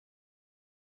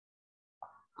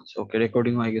আচ্ছা, ওকে,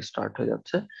 রেকর্ডিং হয়ে গিয়ে স্টার্ট হয়ে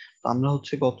যাচ্ছে। তো আমরা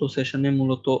হচ্ছে গত সেশনে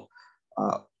মূলত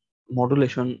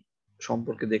মডুলেশন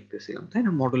সম্পর্কে দেখতেছিলাম, তাই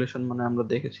না? মডুলেশন মানে আমরা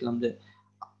দেখেছিলাম যে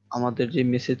আমাদের যে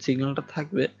মেসেজ সিগন্যালটা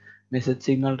থাকবে, মেসেজ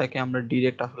সিগন্যালটাকে আমরা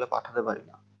ডিরেক্ট আসলে পাঠাতে পারি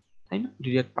না, তাই না?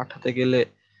 ডিরেক্ট পাঠাতে গেলে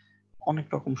অনেক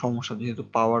রকম সমস্যা, যেহেতু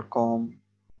পাওয়ার কম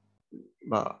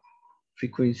বা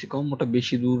ফ্রিকোয়েন্সি কম, ওটা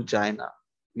বেশি দূর যায় না।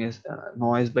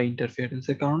 নয়েজ বা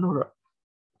ইন্টারফিয়ারেন্সের কারণে ওরা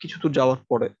কিছু দূর যাওয়ার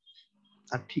পরে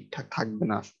আর ঠিকঠাক থাকবে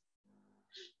না।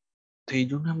 তো এই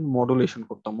জন্য আমি মডুলেশন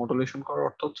করতাম। মডুলেশন করার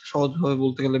অর্থ হচ্ছে সহজভাবে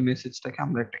বলতে গেলে মেসেজটাকে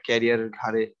আমরা একটা ক্যারিয়ারের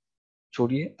ঘাড়ে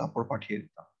চড়িয়ে তারপর পাঠিয়ে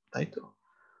দিতাম, তাই তো?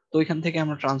 তো এখান থেকে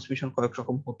আমরা ট্রান্সমিশন কয়েক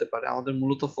রকম হতে পারে। আমাদের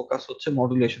মূলত ফোকাস হচ্ছে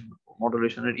মডুলেশন।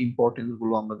 মডুলেশনের ইম্পর্টেন্স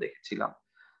গুলো আমরা দেখেছিলাম,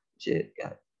 যে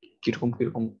কিরকম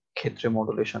কিরকম ক্ষেত্রে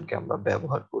মডুলেশনকে আমরা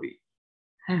ব্যবহার করি।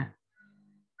 হ্যাঁ,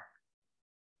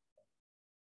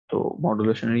 তো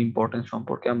মডুলেশনের ইম্পর্টেন্স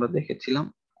সম্পর্কে আমরা দেখেছিলাম।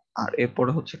 আর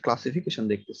এরপরে হচ্ছে ক্লাসিফিকেশন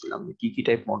দেখতেছিলাম যে কি কি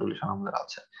টাইপ মডুলেশন আমাদের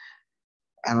আছে।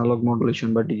 অ্যানালগ মডুলেশন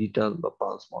বা ডিজিটাল বা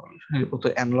পালস মডুলেশন। এরপর তো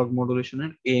অ্যানালগ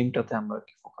মডুলেশনের এমটাতে আমরা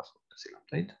কি ফোকাস করতেছিলাম,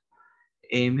 তাই তো?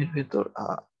 এম এর ভেতর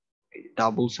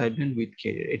ডাবল সাইডব্যান্ড উইথ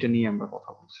ক্যারিয়ার, এটা নিয়ে আমরা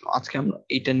কথা বলছিলাম। আজকে আমরা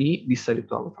এটা নিয়ে বিস্তারিত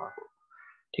আলোচনা করব,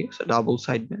 ঠিক আছে? Double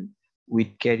সাইডব্যান্ড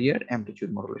with career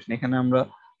amplitude modulation. এখানে আমরা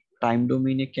টাইম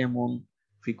ডোমেইনে কেমন,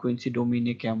 ফ্রিকোয়েন্সি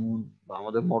ডোমেইনে কেমন, বা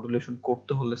আমাদের মডুলেশন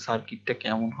করতে হলে সার্কিটটা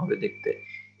কেমন হবে দেখতে,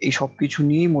 এই সব কিছু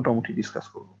নিয়েই মোটামুটি ডিসকাস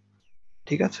করব,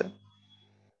 ঠিক আছে?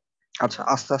 আচ্ছা,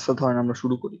 আস্তে আস্তে ধরেন আমরা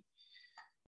শুরু করি।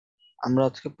 আমরা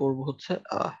আজকে পড়বো হচ্ছে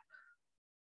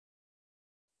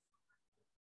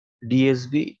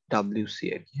ডিএসবি ডাব্লিউসি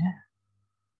আর কি, হ্যাঁ,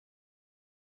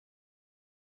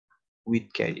 উইথ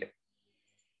ক্যারিয়ার।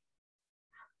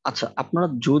 আচ্ছা, আপনারা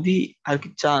যদি আর কি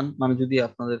চান, মানে যদি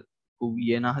আপনাদের খুব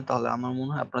ইয়ে না হয়, তাহলে আমার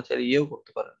মনে হয় আপনারা চাইলে ইয়েও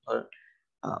করতে পারেন। ধরেন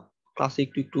ক্লাসে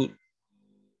একটু একটু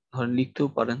ধরেন লিখতেও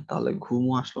পারেন, তাহলে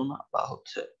ঘুমও আসলো না, বা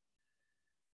হচ্ছে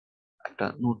একটা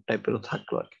নোট টাইপেরও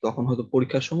থাকলো আর কি। তখন হয়তো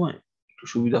পরীক্ষার সময় একটু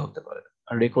সুবিধা হতে পারে।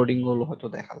 আর রেকর্ডিং গুলো হয়তো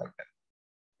দেখা লাগবে,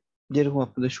 যেরকম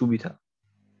আপনাদের সুবিধা।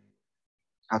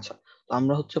 আচ্ছা, তো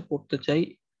আমরা হচ্ছে পড়তে চাই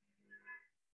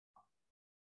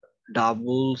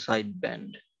double side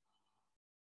band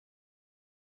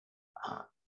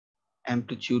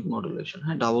amplitude modulation,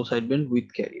 হ্যাঁ, double side band with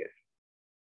career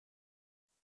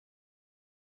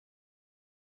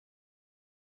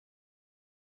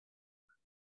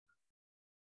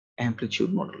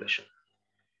amplitude modulation.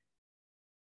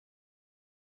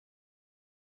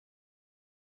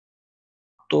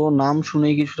 তো নাম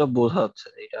শুনেই কিছুটা বোঝা যাচ্ছে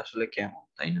যে এটা আসলে কেমন,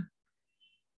 তাই না?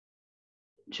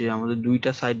 যে আমাদের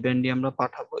দুইটা সাইড ব্যান্ডই আমরা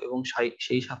পাঠাবো, এবং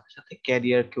সেই সাথে সাথে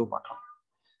ক্যারিয়ার কেও পাঠাবো,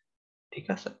 ঠিক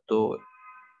আছে? তো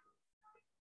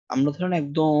আমরা ধরেন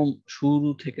একদম শুরু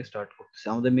থেকে স্টার্ট করতেছি।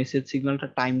 আমাদের মেসেজ সিগন্যালটা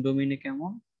টাইম ডোমেইনে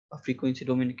কেমন, বা ফ্রিকোয়েন্সি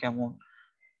ডোমেইনে কেমন,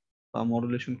 বা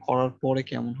মডুলেশন করার পরে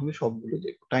কেমন হবে, সবগুলো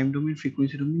দেখবো। টাইম ডোমেইন,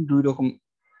 ফ্রিকোয়েন্সি ডোমেইন, দুই রকম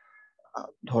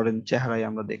ধরেন চেহারাই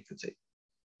আমরা দেখতে চাই,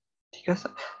 ঠিক আছে?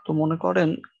 তো মনে করেন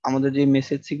আমাদের যে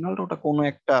মেসেজ সিগন্যালটা, ওটা কোনো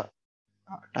একটা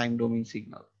টাইম ডোমেইন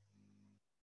সিগন্যাল।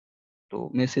 তো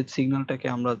মেসেজ সিগন্যালটাকে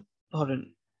আমরা ধরেন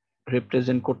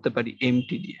রিপ্রেজেন্ট করতে পারি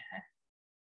এমটি দিয়ে, হ্যাঁ।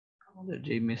 আমাদের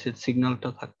যে মেসেজ সিগন্যালটা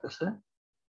থাকতেছে,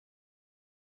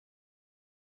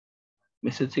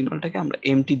 মেসেজ সিগন্যালটাকে আমরা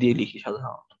এমটি দিয়ে লিখি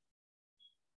সাধারণত,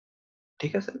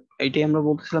 ঠিক আছে? এইটাই আমরা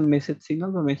বলতেছিলাম মেসেজ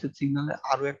সিগন্যাল। বা মেসেজ সিগন্যালে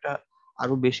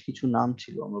আরো বেশ কিছু নাম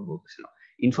ছিল, আমরা বলতেছিলাম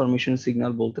ইনফরমেশন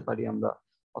সিগন্যাল বলতে পারি আমরা,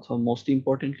 অথবা মোস্ট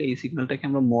ইম্পর্টেন্টলি এই সিগন্যালটাকে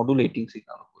আমরা মডুলেটিং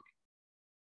সিগন্যাল বলি,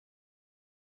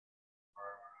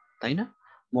 তাই না?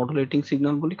 মডুলেটিং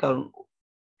সিগন্যাল বলি কারণ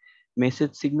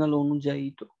মেসেজ সিগন্যাল অনুযায়ী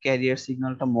তো ক্যারিয়ার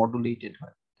সিগন্যালটা মডুলেটেড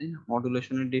হয়, তাই না?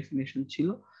 মডুলেশনের ডেফিনেশন ছিল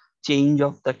change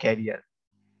of the career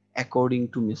according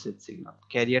to message signal.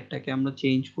 ক্যারিয়ারটাকে আমরা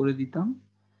চেঞ্জ করে দিতাম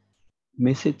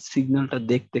মেসেজ সিগন্যালটা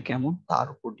দেখতে কেমন তার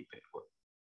উপর ডিপেন্ড করে,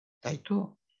 তাই তো?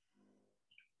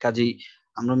 কাজেই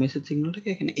আমরা মেসেজ সিগন্যালটাকে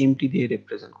এখানে এমটি দিয়ে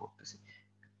রিপ্রেজেন্ট করতেছি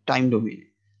টাইম ডোমেইনে।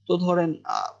 তো ধরেন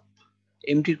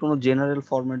এমটির কোনো জেনারেল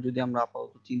ফরম্যাট যদি আমরা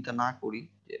আপাতত চিন্তা না করি,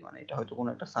 যে মানে এটা হয়তো কোনো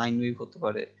একটা সাইন ওয়েভ হতে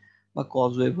পারে, বা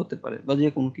কজ ওয়েভ হতে পারে, বা যে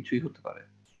কোনো কিছুই হতে পারে।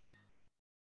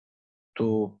 তো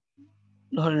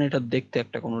ধরেন এটা দেখতে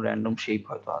একটা কোনো র্যান্ডম শেপ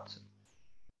হয়তো আছে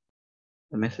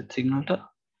মেসেজ সিগন্যালটা,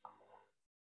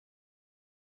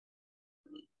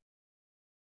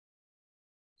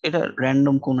 এটা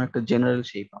র্যান্ডম কোন একটা জেনারেল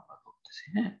শেপ আমরা করতেছি,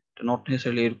 হ্যাঁ। এটা নট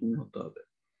নেসেসারিলি এরকম হতে হবে।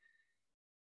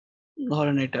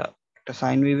 ধরেন এটা একটা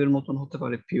সাইন ওয়েভের মতন হতে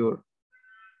পারে পিওর,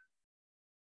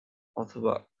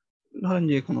 অথবা ধরেন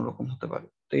যে কোনো রকম হতে পারে।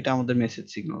 তো এটা আমাদের মেসেজ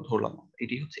সিগন্যাল ধরলাম,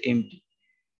 এটি হচ্ছে এমটি।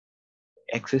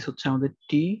 অ্যাক্সেস হচ্ছে আমাদের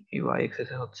টি, ওয়াই অ্যাক্সেস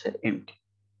হচ্ছে এমটি।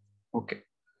 ওকে,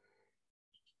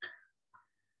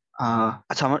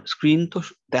 আচ্ছা, আমার স্ক্রিন তো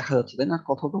দেখা যাচ্ছে তাই না?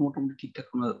 কথা তো মোটামুটি ঠিকঠাক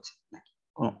শোনা যাচ্ছে নাকি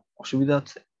কোনো অসুবিধা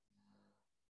আছে?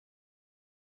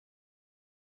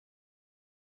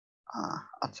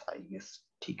 আচ্ছা, আই গেস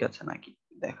ঠিক আছে নাকি,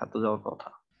 দেখা তো যাওয়ার কথা।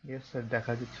 ইয়েস স্যার,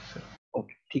 দেখা দিচ্ছে স্যার।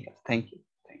 ওকে, ঠিক আছে, থ্যাংক ইউ,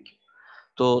 থ্যাংক ইউ।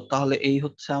 তো তাহলে এই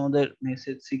হচ্ছে আমাদের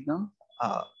মেসেজ সিগন্যাল।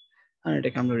 হ্যাঁ,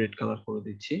 এটাকে আমরা রেড কালার করে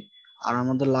দিচ্ছি। আর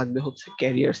আমাদের লাগবে হচ্ছে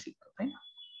ক্যারিয়ার সিগন্যাল, তাই না?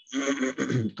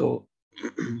 তো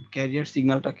ক্যারিয়ার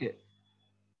সিগন্যালটাকে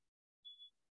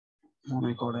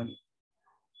মনে করেন,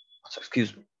 আচ্ছা এক্সকিউজ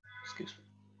মি, এক্সকিউজ মি।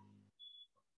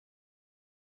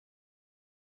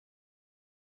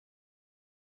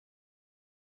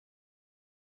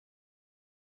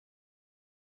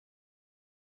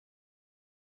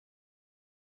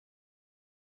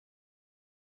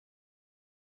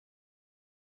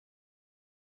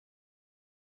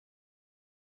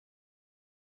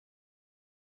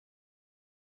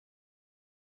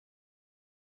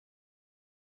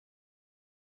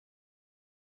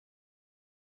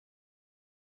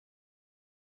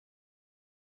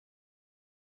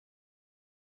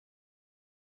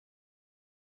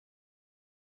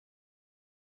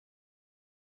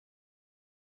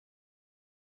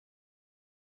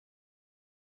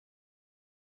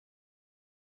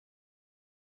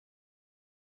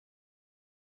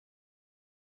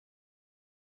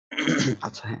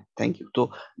 আচ্ছা, হ্যাঁ, থ্যাংক ইউ। তো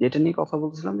যেটা নিয়ে কথা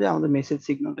বলছিলাম যে আমাদের মেসেজ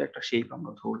সিগন্যালটা একটা শেপ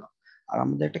আমরা ধরলাম, আর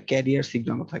আমাদের একটা ক্যারিয়ার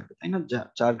সিগন্যালও থাকবে, তাই না?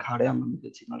 যার ঘাড়ে আমরা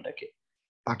মেসেজ সিগন্যালটাকে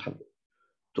পাঠাবো।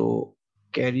 তো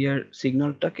ক্যারিয়ার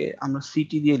সিগন্যালটাকে আমরা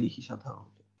সিটি দিয়ে লিখি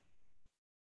সাধারণত।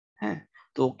 হ্যাঁ,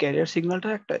 তো ক্যারিয়ার সিগন্যালটা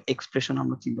একটা এক্সপ্রেশন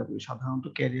আমরা চিন্তা করি সাধারণত।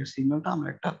 ক্যারিয়ার সিগন্যালটা আমরা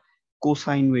একটা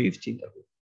কোসাইন ওয়েভ চিন্তা করি।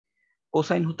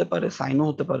 কোসাইন হতে পারে, সাইনও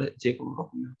হতে পারে, যে কোনো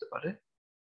রকমই হতে পারে।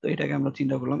 তো এটাকে আমরা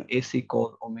চিন্তা করলাম এসি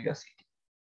কজ ওমেগা সিটি।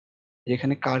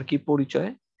 যেখানে কার কি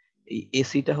পরিচয়? এই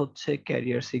এসিটা হচ্ছে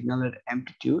ক্যারিয়ার সিগন্যালের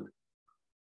অ্যামপ্লিটিউড,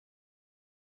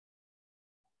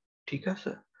 ঠিক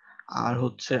আছে? আর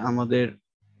হচ্ছে আমাদের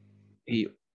এই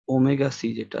ওমেগা সি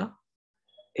যেটা,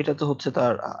 এটা তো হচ্ছে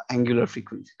তার অ্যাঙ্গুলার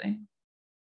ফ্রিকোয়েন্সি, তাই না?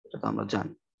 এটা তো আমরা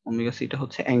জানি। ওমেগা সিটা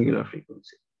হচ্ছে অ্যাঙ্গুলার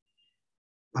ফ্রিকোয়েন্সি,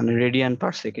 মানে রেডিয়ান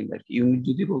পার সেকেন্ড আর কি। ইউনিট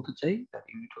যদি বলতে চাই, তার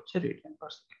ইউনিট হচ্ছে রেডিয়ান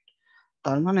পার সেকেন্ড।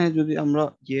 তার মানে যদি আমরা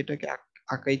এটাকে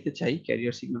আঁকাইতে চাই,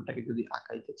 ক্যারিয়ার সিগন্যালটাকে যদি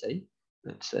আঁকাইতে চাই,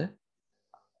 লেটস সে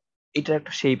এটার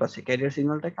একটা শেপ আছে, ক্যারিয়ার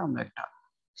সিগন্যালটাকে আমরা একটা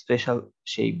স্পেশাল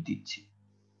শেপ দিচ্ছি।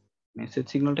 মেসেজ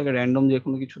সিগন্যালটাকে র্যান্ডম যে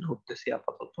কোনো কিছু ধরতেছি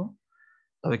আপাতত,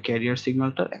 তবে ক্যারিয়ার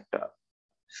সিগন্যালটার একটা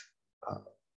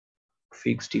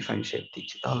ফিক্সড ডিফাইন শেপ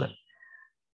দিচ্ছি। তাহলে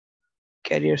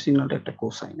ক্যারিয়ার সিগন্যালটা একটা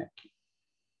কোসাইন আর কি।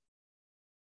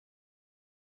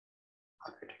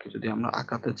 আর এটাকে যদি আমরা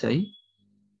আঁকাতে চাই,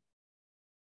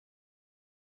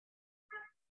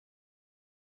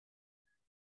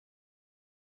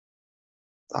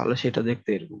 তাহলে সেটা দেখতে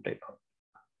এরকম টাইপ হবে,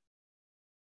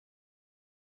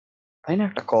 তাই না?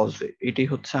 একটা কজ ওয়েভ, এটাই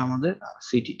হচ্ছে আমাদের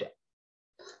সিটিটা।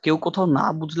 কেউ কোথাও না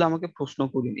বুঝলে আমাকে প্রশ্ন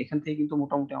করিন, এখান থেকে কিন্তু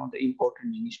মোটামুটি আমাদের ইম্পর্টেন্ট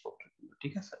জিনিসপত্র কিন্তু,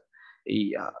 ঠিক আছে? এই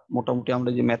মোটামুটি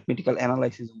আমরা যে ম্যাথমেটিক্যাল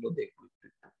অ্যানালাইসিস গুলো দেখবো।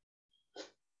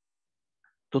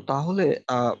 তো তাহলে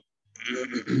আহ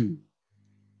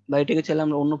বা এটাকে চাইলে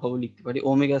আমরা অন্যভাবে লিখতে পারি।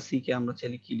 ওমেগা সি কে আমরা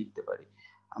চাইলে কি লিখতে পারি?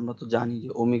 আমরা তো জানি যে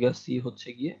ওমেগা সি হচ্ছে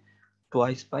গিয়ে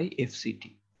টোয়াইস পাই এফ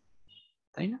সিটি,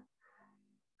 তাই না?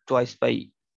 টোয়াইস পাই,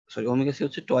 সরি, ওমেগা সি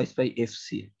হচ্ছে টোয়াইস পাই এফ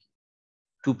সি,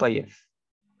 2 পাই এফ,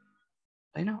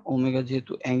 তাই না? ওমেগা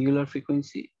যেহেতু অ্যাঙ্গুলার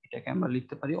ফ্রিকোয়েন্সি, এটাকে আমরা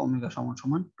লিখতে পারি ওমেগা সমান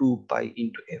সমান 2 পাই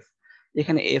ইন্টু এফ।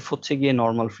 এখানে এফ হচ্ছে গিয়ে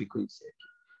নর্মাল ফ্রিকোয়েন্সি আর কি,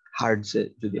 হার্টজে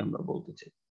যদি আমরা বলতে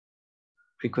চাই,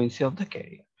 ফ্রিকোয়েন্সি অফ দ্য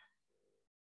ক্যারিয়ার,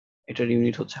 এটার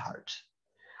ইউনিট হচ্ছে হার্টজ।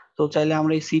 তো চাইলে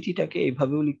আমরা এই সিটিটাকে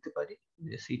এইভাবেও লিখতে পারি,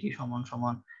 যে সিটি সমান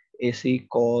সমান এসি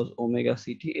কজ ওমেগা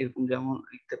সিটি, এরকম যেমন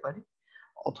লিখতে পারি।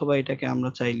 অথবা এটাকে আমরা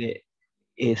চাইলে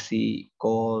এসি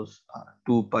কজ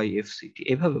 2 পাই এফ সিটি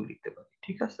এভাবেও লিখতে পারি,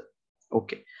 ঠিক আছে?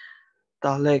 ওকে,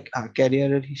 তাহলে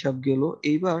ক্যারিয়ারের হিসাব গেল।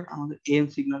 এইবার আমাদের এম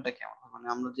সিগন্যালটা কেমন হবে? মানে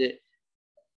আমরা যে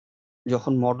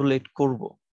যখন মডুলেট করব,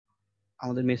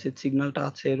 আমাদের মেসেজ সিগন্যালটা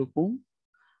আছে এরকম,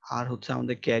 আর হচ্ছে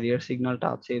আমাদের ক্যারিয়ার সিগন্যালটা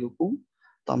আছে এরকম।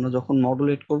 তো আমরা যখন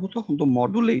মডুলেট করব তখন তো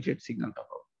মডুলেটেড সিগন্যালটা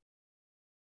পাবো।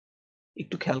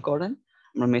 একটু খেয়াল করেন,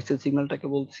 আমরা মেসেজ সিগন্যালটাকে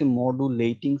বলতেছি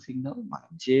মডুলেটিং সিগন্যাল, মানে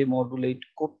যে মডুলেট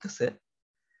করতেছে,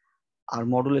 আর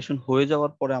মডুলেশন হয়ে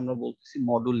যাওয়ার পরে আমরা বলতেছি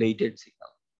মডুলেটেড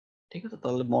সিগন্যাল, ঠিক আছে?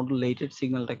 তাহলে মডুলেটেড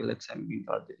সিগন্যালটাকে লেটস আমি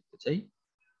ইনভার্টে লিখতে চাই।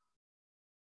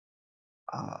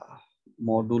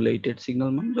 মডুলেটেড সিগন্যাল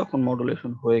মানে যখন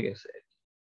মডুলেশন হয়ে গেছে।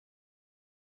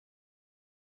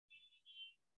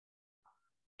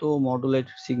 তো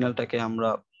মডুলেটেড সিগন্যালটাকে আমরা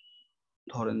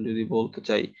ধরেন যদি বলতে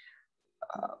চাই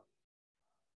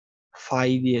ফাই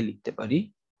দিয়ে লিখতে পারি।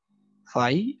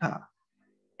 ফাই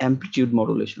অ্যামপ্লিটিউড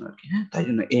মডুলেশন আর কি, হ্যাঁ, তাই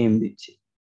জন্য এম দিচ্ছি।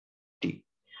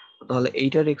 তাহলে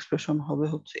এইটার এক্সপ্রেশন হবে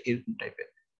হচ্ছে এরকম টাইপের।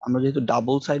 আমরা যেহেতু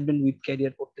double side band with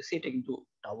career করতেছি, এটা কিন্তু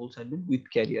ডাবল সাইড ব্যান্ড উইথ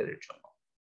ক্যারিয়ারের জন্য,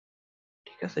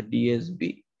 ঠিক আছে,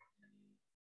 ডিএসবি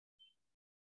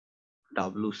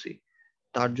ডাব্লিউসি।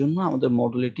 তার জন্য আমাদের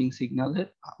মডুলেটিং সিগন্যালের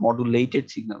মডুলেটেড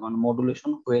সিগন্যাল মানে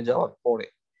মডুলেশন হয়ে যাওয়ার পরে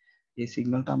যে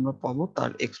সিগন্যালটা আমরা পাবো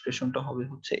তার এক্সপ্রেশনটা হবে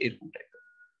হচ্ছে এরকম টাইপের,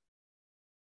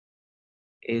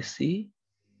 এসি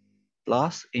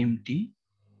প্লাস এমটি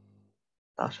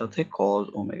তার সাথে কজ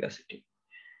ওমেগা সিটি।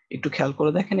 একটু খেয়াল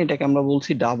করে দেখেন, এটাকে আমরা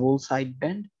বলছি double side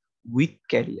band with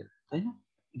career, তাই না?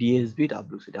 DSB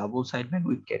WC, double side band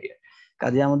with career.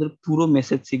 কাজে আমাদের পুরো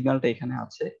মেসেজ সিগন্যালটা এখানে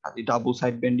আছে, কাজে ডাবল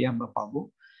সাইড ব্যান্ডই আমরা পাবো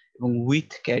এবং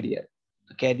উইথ ক্যারিয়ার।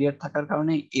 ক্যারিয়ার থাকার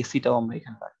কারণে এসিটাও আমরা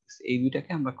এখানে রাখতেছি, এই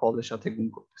দুইটাকে আমরা কজের সাথে গুণ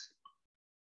করতেছি,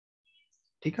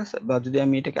 ঠিক আছে? বা যদি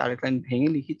আমি এটাকে আরেক লাইন ভেঙে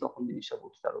লিখি তখন জিনিসটা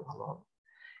বুঝতে আরো ভালো হবে।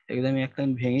 এখানে আমি এক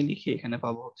লাইন ভেঙে লিখি, এখানে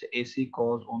পাবো হচ্ছে এসি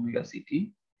কজ ওমেগা সিটি,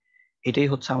 এটাই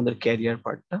হচ্ছে আমাদের ক্যারিয়ার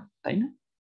পার্টটা, তাই না?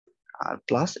 আর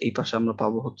প্লাস এই পাশে আমরা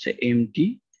পাবো হচ্ছে এমটি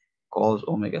কজ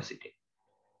ওমেগা সিটি,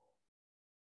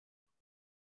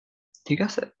 ঠিক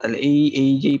আছে? তাহলে এই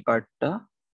এই যে পার্টটা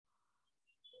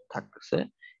থাকতেছে,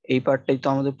 এই পার্টটাই তো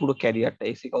আমাদের পুরো ক্যারিয়ারটা,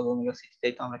 এসি কজ ওমেগা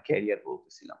সিটিটাই তো আমরা ক্যারিয়ার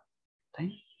বলতেছিলাম, তাই?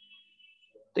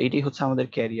 তো এইটাই হচ্ছে আমাদের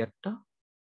ক্যারিয়ারটা।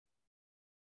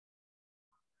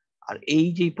 আর এই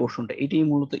যে পোর্শনটা, এটাই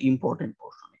মূলত ইম্পর্টেন্ট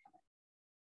পোর্শন।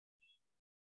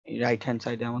 এই রাইট হ্যান্ড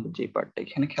সাইডে আমাদের যে পার্টটা,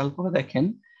 এখানে খেয়াল করে দেখেন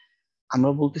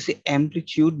আমরা বলতেছি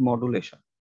অ্যামপ্লিটিউড মডুলেশন,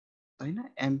 তাই না?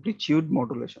 অ্যামপ্লিটিউড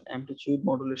মডুলেশন, অ্যামপ্লিটিউড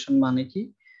মডুলেশন মানে কি,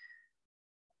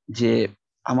 যে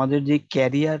আমাদের যে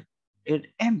ক্যারিয়ার এর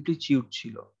অ্যামপ্লিটিউড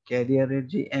ছিল, ক্যারিয়ারের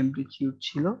যে অ্যামপ্লিটিউড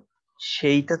ছিল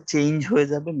সেইটা চেঞ্জ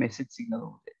হয়ে যাবে মেসেজ সিগন্যাল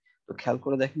অনুযায়ী। তো খেয়াল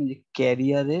করে দেখেন যে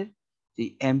ক্যারিয়ারের যে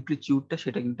অ্যামপ্লিটিউডটা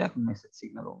সেটা কিন্তু এখন মেসেজ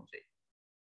সিগন্যাল অনুযায়ী,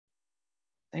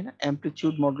 তাই না?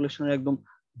 অ্যামপ্লিটিউড মডুলেশনের একদম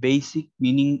বেসিক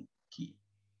মিনিং কি?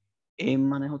 এম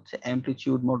মানে হচ্ছে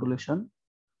অ্যামপ্লিটিউড মডুলেশন,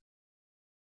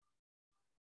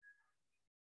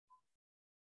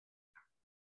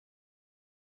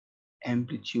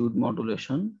 অ্যামপ্লিটিউড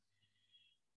মডুলেশন।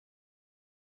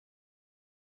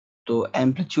 তো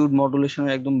অ্যামপ্লিটিউড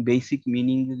মডুলেশনের একদম বেসিক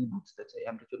মিনিং যদি বুঝতে চাই,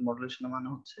 অ্যামপ্লিটিউড মডুলেশন মানে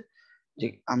হচ্ছে যে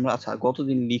আমরা আচ্ছা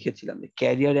গতদিন লিখেছিলাম যে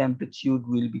career amplitude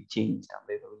will be change,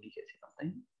 আমরা এভাবে লিখেছিলাম, তাই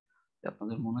না?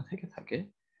 আপনাদের মনে থেকে থাকে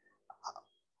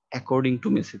অ্যাকর্ডিং টু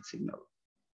মেসেজ সিগন্যাল,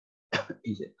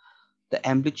 এই যে the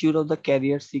amplitude of the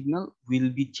carrier signal will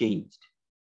be changed,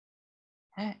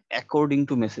 হ্যাঁ, অ্যাকর্ডিং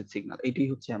টু মেসেজ সিগন্যাল, এটাই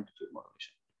হচ্ছে অ্যামপ্লিটিউড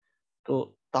মডুলেশন। তো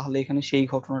তাহলে এখানে সেই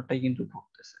ঘটনাটাই কিন্তু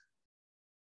ঘটতেছে,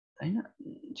 তাই না?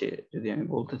 যে যদি আমি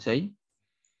বলতে চাই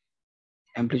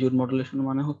অ্যামপ্লিটিউড মডুলেশন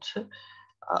মানে হচ্ছে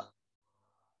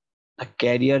the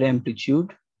carrier amplitude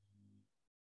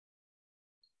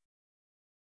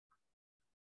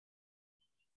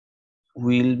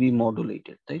will be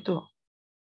modulated, তাই তো?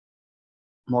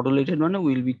 মডুলেটেড মানে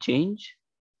will be changed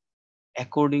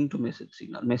according to message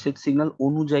signal, message signal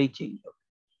অনুযায়ী চেঞ্জ হবে।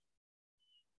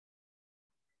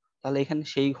 তাহলে এখানে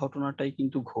সেই ঘটনাটাই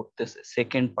কিন্তু ঘটতেছে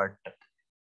সেকেন্ড পার্টটা।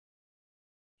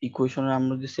 ইকুয়েশনের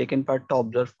আমরা যে সেকেন্ড পার্টটা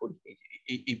অবজার্ভ করি,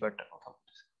 এই পার্টটার কথা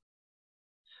বলতেছি।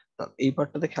 এই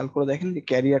পার্টটাতে খেয়াল করে দেখেন যে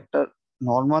ক্যারিয়ারটার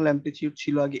নর্মাল অ্যামপ্লিটিউড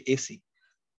ছিল আগে এসি,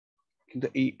 কিন্তু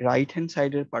এই রাইট হ্যান্ড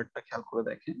সাইডের পার্টটা খেয়াল করে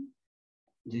দেখেন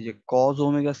যে যে কজ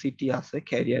ওমেগা সিটি আছে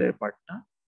ক্যারিয়ারের পার্টটা,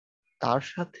 তার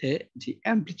সাথে যে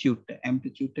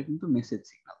অ্যামপ্লিটিউডটা কিন্তু মেসেজ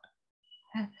সিগন্যাল,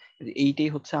 হ্যাঁ? এইটাই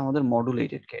হচ্ছে আমাদের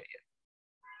মডুলেটেড ক্যারিয়ার,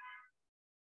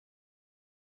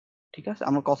 ঠিক আছে?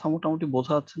 আমার কথা মোটামুটি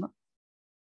বোঝা যাচ্ছে না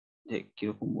যে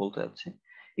কিরকম বলতে যাচ্ছে?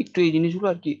 একটু এই জিনিসগুলো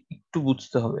আর কি একটু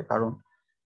বুঝতে হবে, কারণ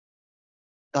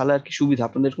তাহলে আর কি সুবিধা,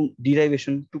 আপনাদের এরকম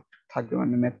ডিরাইভেশন টুকটাক থাকবে,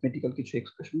 মানে ম্যাথমেটিক্যাল কিছু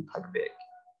এক্সপ্রেশন থাকবে আর কি,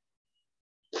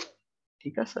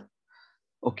 ঠিক আছে?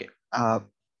 ওকে।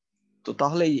 তো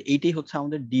তাহলে এইটাই হচ্ছে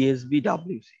আমাদের ডিএসবি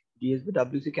ডাব্লিউসি। ডিএসবি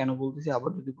ডাব্লিউসি কেন বলতেছি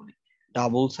আবার যদি বলি,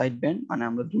 ডাবল সাইড ব্যান্ড মানে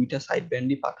আমরা দুইটা সাইড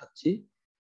ব্যান্ডই পাঠাচ্ছি,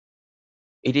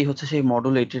 এটাই হচ্ছে সেই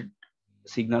মডুলেটেড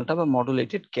সিগন্যালটা বা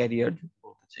মডুলেটেড ক্যারিয়ার যদি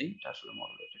বলতে চাই, এটা আসলে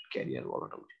মডুলেটেড ক্যারিয়ার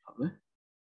বলাটা উচিত হবে।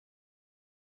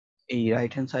 এই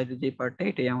রাইট হ্যান্ড সাইডে যে পার্টটা,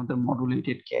 এটাই আমাদের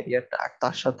মডুলেটেড ক্যারিয়ারটা, আর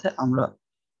তার সাথে আমরা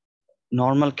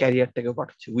নর্মাল ক্যারিয়ারটাকে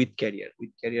পাঠাচ্ছি উইথ ক্যারিয়ার,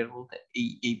 উইথ ক্যারিয়ার বলতে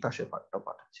এই পাশের পার্টটা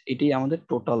পাঠাচ্ছি, এটাই আমাদের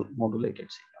টোটাল মডুলেটেড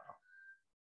সিগন্যাল,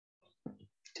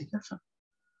 ঠিক আছে?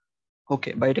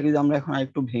 ওকে, বা এটাকে যদি আমরা এখন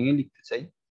আরেকটু ভেঙে লিখতে চাই,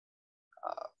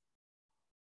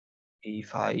 এই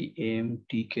ফাই এম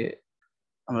টি কে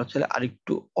আমরা চাইলে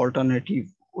আরেকটু অল্টারনেটিভ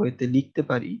ওয়েতে লিখতে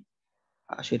পারি,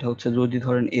 সেটা হচ্ছে যদি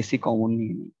ধরেন এসি কমন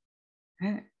নিয়ে নিই,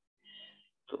 হ্যাঁ?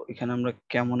 তো এখানে আমরা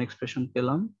কেমন এক্সপ্রেশন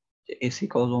পেলাম যে এসি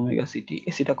কজ ওমেগা সিটি,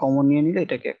 এসিটা কমন নিয়ে নিলে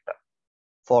এটাকে একটা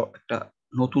একটা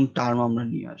নতুন টার্ম আমরা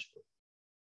নিয়ে আসবো,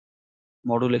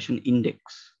 modulation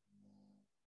index,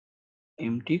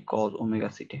 MT cause omega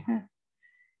city. হ্যাঁ,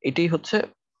 এটাই হচ্ছে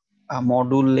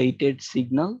modulated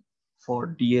signal for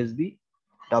DSB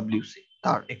WC,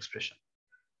 তার এক্সপ্রেশন।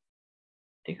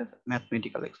 ঠিক আছে,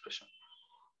 ম্যাথমেটিক্যাল এক্সপ্রেশন।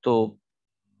 তো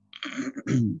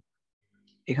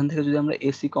এখান থেকে যদি আমরা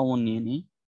এসি কমন নিয়ে নিই,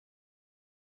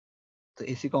 তো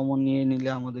এসি কমন নিয়ে নিলে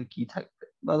আমাদের কি থাকবে,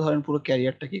 বা ধরেন পুরো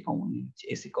ক্যারিয়ারটাকে কমন নিয়ে নিচ্ছি,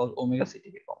 এসি কজ ওমেগা সিটি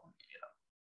কে কমন নিয়ে নিলাম।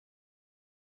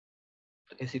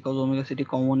 AC cause omega city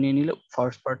common নিয়ে নিলে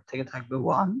ফার্স্ট পার্ট থেকে থাকবে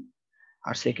 1,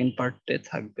 আর সেকেন্ড পার্টে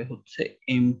থাকবে হচ্ছে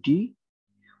এমটি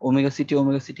ওমেগা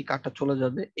সিটি কাটা চলে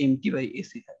যাবে, এমটি বাই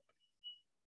এসি থাকবে।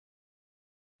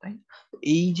 তাই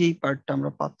এই যে পার্টটা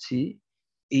আমরা পাচ্ছি,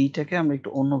 এইটাকে আমরা একটু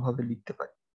অন্যভাবে লিখতে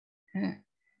পারি। হ্যাঁ,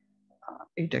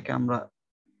 এইটাকে আমরা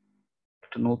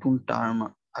একটা নতুন টার্ম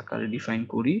আকারে ডিফাইন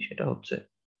করি, সেটা হচ্ছে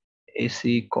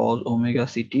এসি কজ ওমেগা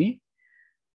সিটি।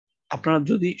 আপনারা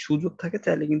যদি সুযোগ থাকে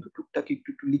চাইলে কিন্তু টুকটাক একটু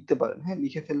একটু লিখতে পারেন। হ্যাঁ,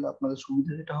 লিখে ফেললে আপনাদের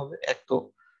সুবিধা যেটা হবে, এক তো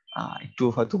একটু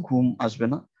হয়তো ঘুম আসবে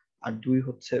না, আর দুই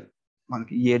হচ্ছে মানে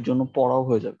কি ইয়ের জন্য পড়াও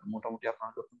হয়ে যাবে মোটামুটি।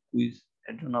 আপনারা যখন কুইজ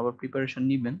এর জন্য আবার প্রিপারেশন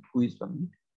নিবেন, কুইজ বা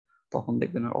মিড, তখন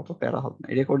দেখবেন আর অত প্যারা হবে না,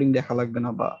 রেকর্ডিং দেখা লাগবে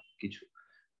না বা কিছু,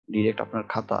 ডিরেক্ট আপনার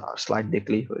খাতা আর স্লাইড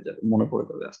দেখলেই হয়ে যাবে, মনে পড়ে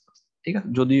যাবে আস্তে আস্তে। ঠিক আছে,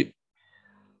 যদি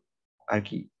আর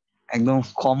কি একদম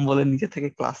কম বলে নিচে থেকে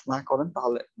ক্লাস না করেন,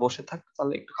 তাহলে বসে থাকতে,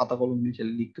 তাহলে একটু খাতা কলম নিচে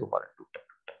লিখতেও পারেন টুকটাক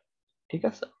টুকটাক। ঠিক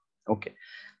আছে, ওকে।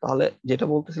 তাহলে যেটা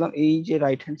বলতেছিলাম, এই যে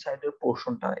রাইট হ্যান্ড সাইডের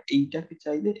পোর্শনটা, এইটাকে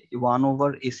চাইলে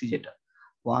 1/AC, যেটা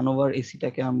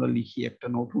 1/AC-টাকে আমরা লিখি একটা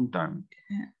নতুন টার্ম।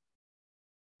 হ্যাঁ,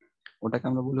 ওটাকে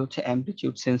আমরা বলি হচ্ছে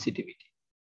অ্যামপ্লিটিউড সেন্সিটিভিটি।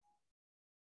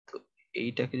 তো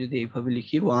এইটাকে যদি এইভাবে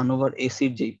লিখি,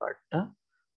 1/AC-র যেই পার্টটা,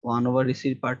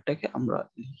 1/AC-র পার্টটাকে আমরা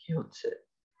লিখি হচ্ছে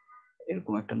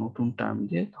এরকম একটা নতুন টার্ম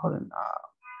দিয়ে, ধরেন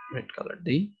রেড কালার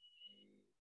দেই,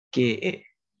 কে এ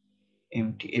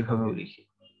এমটি, এভাবেও লিখি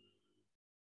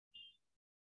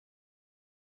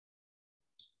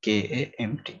কে এ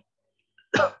এমটি।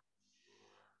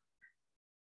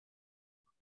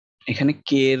 এখানে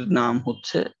কে এর নাম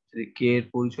হচ্ছে, কে এর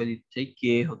পরিচয় দিতে চাই,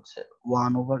 কে হচ্ছে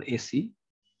 1/AC,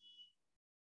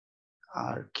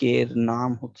 আর কে এর নাম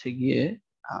হচ্ছে গিয়ে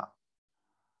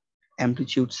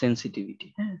অ্যামপ্লিটিউড সেন্সিটিভিটি।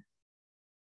 হ্যাঁ,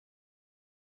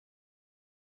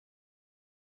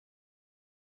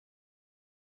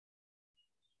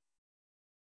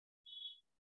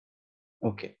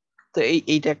 ওকে। তো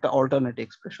এইটা একটা অল্টারনেট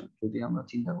এক্সপ্রেশন যদি আমরা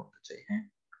চিন্তা করতে চাই। হ্যাঁ,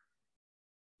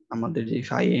 আমাদের যে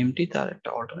ফাই এমটি, তার একটা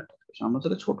অল্টারনেট এক্সপ্রেশন আমরা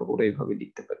তাহলে ছোট করে এইভাবে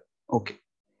লিখতে পারি। ওকে,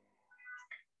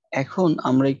 এখন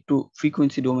আমরা একটু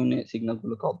ফ্রিকোয়েন্সি ডোমেইনে সিগন্যাল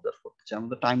গুলোকে অবজার্ভ করতে চাই।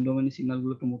 আমরা টাইম ডোমেইনে সিগন্যাল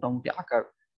গুলোকে মোটামুটি আকার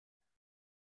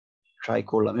ট্রাই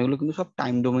করলাম, এগুলো কিন্তু সব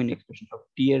টাইম ডোমেইন এক্সপ্রেশন, সব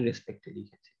টি এর রেসপেক্টে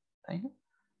লিখেছি, তাই না?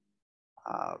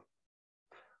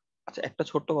 আচ্ছা, একটা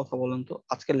ছোট্ট কথা বলেন তো,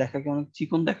 আজকে লেখা কি অনেক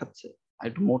চিকন দেখাচ্ছে? আর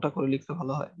একটু মোটা করে লিখতে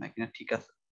ভালো হয় নাকি? না ঠিক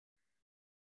আছে?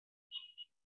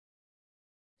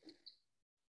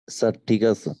 স্যার ঠিক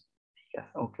আছে। ঠিক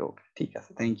আছে, ওকে ওকে, ঠিক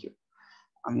আছে, থ্যাংক ইউ।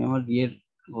 আমি আমার বিয়ের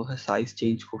বোধহয় সাইজ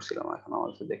চেঞ্জ করছিলাম, এখন আমার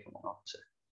কাছে দেখে মনে হচ্ছে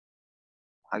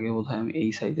আগে বোধহয় আমি এই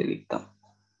সাইজে লিখতাম।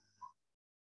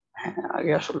 হ্যাঁ,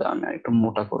 আগে আসলে আমি আর একটু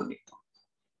মোটা করে লিখতাম।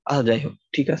 আচ্ছা, যাই হোক,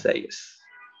 ঠিক আছে, আই গেস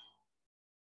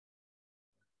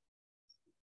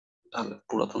তাহলে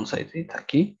পুরাতন সাইজেই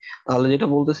থাকি। তাহলে যেটা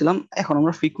বলতেছিলাম, এখন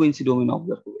আমরা ফ্রিকোয়েন্সি ডোমেইন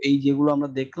অবজার্ভ করবো। এই যেগুলো আমরা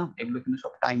দেখলাম, এগুলো কিন্তু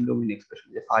সব টাইম ডোমেইন এক্সপ্রেশন,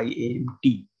 যে phi M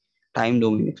T, time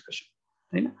domain expression,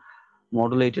 তাই না?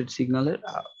 মডুলেটেড সিগন্যালের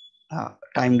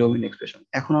টাইম ডোমেইন এক্সপ্রেশন।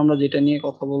 এখন আমরা যেটা নিয়ে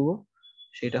কথা বলবো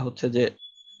সেটা হচ্ছে যে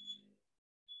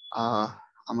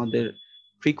আমাদের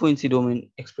ফ্রিকোয়েন্সি ডোমেইন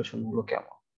এক্সপ্রেশন গুলো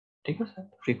কেমন। ঠিক আছে,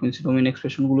 ফ্রিকোয়েন্সি ডোমেইন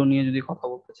এক্সপ্রেশন গুলো নিয়ে যদি কথা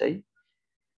বলতে চাই,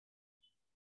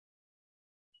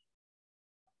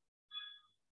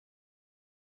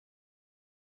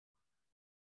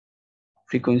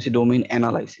 ফ্রিকোয়েন্সি ডোমেইন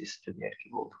অ্যানালাইসিস যদি আর কি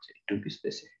বলতে চাই, টু বি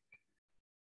স্পেসিফিক।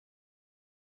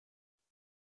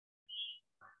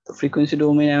 তো ফ্রিকোয়েন্সি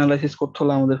ডোমেইন অ্যানালাইসিস করতে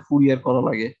হলে আমাদের ফুরিয়ার করা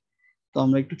লাগে। তো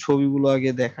আমরা একটু ছবিগুলো আগে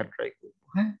দেখার ট্রাই করবো।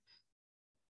 হ্যাঁ,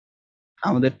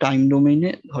 আমাদের টাইম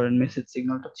ডোমেইনে ধরেন মেসেজ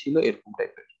সিগন্যালটা ছিল এরকম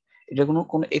টাইপের, এটা কোনো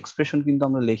কোনো এক্সপ্রেশন কিন্তু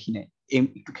আমরা লিখি নাই।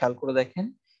 একটু খেয়াল করে দেখেন,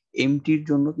 এমটির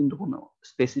জন্য কিন্তু কোনো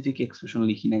স্পেসিফিক এক্সপ্রেশন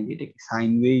লিখি নাই, যে এটা কি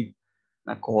সাইন ওয়েভ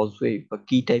না কজ ওয়েভ বা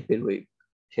কি টাইপের ওয়েভ,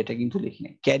 সেটা কিন্তু লিখি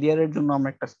নাই। ক্যারিয়ারের জন্য আমরা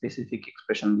একটা স্পেসিফিক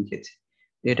এক্সপ্রেশন লিখেছি,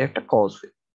 যে এটা একটা কজ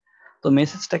ওয়েভ। তো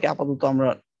মেসেজটাকে আপাতত আমরা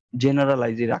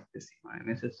জেনারেলাইজে রাখতেছি, মানে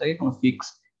মেসেজটাকে কোনো ফিক্স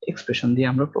এক্সপ্রেশন দিয়ে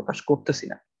আমরা প্রকাশ করতেছি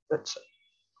না। আচ্ছা,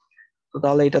 তো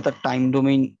তাহলে এটা তার টাইম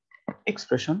ডোমেইন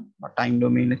এক্সপ্রেশন বা টাইম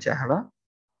ডোমেইনের চেহারা।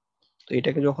 তো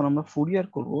এটাকে যখন আমরা ফুরিয়ার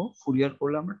করব, ফুরিয়ার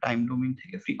করলে আমরা টাইম ডোমেইন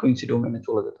থেকে ফ্রিকোয়েন্সি ডোমেইনে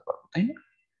চলে যেতে পারবো, তাই না?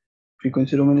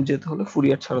 ফ্রিকোয়েন্সি ডোমেইনে যেতে হলে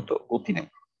ফুরিয়ার ছাড়া তো গতি নাই।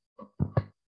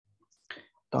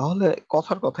 তাহলে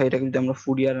কথার কথা, এটাকে যদি আমরা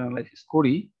ফুরিয়ার অ্যানালাইসিস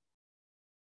করি,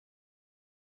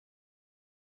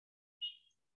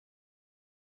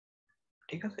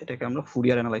 ঠিক আছে, এটাকে আমরা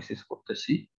ফুরিয়ার অ্যানালাইসিস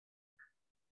করতেছি।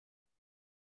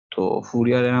 তো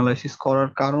ফুরিয়ার অ্যানালাইসিস করার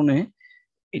কারণে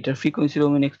এটার ফ্রিকোয়েন্সি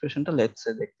ডোমেইন এক্সপ্রেশনটা লেটস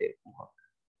সে দেখতে এরকম হবে।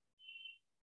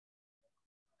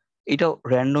 এটাও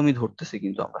র্যান্ডমই ধরতেছে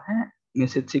কিন্তু আমরা, হ্যাঁ,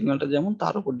 মেসেজ সিগন্যালটা যেমন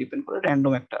তার উপর ডিপেন্ড করে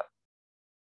র্যান্ডম একটা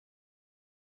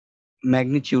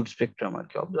ম্যাগনিটিউড স্পেকট্রাম আর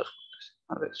কি অবজার্ভ করতেছে।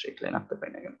 আর স্ট্রেট লাইন আঁকতে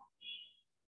পারি না কেন?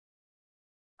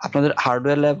 আপনাদের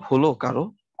হার্ডওয়্যার ল্যাব হলো কারো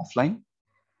অফলাইন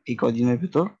এই কয়দিনের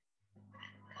ভিতর?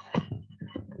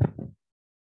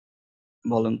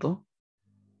 বলেন তো,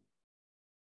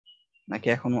 নাকি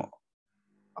এখনো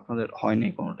আপনাদের হয়নি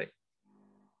কোনোটাই?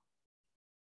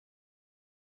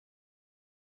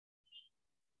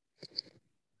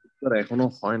 স্যার এখনো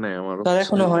হয় নাই আমারও। স্যার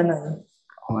এখনো হয় না।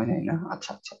 হয় নাই না?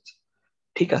 আচ্ছা আচ্ছা আচ্ছা,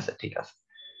 ঠিক আছে ঠিক আছে,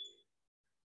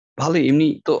 ভালোই। এমনি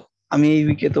তো আমি এই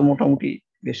উইকে তো মোটামুটি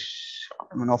বেশ,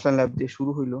 মানে অফলাইন ল্যাব দিয়ে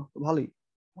শুরু হইলো তো ভালোই,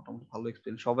 মোটামুটি ভালো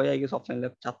এক্সপিরিয়েন্স। সবাই আই গেস অফলাইন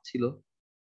ল্যাব চাচ্ছিল,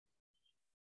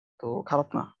 তো খারাপ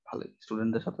না, ভালোই।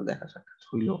 স্টুডেন্টদের সাথে দেখা সাক্ষাৎ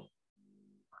হইলো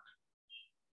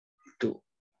একটু,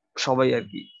 সবাই আর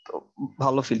কি। তো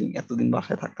ভালো ফিলিং, এতদিন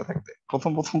বাসায় থাকতে থাকতে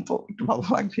প্রথম প্রথম তো একটু ভালো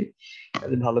লাগবে,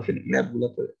 ভালো ফিলিং। ল্যাব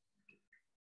গুলোতে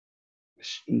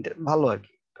ভালো আর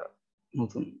কি, একটা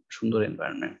নতুন সুন্দর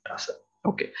এনভায়রনমেন্ট আছে।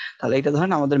 ওকে, তাহলে এটা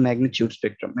ধরেন আমাদের ম্যাগনিটিউড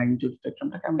স্পেকট্রাম। ম্যাগনিটিউড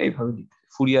স্পেকট্রামটাকে আমরা এইভাবে লিখছি,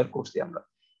 ফুরিয়ার করছি আমরা।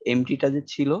 এমটিটা যে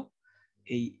ছিল,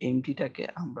 এই এমটিটাকে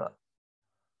আমরা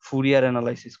ফুরিয়ার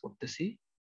অ্যানালাইসিস করতেছি,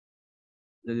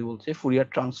 যদি বলছে ফুরিয়ার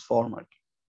ট্রান্সফর্ম আর কি।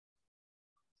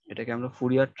 এটাকে আমরা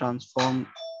ফুরিয়ার ট্রান্সফর্ম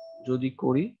যদি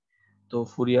করি, তো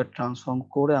ফুরিয়ার ট্রান্সফর্ম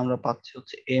করে আমরা পাচ্ছি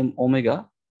হচ্ছে এম ওমেগা।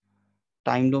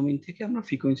 টাইম ডোমেইন থেকে আমরা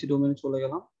ফ্রিকোয়েন্সি ডোমেইনে চলে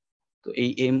গেলাম। তো এই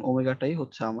এম ওমেগাটাই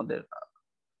হচ্ছে আমাদের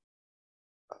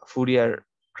ফুরিয়ার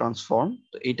ট্রান্সফর্ম।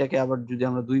 তো এটাকে আবার যদি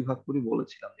আমরা দুই ভাগ করি,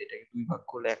 বলেছিলাম এটাকে দুই ভাগ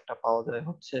করলে একটা পাওয়া যায়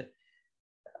হচ্ছে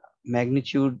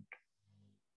ম্যাগনিটিউড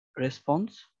রেসপন্স,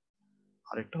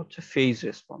 আর একটা হচ্ছে ফেজ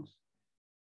রেসপন্স।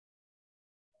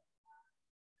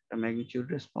 ম্যাগনিটিউড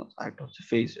রেসপন্স আর একটা হচ্ছে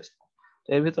ফেজ রেসপন্স। তো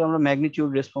এর ভিতরে আমরা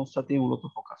ম্যাগনিটিউড রেসপন্সটাতেই মূলত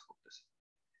ফোকাস করতেছি,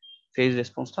 ফেজ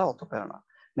রেসপন্সটা অত প্যারা না।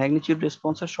 ম্যাগনিটিউড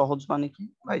রেসপন্সের সহজ মানে কি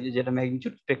ভাই, যেটা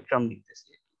ম্যাগনিটিউড স্পেকট্রাম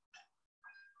লিখতেছি,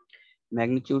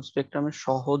 ম্যাগনিটিউড স্পেকট্রামের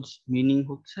সহজ মিনিং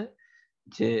হচ্ছে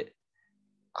যে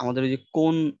আমাদের যে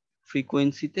কোন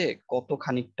ফ্রিকোয়েন্সিতে কত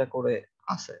খানিকটা করে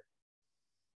আছে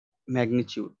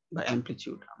ম্যাগনিটিউড বা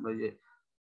অ্যামপ্লিটিউড। আমরা যে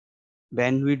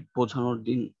ব্যান্ডউইডথ বোঝানোর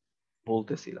দিন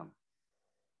বলতেছিলাম,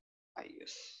 আই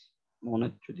গেস মনে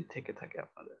যদি থেকে থাকে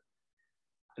আপনাদের,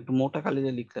 একটু মোটা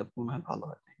কালিতে লিখলে মনে হয় ভালো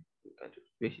হয়,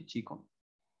 বেশি চিকন।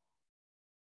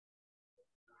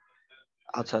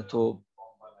 আচ্ছা, তো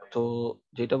তো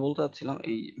যেটা বলতে চাচ্ছিলাম,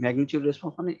 এই ম্যাগনিটিউড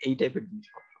রেসপন্স মানে এই টাইপের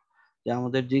জিনিসপত্র, যে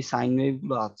আমাদের যে সাইন ওয়েভ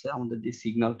গুলো আছে, আমাদের যে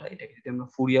সিগন্যালটা, এটাকে যদি আমরা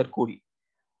ফুরিয়ার করি,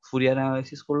 ফুরিয়ার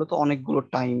অ্যানালাইসিস করলে তো অনেকগুলো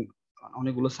টাইম,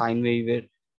 অনেকগুলো সাইন ওয়েভের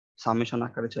সামেশন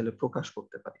আকারে চাইলে প্রকাশ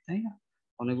করতে পারি, তাই না?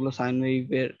 অনেকগুলো সাইন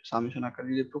ওয়েভের সামেশন আকারে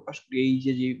যদি প্রকাশ করি, এই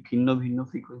যে যে ভিন্ন ভিন্ন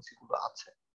ফ্রিকোয়েন্সি গুলো আছে,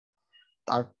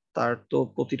 তার তার তো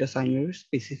প্রতিটা সাইন ওয়েভের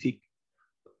স্পেসিফিক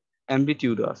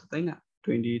অ্যামপ্লিটিউডও আছে, তাই না?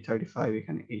 20, 35,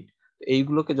 এখানে 8।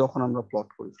 এইগুলোকে যখন আমরা প্লট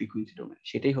করি ফ্রিকোয়েন্সি ডোমেন,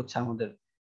 সেটাই হচ্ছে আমাদের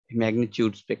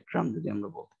ম্যাগনিটিউড স্পেকট্রাম যদি আমরা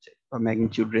বলতে চাই, বা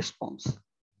ম্যাগনিটিউড রেসপন্স।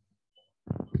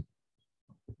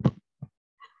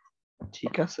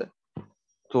 ঠিক আছে,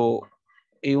 তো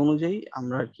এই অনুযায়ী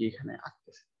আমরা আর কি এখানে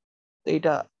আঁকতেছি। তো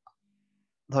এটা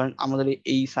ধরেন আমাদের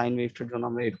এই সাইন ওয়েভটার জন্য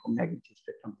আমরা এরকম ম্যাগনিটিউড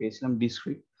স্পেকট্রাম পেয়েছিলাম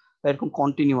ডিসক্রিট, বা এরকম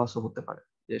কন্টিনিউয়াসও হতে পারে,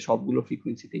 যে সবগুলো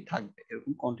ফ্রিকোয়েন্সিতেই থাকবে,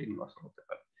 এরকম কন্টিনিউয়াসও হতে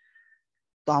পারে।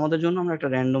 তো আমাদের জন্য আমরা একটা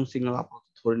র্যান্ডম সিগন্যাল আপাতত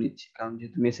ধরে নিচ্ছি, কারণ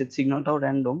যেহেতু মেসেজ সিগন্যালটাও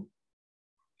র্যান্ডম,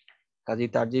 কাজেই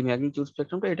তার যে ম্যাগনিটিউড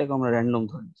স্পেকট্রামটা, এটাকে আমরা র্যান্ডম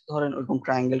ধরে নিচ্ছি। ধরেন ওইরকম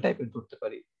ট্রায়াঙ্গেল টাইপের ধরতে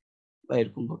পারি, বা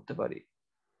এরকম ধরতে পারি,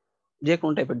 যে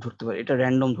কোন টাইপের ধরতে পারি, এটা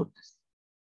র্যান্ডম ধরতেছি।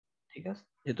 ঠিক আছে,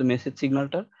 যেহেতু মেসেজ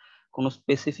সিগন্যালটার কোনো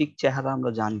স্পেসিফিক চেহারা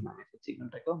আমরা জানি না, মেসেজ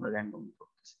সিগন্যালটাকেও আমরা র্যান্ডম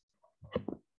ধরতেছি।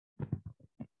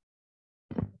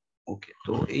 ওকে,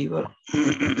 তো এইবার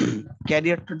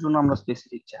ক্যারিয়ারটার জন্য আমরা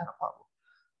স্পেসিফিক চেহারা পাবো।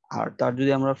 আর তার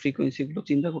যদি আমরা ফ্রিকোয়েন্সি গুলো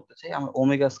চিন্তা করতে চাই, আমরা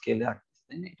ওমেগা স্কেলে আঁকতেছি,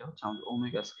 তাই না? এটা হচ্ছে আমাদের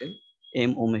omega scale,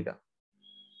 M omega.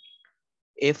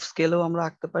 F স্কেলেও আমরা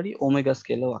আঁকতে পারি, ওমেগা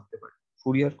স্কেলেও আঁকতে পারি।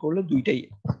 ফুরিয়ার করলে দুইটাই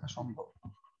আঁকা সম্ভব।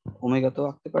 ওমেগাতেও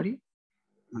আঁকতে পারি,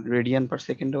 মানে রেডিয়ান পার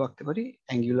সেকেন্ডেও আঁকতে পারি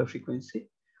অ্যাঙ্গুলার ফ্রিকোয়েন্সি,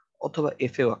 অথবা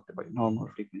এফ এও আঁকতে পারি, নর্মাল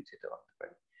ফ্রিকোয়েন্সিতেও আঁকতে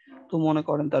পারি। তো মনে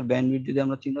করেন তার ব্যান্ডউইডথ যদি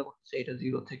আমরা চিন্তা করতে চাই, এটা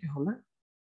 0 থেকে হলে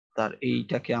তার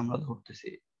এইটাকে আমরা ধরতেছি,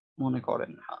 মনে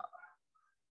করেন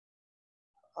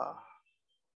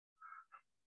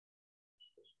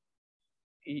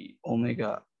এই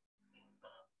ওমেগা,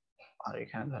 আর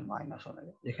এখানে ধরেন মাইনাস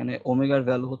ওমেগা, যেখানে ওমেগার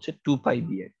ভ্যালু হচ্ছে 2 পাই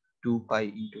দিয়ে, 2 পাই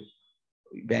ইন্টু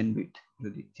ব্যান্ডউইডথ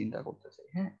যদি চিন্তা করতে চাই,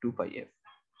 হ্যাঁ, 2 পাই এফ।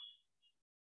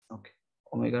 ওকে,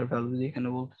 ওমেগার ভ্যালু যদি এখানে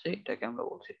বলতে চাই, এটাকে আমরা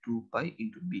বলছি 2 পাই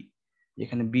ইন্টু বি,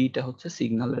 যেখানে বিটা হচ্ছে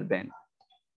সিগন্যালের ব্যান্ড।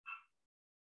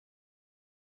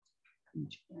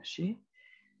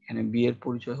 এখানে বি এর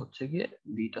পরিচয় হচ্ছে গিয়ে,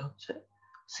 বিটা হচ্ছে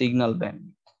সিগন্যাল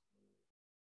ব্যান্ডউইথ।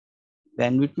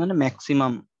 ব্যান্ডউইথ মানে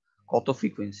ম্যাক্সিমাম কত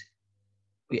ফ্রিকোয়েন্সি,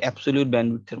 ওই অ্যাবসলিউট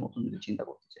ব্যান্ডউইথের মতন যদি চিন্তা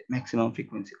করতে চাই, ম্যাক্সিমাম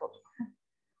ফ্রিকোয়েন্সি কত।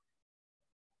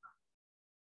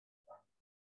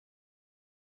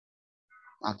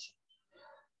 আচ্ছা,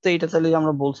 তো এটা তাহলে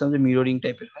আমরা বলছিলাম যে মিররিং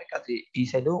টাইপের হয়, কাজে এই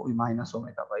সাইডেও ওই মাইনাস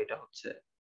ওমেগা বা এটা হচ্ছে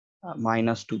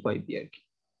মাইনাস 2 পাই বি আর কি,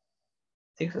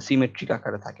 ঠিক আছে, সিমেট্রিক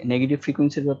আকারে থাকে। নেগেটিভ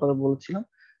ফ্রিকোয়েন্সির ব্যাপারে বলেছিলাম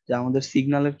যে আমাদের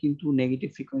সিগন্যালের কিন্তু নেগেটিভ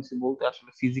ফ্রিকোয়েন্সি বলতে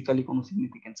আসলে ফিজিক্যালি কোনো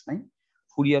সিগনিফিকেন্স নাই,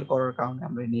 ফুরিয়ার করার কারণে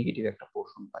আমরা নেগেটিভ একটা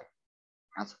পোর্শন পাই।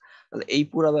 আচ্ছা, তাহলে এই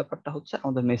পুরো ব্যাপারটা হচ্ছে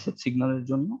আমাদের মেসেজ সিগন্যালের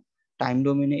জন্য টাইম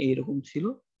ডোমেনে এইরকম ছিল,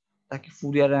 তাকে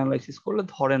ফুরিয়ার অ্যানালাইসিস করলে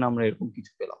ধরেন আমরা এরকম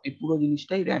কিছু পেলাম, এই পুরো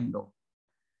জিনিসটাই র্যান্ডম।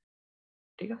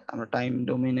 ঠিক আছে, আমরা টাইম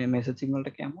ডোমেনে মেসেজ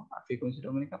সিগন্যালটা কেমন আর ফ্রিকোয়েন্সি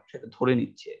ডোমেনে কেমন সেটা ধরে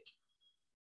নিচ্ছি আর কি।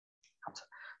 আচ্ছা,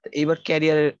 তো এইবার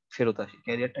ক্যারিয়ারে ফেরত আসি।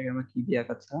 ক্যারিয়ারটাকে আমরা কি দিয়ে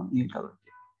আঁকাচ্ছিলাম, নীল কালার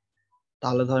দিয়ে।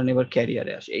 তাহলে ধরেন এবার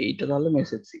ক্যারিয়ারে আসে, এইটা তাহলে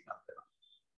মেসেজ সিগন্যাল পেলাম।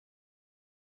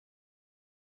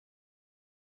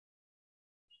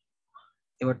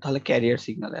 এবার তাহলে ক্যারিয়ার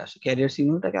সিগন্যালে আসে। ক্যারিয়ার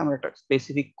সিগন্যালটাকে আমরা একটা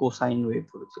স্পেসিফিক কোসাইন ওয়েভ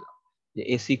ধরেছিলাম, যে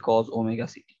এসি কজ ওমেগা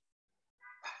সিটি।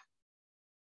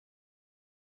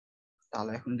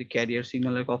 তাহলে এখন যদি ক্যারিয়ার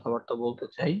সিগন্যালের কথাবার্তা বলতে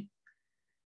চাই,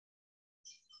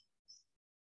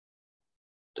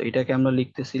 তো এটাকে আমরা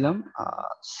লিখতেছিলাম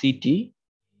সিটি,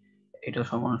 এটা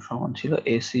সমান সমান ছিল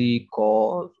এসি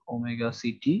কজ ওমেগা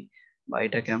সিটি, বা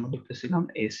এটাকে আমরা লিখতেছিলাম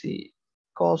এসি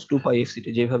কজ 2 পাই এফ সিটি,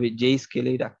 যেভাবে যেই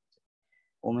স্কেলেই রাখছে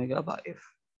ওমেগা বা এফ।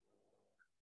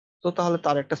 তো তাহলে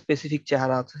তার একটা স্পেসিফিক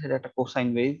চেহারা আছে, সেটা একটা কোসাইন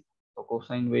ওয়েভ। তো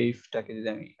কোসাইন ওয়েভটাকে যদি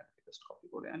আমি এখান থেকে জাস্ট কপি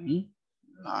করে আনি,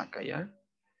 না আঁকাই আর,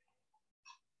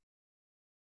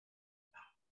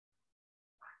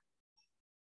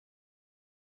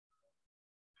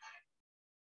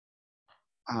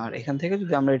 আর এখান থেকে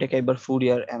যদি আমরা এটাকে একবার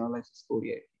ফুরিয়ার অ্যানালাইসিস করি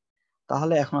আর কি,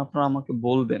 তাহলে এখন আপনারা আমাকে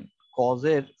বলবেন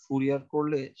কজের ফুরিয়ার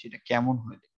করলে সেটা কেমন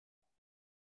হয়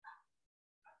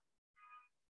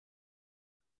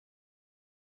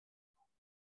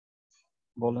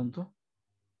বলেন তো।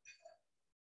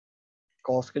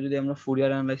 কজকে যদি আমরা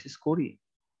ফুরিয়ার অ্যানালাইসিস করি,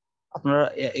 আপনারা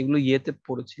এগুলো ইয়েতে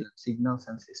পড়েছিলেন, সিগন্যাল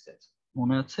এন্ড সিস্টেমস,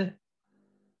 মনে আছে?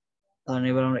 কারণ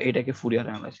এবার আমরা এটাকে ফুরিয়ার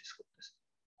অ্যানালাইসিস করতেছি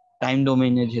টাইম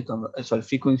ডোমেইনে, যেহেতু আমরা সরি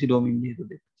ফ্রিকোয়েন্সি ডোমেইন যেহেতু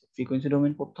দেখতেছি, ফ্রিকোয়েন্সি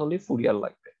ডোমেইন পড়তে হলে ফুরিয়ার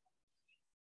লাগবে।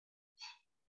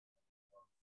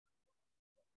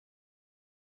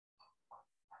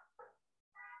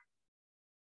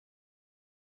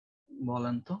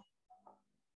 বলেন তো,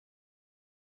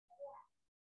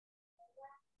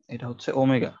 এটা হচ্ছে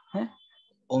ওমেগা, হ্যাঁ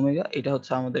ওমেগা, এটা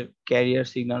হচ্ছে আমাদের ক্যারিয়ার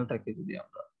সিগন্যালটাকে যদি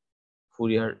আমরা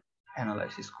ফুরিয়ার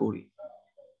অ্যানালাইসিস করি,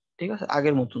 ঠিক আছে,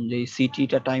 আগের মতন যে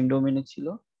সিটিটা টাইম ডোমেইনে ছিল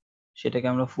সেটাকে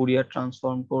আমরা ফুরিয়ার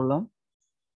ট্রান্সফর্ম করলাম।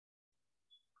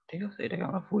 ঠিক আছে, এটাকে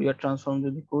আমরা ফুরিয়ার ট্রান্সফর্ম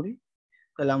যদি করি,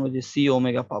 তাহলে আমরা যে সি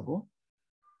ওমেগা পাবো,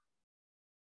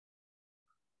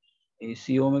 এই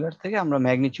সি ওমেগার থেকে আমরা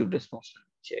ম্যাগনিটিউড রেসপন্সটা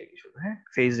নিচ্ছি আর কি শুধু, হ্যাঁ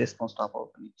ফেজ রেসপন্সটা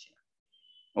আপাতত নিচ্ছি না।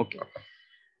 ওকে,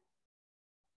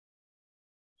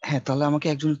 হ্যাঁ তাহলে আমাকে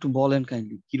একজন একটু বলেন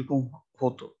কাইন্ডলি কিরকম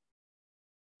হতো।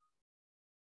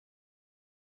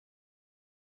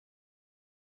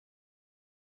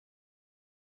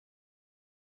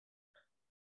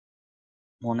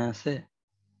 মনে আছে?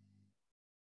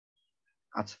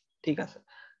 আচ্ছা, ঠিক আছে।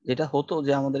 যেটা হতো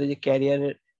যে আমাদের এই যে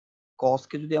ক্যারিয়ারের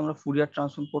কসকে যদি আমরা ফুরিয়ার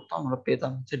ট্রান্সফর্ম করতাম, আমরা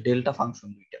পেতাম হচ্ছে ডেল্টা ফাংশন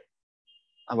দুইটা।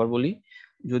 আবার বলি,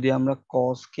 যদি আমরা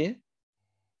কসকে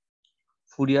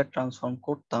ফুরিয়ার ট্রান্সফর্ম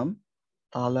করতাম,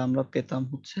 তাহলে আমরা পেতাম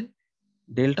হচ্ছে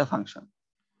ডেল্টা ফাংশন।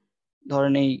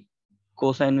 ধরেন এই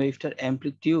কোসাইন ওয়েভটার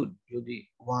অ্যামপ্লিটিউড যদি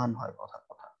 1 হয়, কথা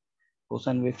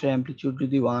কোসাইন ওয়েভটার অ্যামপ্লিটিউড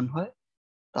যদি 1 হয়,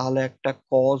 তাহলে একটা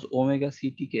কজ ওমেগা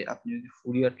সিটি কে আপনি যদি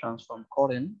ফুরিয়ার ট্রান্সফর্ম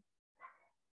করেন,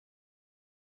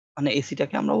 মানে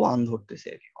এসিটাকে আমরা 1 ধরতেছি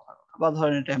আর কি, কথা বা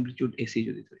ধরেন এটা অ্যামপ্লিটিউড এসি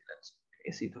যদি ধরি,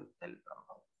 এসি ধরি, তাহলে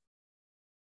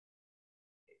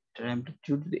এটার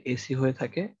অ্যামপ্লিটিউড যদি এসি হয়ে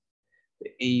থাকে,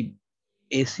 এই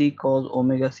এসি কজ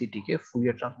ওমেগা সিটি কে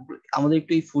ফুরিয়ার ট্রান্সফর্ম, আমাদের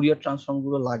একটু এই ফুরিয়ার ট্রান্সফর্ম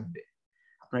গুলো লাগবে।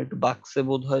 আপনার একটু বাক্সে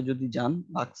বোধ হয় যদি যান,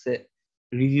 বাক্সে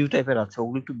রিভিউ টাইপের আছে,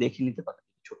 ওগুলো একটু দেখে নিতে পারেন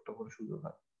ছোট্ট করে সুযোগ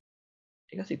হয়।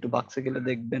 ঠিক আছে, একটু বাক্সে গেলে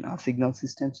দেখবেন সিগন্যাল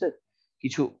সিস্টেমস এর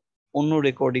কিছু অন্য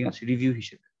রেকর্ডিং আছে রিভিউ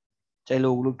হিসেবে, চাইলে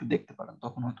ওগুলো একটু দেখতে পারেন,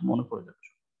 তখন হয়তো মনে পড়ে যাবে।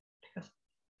 ঠিক আছে,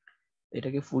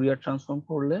 এটাকে ফুরিয়ার ট্রান্সফর্ম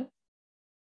করলে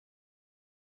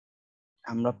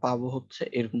আমরা পাবো হচ্ছে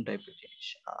এরকম টাইপের জিনিস,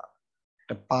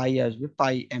 একটা পাই আসবে,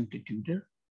 পাই অ্যামপ্লিটিউডের,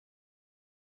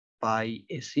 পাই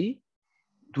এসি,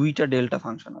 দুইটা ডেল্টা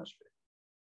ফাংশন আসবে।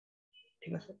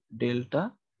 ঠিক আছে, delta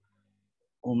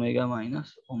omega minus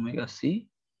omega C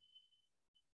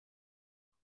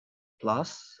plus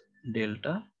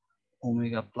delta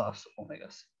omega plus omega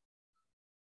C.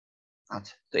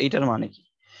 আচ্ছা, তো এইটার মানে কি?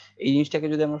 এই জিনিসটাকে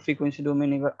যদি আমরা ফ্রিকোয়েন্সি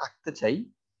ডোমেইন এবার আঁকতে চাই,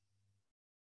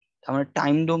 তার মানে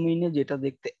টাইম ডোমেইনে যেটা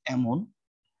দেখতে এমন,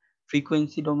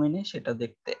 ফ্রিকোয়েন্সি ডোমেইনে সেটা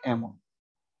দেখতে এমন।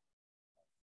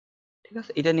 ঠিক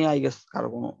আছে, এটা নিয়ে আই গেস কারো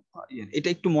কোনো এটা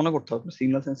একটু মনে করতে হবে।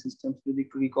 সিগন্যালস এন্ড সিস্টেমস যদি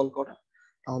একটু রিকল করেন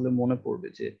তাহলে মনে পড়বে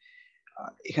যে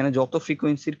এখানে যত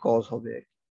ফ্রিকোয়েন্সির কজ হবে,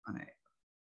 মানে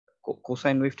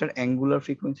কোসাইন ওয়েভটার অ্যাঙ্গুলার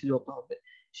ফ্রিকোয়েন্সি যত হবে,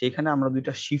 সেখানে আমরা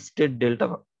দুইটা শিফটেড ডেল্টা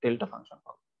ডেল্টা ফাংশন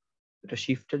পাবো। দুইটা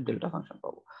শিফটেড ডেল্টা ফাংশন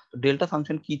পাবো। তো ডেল্টা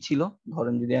ফাংশন কি ছিল?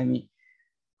 ধরেন যদি আমি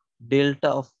ডেল্টা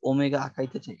অফ ওমেগা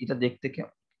আঁকাইতে চাই, এটা দেখতে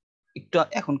কেমন? একটু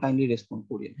এখন কাইন্ডলি রেসপন্ড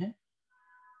করিয়েন। হ্যাঁ,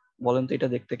 বলেন তো এটা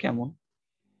দেখতে কেমন?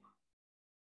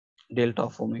 ডেল্টা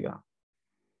অফ ওমেগা,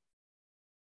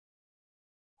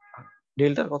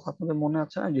 ডেল্টার কথা আপনাদের মনে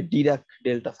আছে না, যে ডিরাক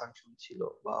ডেল্টা ফাংশন ছিল,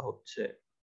 বা হচ্ছে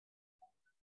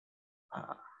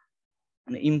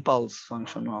মানে ইম্পালস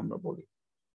ফাংশনও আমরা বলি।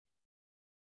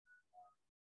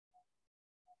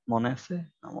 মনে আছে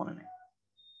না মনে নেই?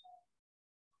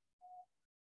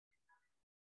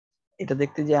 এটা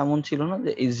দেখতে যে এমন ছিল না,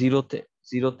 যে এই জিরোতে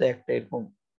জিরোতে একটা এরকম,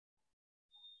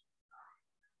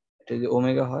 এটা যে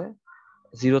ওমেগা হয়,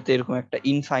 জিরোতে এরকম একটা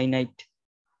ইনফাইনাইট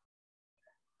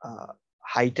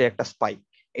হাইটের একটা স্পাইক,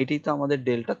 এটাই তো আমাদের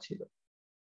ডেল্টা ছিল,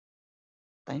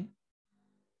 তাই না?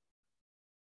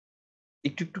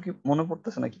 একটু একটু কি মনে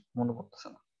পড়তেছে নাকি? মনে পড়তেছে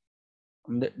না?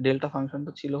 আমাদের ডেল্টা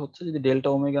ফাংশনটা ছিল হচ্ছে, যদি ডেল্টা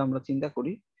ওমেগা আমরা চিন্তা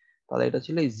করি, তাহলে এটা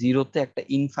ছিল এই জিরোতে একটা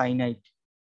ইনফাইনাইট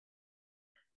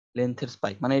লেন্থের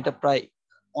স্পাইক, মানে এটা প্রায়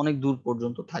অনেক দূর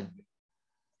পর্যন্ত থাকবে।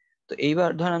 তো এইবার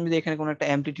ধরেন আমি যদি এখানে কোনো একটা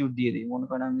অ্যামপ্লিটিউড দিয়ে দিই, মনে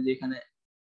করেন আমি যদি এখানে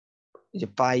যে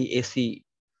পাই এসি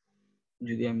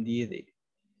যদি আমি দিয়ে দিই,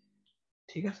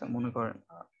 ঠিক আছে, মনে করেন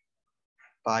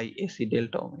পাই এসি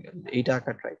ডেল্টা ওমেগা, এইটা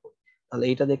আঁকা ট্রাই করি, তাহলে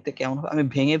এইটা দেখতে কেমন হবে? আমি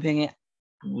ভেঙে ভেঙে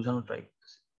বোঝানোর ট্রাই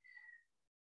করতেছি।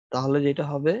 তাহলে যেটা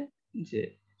হবে যে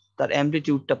তার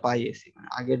অ্যামপ্লিটিউডটা পাই এসি, মানে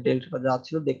আগের ডেল্টাটা যা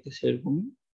ছিল দেখতে সেরকমই,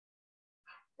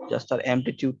 জাস্ট তার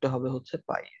অ্যামপ্লিটিউডটা হবে হচ্ছে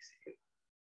পাই এসি।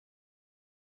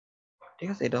 ঠিক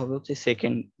আছে, এটা হবে হচ্ছে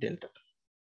সেকেন্ড ডেল্টা।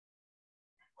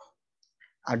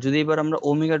 আর যদি এবার আমরা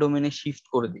ওমেগা ডোমেনে শিফট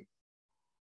করে দিই,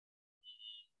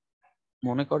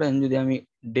 মনে করেন যদি আমি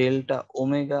delta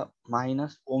omega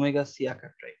minus omega C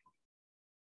আঁকার ট্রাই করি,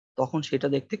 তখন সেটা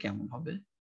দেখতে কেমন হবে?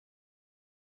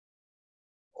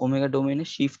 ওমেগা ডোমেনে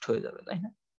শিফট হয়ে যাবে, তাই না?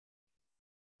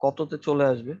 কততে চলে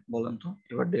আসবে বলেন তো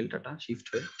এবার ডেল্টাটা শিফট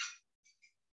হয়ে?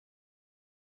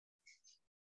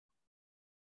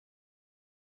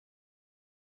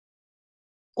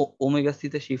 ওমেগা সি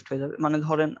তে শিফট হয়ে যাবে, মানে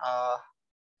ধরেন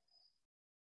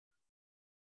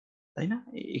তাই না,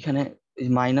 এখানে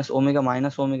minus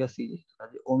omega C,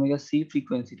 omega C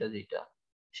ফ্রিকোয়েন্সিটা যেটা,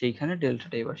 সেইখানে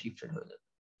ডেল্টাটা এবার শিফটেড হয়ে যাবে।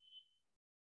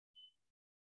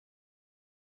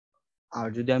 আর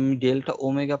যদি আমি delta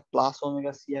omega plus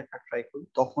omega C একটা ট্রাই করি,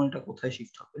 তখন এটা কোথায়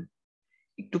শিফট হবে?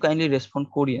 একটু কাইন্ডলি রেসপন্ড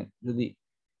করিয়েন যদি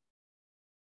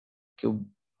কেউ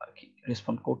আর কি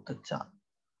রেসপন্ড করতে চান,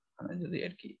 মানে যদি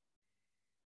আর কি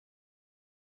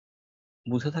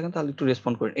বুঝে থাকেন তাহলে একটু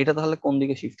রেসপন্ড করেন। এটা তাহলে কোন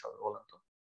দিকে শিফট হবে বলেন তো?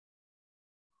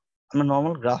 আমরা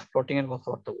নর্মাল গ্রাফ প্লটিং এর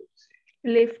কথাবার্তা বলছি।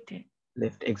 লেফটে।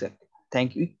 Left, exactly, thank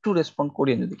you. একটু রেসপন্ড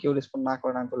করিয়েন, যদি কেউ রেসপন্ড না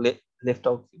করেন আমি তো লেফট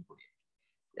আউট ফিল করি,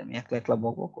 আমি একলা একলা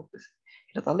বক বক করতেছি।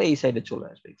 এটা তাহলে এই সাইডে চলে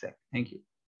আসবে, এক্স্যাক্টলি, থ্যাংক ইউ।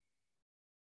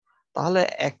 তাহলে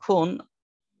এখন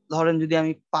ধরেন যদি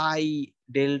আমি পাই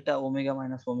delta omega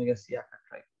minus omega C আঁকা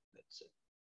ট্রাই করছি,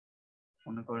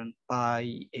 মনে করেন পাই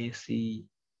AC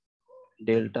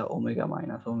delta omega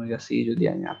minus omega C যদি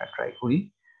আমি আঁকা ট্রাই করি,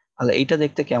 তাহলে এইটা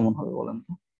দেখতে কেমন হবে বলেন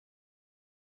তো?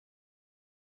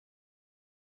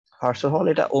 ফার্স্ট অফ অল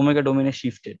এটা ওমেগা ডোমেনে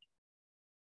শিফটেড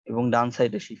এবং ডান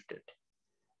সাইডে শিফটেড,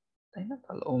 তাই না?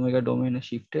 তাহলে ওমেগা ডোমেনে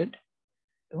শিফটেড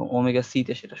এবং ওমেগা সি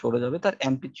তে সেটা সরে যাবে, তার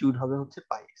অ্যামপ্লিটিউড হবে হচ্ছে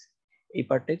পাই এসি, এই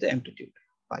পার্টটাই তো অ্যামপ্লিটিউড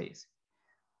পাই এসি।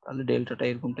 তাহলে ডেল্টাটা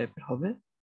এরকম টাইপের হবে,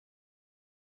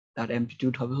 তার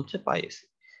অ্যামপ্লিটিউড হবে হচ্ছে পাই এসি।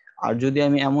 আর যদি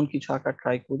আমি এমন কিছু আঁকা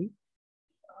ট্রাই করি,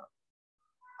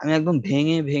 আমি একদম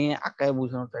ভেঙে ভেঙে আঁকায়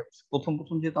বোঝানোর ট্রাই করছি, প্রথম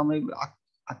প্রথম যেহেতু আমরা এগুলো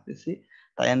আঁকতেছি,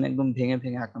 তাই আমি একদম ভেঙে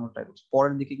ভেঙে আঁকানোর ট্রাই করছি।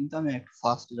 পরের দিকে কিন্তু আমি একটু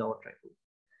ফাস্ট যাওয়ার ট্রাই করি,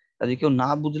 কাজে কেউ না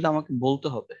বুঝলে আমাকে বলতে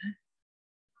হবে। হ্যাঁ,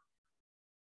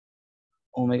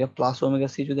 ওমেগা প্লাস ওমেগা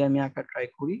সি যদি আমি আঁকা ট্রাই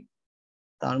করি,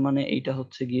 তার মানে এইটা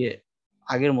হচ্ছে গিয়ে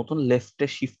আগের মতন লেফটে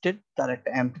শিফটেড, তার একটা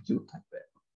অ্যামপ্লিটিউড থাকবে।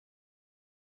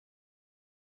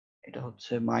 এটা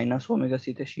হচ্ছে মাইনাস ওমেগা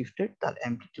সি তে শিফটেড, তার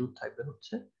অ্যামপ্লিটিউড থাকবে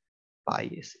হচ্ছে পাই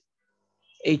এসি।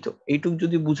 এইটুক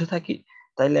যদি বুঝে থাকি,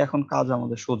 তাইলে এখন কাজ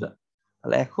আমাদের সোজা।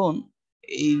 তাহলে এখন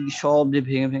এই সব যে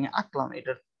ভেঙে ভেঙে আঁকলাম,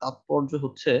 এটার তাৎপর্য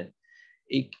হচ্ছে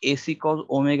এই AC cause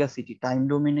omega city time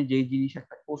ডোমেনে যেই জিনিস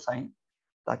একটা কোসাইন,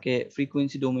 তাকে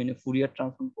ফ্রিকোয়েন্সি ডোমেনে ফুরিয়ার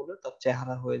ট্রান্সফর্ম করলে তার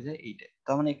চেহারা হয়ে যায় এইটা।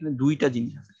 তার মানে এখানে দুইটা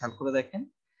জিনিস আছে, খেয়াল করে দেখেন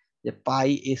যে পাই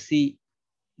AC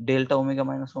delta omega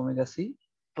minus omega C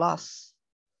plus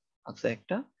আছে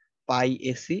একটা পাই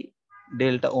AC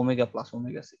delta omega plus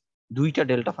omega C. দুইটা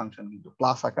ডেল্টা ফাংশন কিন্তু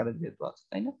প্লাস আকারে যেহেতু আছে,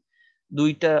 তাই না?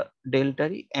 দুইটা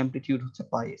ডেল্টারই অ্যামপ্লিটিউড হচ্ছে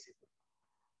পাই এসি।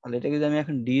 তাহলে এটা যদি আমি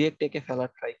এখন ডিরেক্ট একে ফেলার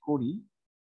ট্রাই করি,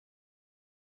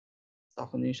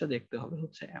 তখন জিনিসটা দেখতে হবে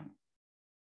হচ্ছে এমন।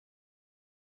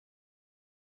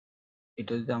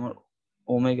 এটা যদি আমার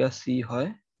ওমেগা সি হয়,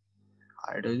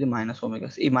 আর এটা যদি মাইনাস ওমেগা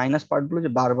সি, এই মাইনাস পার্ট গুলো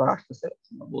যে বারবার আসতেছে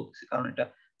আমরা বলতেছি কারণ এটা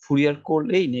ফুরিয়ার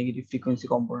করলেই নেগেটিভ ফ্রিকোয়েন্সি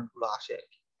কম্পোনেন্ট গুলো আসে আর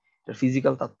কি, এটা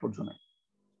ফিজিক্যাল তাৎপর্য নেই।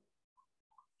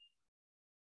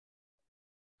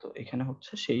 তো এখানে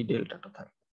হচ্ছে সেই ডেল্টাটা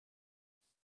থাকে,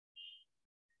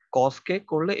 কস কে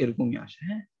করলে এরকমই আসে।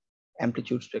 হ্যাঁ,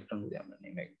 অ্যামপ্লিটিউড স্পেকট্রাম যদি আমরা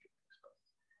নিই ম্যাগনিটিউড,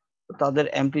 তো তাদের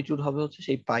অ্যামপ্লিটিউড হবে হচ্ছে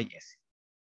সেই পাই এসি।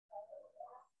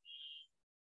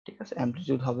 ঠিক আছে,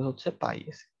 অ্যামপ্লিটিউড হবে হচ্ছে পাই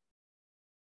এসি।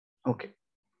 ওকে,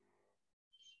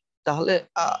 তাহলে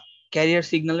ক্যারিয়ার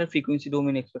সিগন্যালের ফ্রিকোয়েন্সি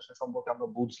ডোমেইন এক্সপ্রেশন সম্পর্কে আমরা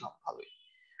বুঝলাম ভালোই।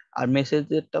 আর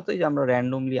মেসেজেরটাতে যে আমরা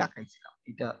র্যান্ডমলি আঁকাইছিলাম,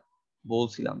 এটা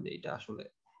বলছিলাম যে এটা আসলে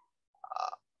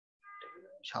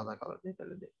সাদা কালার দিয়ে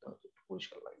তাহলে দেখতে হয়তো একটু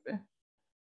পরিষ্কার লাগবে।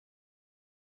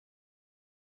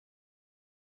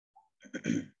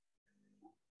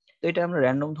 তো এটা আমরা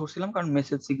র্যান্ডম ধরছিলাম কারণ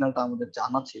মেসেজ সিগন্যালটা আমাদের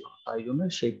জানা ছিল, তাই জন্য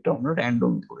শেপটা আমরা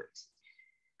র্যান্ডম ধরেছি।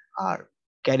 আর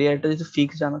ক্যারিয়ারটা যেহেতু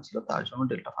ফিক্স জানা ছিল, তার জন্য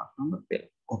ডেল্টা ফাংশন আমরা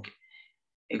পেলাম। ওকে,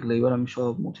 এগুলো এবার আমি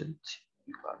সব মুছে দিচ্ছি,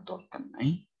 আর দরকার নাই।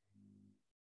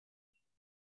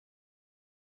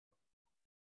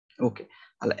 ওকে,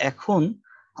 তাহলে এখন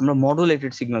আমরা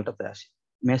মডুলেটেড সিগন্যালটাতে আসি।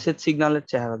 মেসেজ সিগন্যালের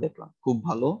চেহারা দেখলাম, খুব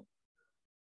ভালো।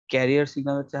 ক্যারিয়ার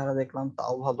সিগন্যালের চেহারা দেখলাম,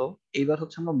 তাও ভালো। এবার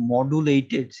হচ্ছে আমরা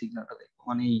মডুলেটেড সিগন্যালটা দেখবো,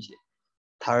 মানে এই যে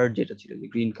থার্ড যেটা ছিল যে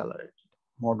গ্রিন কালারের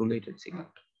মডুলেটেড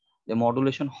সিগন্যালটা, যে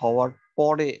মডুলেশন হওয়ার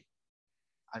পরে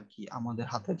আর কি আমাদের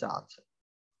হাতে যা আছে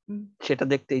সেটা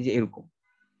দেখতে এই যে এরকম,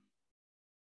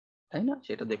 তাই না?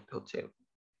 সেটা দেখতে হচ্ছে এরকম।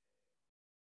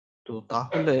 তো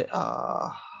তাহলে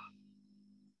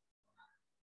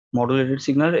মডুলেটেড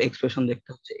সিগন্যালের এক্সপ্রেশন দেখতে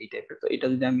হচ্ছে এই টাইপের। তো এটা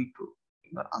যদি আমি একটু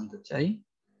এবার আনতে চাই,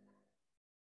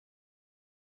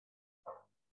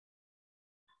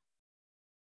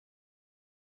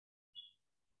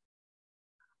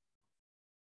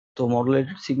 তো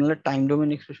মডুলেটেড সিগন্যালের টাইম ডোমেন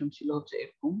এক্সপ্রেশন ছিল হচ্ছে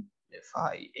এরকম যে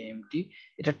ফাই এমটি।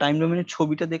 এটা টাইম ডোমেনের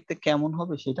ছবিটা দেখতে কেমন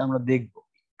হবে সেটা আমরা দেখবো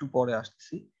একটু পরে,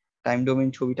 আসতেছি। টাইম ডোমেন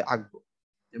ছবিটা আঁকবো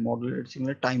যে মডুলেটেড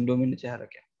সিগন্যালের টাইম ডোমেনের চেহারা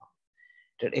কেমন হবে।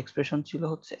 এটার এক্সপ্রেশন ছিল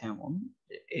হচ্ছে এমন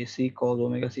যে এসি কজ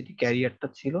ওমেগা সিটি ক্যারিয়ারটা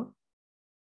ছিল,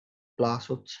 প্লাস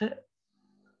হচ্ছে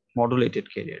modulated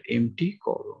career MT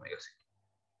cause omega city.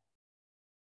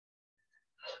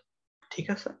 ঠিক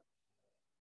আছে,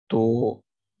 তো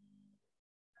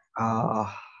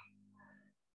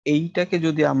এইটাকে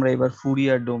যদি আমরা এবার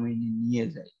ফুরিয়ার ডোমেইনে নিয়ে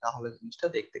যাই তাহলে জিনিসটা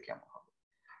দেখতে কেমন হবে।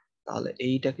 তাহলে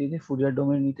এইটাকে যদি ফুরিয়ার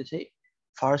ডোমেইনে নিতে চাই,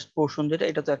 ফার্স্ট পোর্শন যেটা,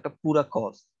 এটা তো একটা পুরা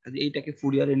কজ, এইটাকে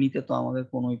ফুরিয়ারে নিতে তো আমাদের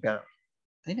কোনোই প্যারা,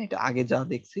 তাই না? এটা আগে যা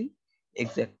দেখছি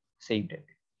এক্সাক্ট সেম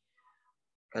টাইপের।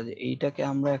 কাজে এইটাকে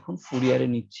আমরা এখন ফুরিয়ারে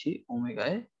নিচ্ছি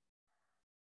ওমেগায়,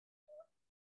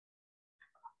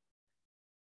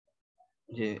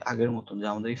 যে আগের মতন যে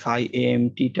আমাদের ফাই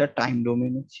এএমটি টা টাইম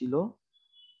ডোমেইনে ছিল,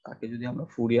 তাকে যদি আমরা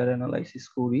ফুরিয়ার অ্যানালাইসিস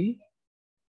করি,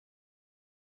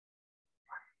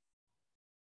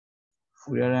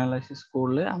 ফুরিয়ার অ্যানালাইসিস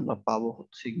করলে আমরা পাবো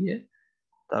হচ্ছে গিয়ে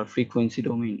তার ফ্রিকোয়েন্সি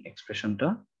ডোমেইন এক্সপ্রেশনটা।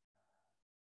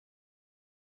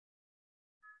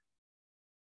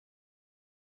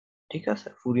 ঠিক আছে,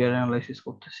 ফুরিয়ার অ্যানালাইসিস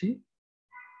করতেছি,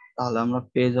 তাহলে আমরা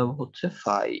পেয়ে যাব হচ্ছে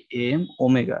ফাই এম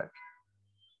ওমেগা।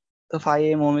 তো ফাই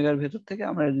এম ওমেগার ভেতর থেকে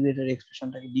আমরা যদি এটার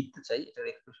এক্সপ্রেশনটাকে লিখতে চাই, এটার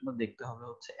এক্সপ্রেশনটা দেখতে হবে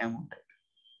হচ্ছে এমন টাইপের,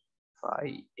 ফাই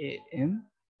এম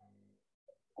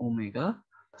ওমেগা।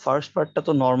 ফার্স্ট পার্টটা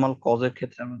তো নর্মাল কজের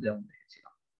ক্ষেত্রে আমরা যেমন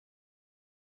দেখেছিলাম,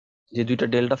 যে দুইটা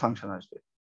ডেল্টা ফাংশন আসবে,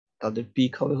 তাদের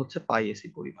পিক হবে হচ্ছে পাই এসি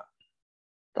পরিমাণ।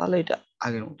 তাহলে এটা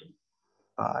আগের মতো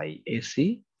পাই এসি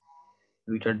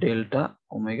দুইটা delta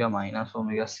omega minus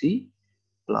omega C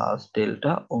plus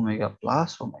delta omega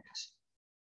plus omega C.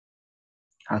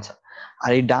 আচ্ছা, আর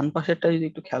এই ডান পাশেরটা যদি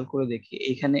একটু খেয়াল করে দেখি,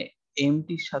 এখানে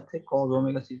এমটির সাথে কজ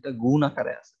ওমেগা সিটা গুণ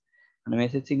আকারে আছে, মানে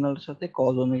মেসেজ সিগন্যালের সাথে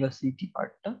কজ ওমেগা সিটি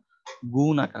পার্টটা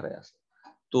গুণ আকারে আছে।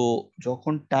 তো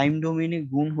যখন টাইম ডোমেইনে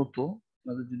গুণ হতো,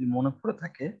 আপনাদের যদি মনে পড়ে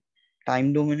থাকে, টাইম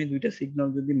ডোমেইনে দুইটা সিগন্যাল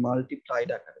যদি মাল্টিপ্লাইড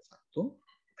আকারে থাকতো,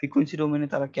 ফ্রিকোয়েন্সি ডোমেইনে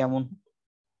তারা কেমন হতো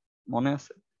মনে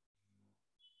আছে?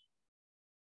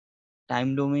 টাইম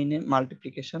ডোমেইনে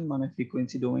মাল্টিপ্লিকেশন মানে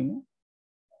ফ্রিকোয়েন্সি ডোমেইনে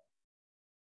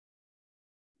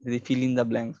যদি ফিল ইন দা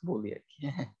ব্ল্যাঙ্কস বলি আর কি,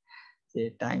 যে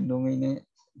টাইম ডোমেইনে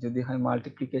যদি হয়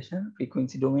মাল্টিপ্লিকেশন,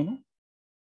 ফ্রিকোয়েন্সি ডোমেইনে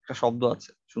একটা শব্দ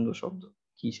আছে, সুন্দর শব্দ,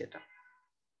 কি সেটা?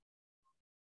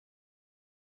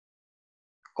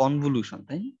 কনভলিউশন,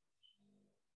 তাই না?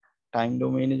 টাইম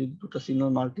ডোমেইনে যদি দুটো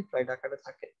সিগন্যাল মাল্টিপ্লাইড আকারে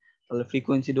থাকে, তাহলে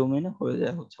ফ্রিকোয়েন্সি ডোমেইনে হয়ে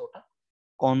যায় হচ্ছে ওটা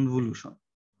কনভলিউশন।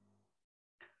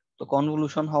 তো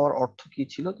কনভলিউশন হওয়ার অর্থ কি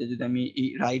ছিল, যে যদি আমি এই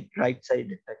রাইট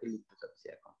সাইডেরটাকে লিখতে চাচ্ছি,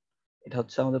 এখন এটা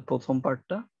হচ্ছে আমাদের প্রথম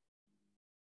পার্টটা,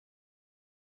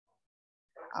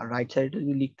 আর রাইট সাইডে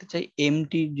যদি লিখতে চাই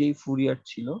এমটির যে ফুরিয়ার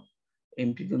ছিল,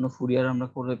 এমটির জন্য ফুরিয়ার আমরা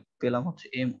করে পেলাম হচ্ছে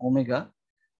এম ওমেগা,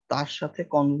 তার সাথে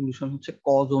কনভলিউশন হচ্ছে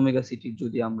কজ ওমেগা সিটির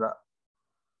যদি আমরা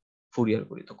ফুরিয়ার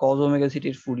করি। তো কজ ওমেগা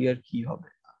সিটির ফুরিয়ার কি হবে?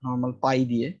 নর্মাল পাই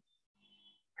দিয়ে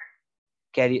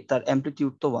ক্যারি, তার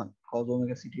অ্যামপ্লিটিউড তো 1, কজ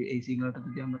ওমেগা সিটির এই সিগন্যালটা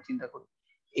যদি আমরা চিন্তা করি,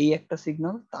 এই একটা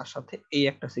সিগন্যাল তার সাথে এই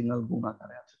একটা সিগন্যাল গুণ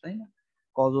আকারে আছে, তাই না?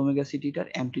 কজ ওমেগা সিটিটার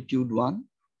অ্যামপ্লিটিউড 1,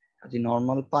 কাজে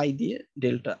নর্মাল পাই দিয়ে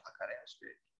ডেল্টা আকারে আসবে,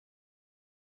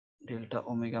 delta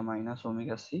omega minus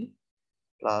omega C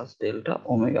plus delta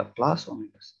omega plus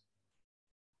omega C,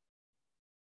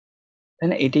 তাই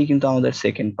না? এটাই কিন্তু আমাদের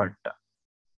সেকেন্ড পার্টটা।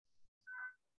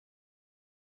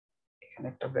 এখানে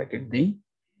একটা ব্র্যাকেট দিই,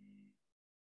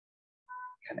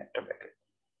 এখানে একটা ব্র্যাকেট,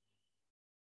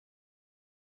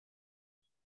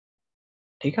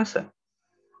 ঠিক আছে?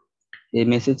 এই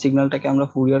মেসেজ সিগন্যালটাকে আমরা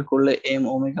ফুরিয়ার করলে এম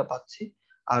ওমেগা পাচ্ছি,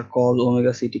 আর কজ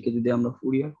ওমেগা সিটি কে যদি আমরা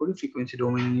ফুরিয়ার করি ফ্রিকোয়েন্সি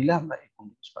ডোমেইনে নিলে আমরা এরকম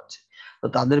জিনিস পাচ্ছি। তো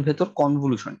তাদের ভেতর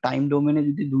কনভলিউশন, টাইম ডোমেইনে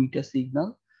যদি দুইটা সিগন্যাল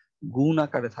গুণ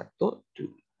আকারে থাকতো,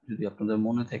 যদি আপনাদের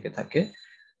মনে থেকে থাকে,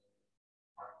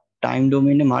 টাইম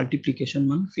ডোমেইনে মাল্টিপ্লিকেশন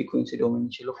মানে ফ্রিকোয়েন্সি ডোমেইনে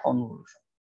ছিল কনভলিউশন,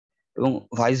 এবং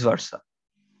ভাইস ভার্সা।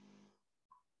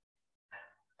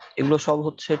 এগুলো সব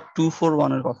হচ্ছে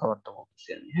 241 এর কথাবার্তা বলতেছি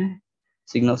আমি, হ্যাঁ,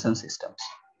 সিগন্যালস এন্ড সিস্টেমস।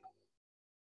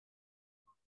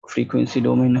 ফ্রিকোয়েন্সি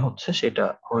ডোমেইনে হচ্ছে সেটা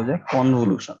হয়ে যায়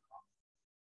কনভলিউশন,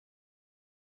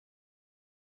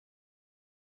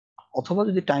 অথবা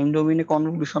যদি টাইম ডোমেইনে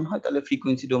কনভলিউশন হয় তাহলে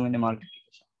ফ্রিকোয়েন্সি ডোমেইনে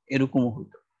মাল্টিপ্লিকেশন, এরকমও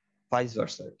হইতো, ভাইস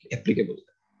ভার্সা আর কি, অ্যাপ্লিকেবল,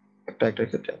 একটা একটা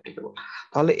ক্ষেত্রে অ্যাপ্লিকেবল।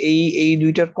 তাহলে এই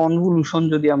দুইটার কনভলিউশন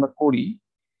যদি আমরা করি,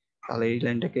 তাহলে এই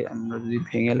লাইনটাকে আমরা যদি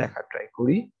ভেঙে লেখা ট্রাই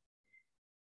করি,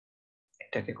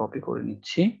 এটাকে কপি করে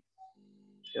নিচ্ছি,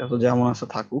 এটা তো যেমন আছে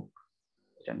থাকুক,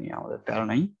 এটা নিয়ে আমাদের প্যারা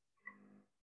নাই।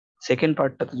 সেকেন্ড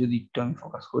পার্টটাতে যদি একটু আমি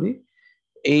ফোকাস করি,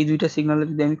 এই দুইটা সিগন্যালে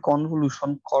যদি আমি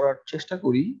কনভলিউশন করার চেষ্টা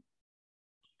করি,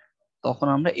 তখন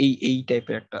আমরা এই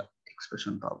টাইপের একটা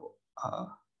এক্সপ্রেশন পাবো।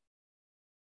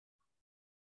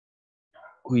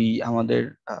 ওই আমাদের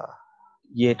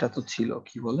ইয়েটা তো ছিল,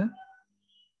 কি বলে,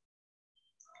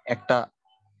 একটা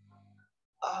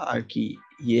আর কি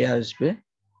ইয়ে আসবে,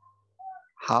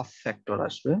 হাফ ফ্যাক্টর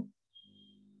আসবে,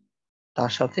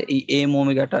 তার সাথে এই এম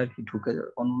ওমেগাটা আর কি ঢুকে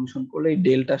যাবে। কনভলিউশন করলে এই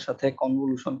ডেল্টার সাথে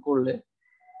কনভলিউশন করলে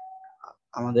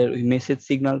আমাদের ওই মেসেজ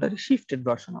সিগন্যালটার শিফটেড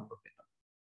ভার্সন আমরা পেতাম,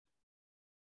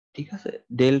 ঠিক আছে?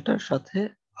 ডেল্টার সাথে,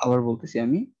 আবার বলতেছি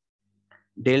আমি,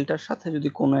 ডেল্টার সাথে যদি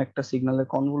কোনো একটা সিগন্যালের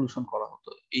কনভলিউশন করা হতো,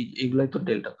 এইগুলাই তো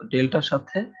ডেল্টা, তো ডেল্টার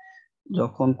সাথে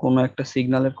যখন কোনো একটা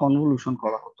সিগন্যালের কনভলিউশন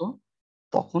করা হতো,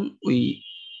 তখন ওই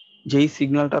যেই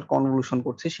সিগন্যালটার কনভলিউশন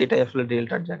করছে সেটাই আসলে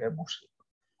ডেল্টার জায়গায় বসে,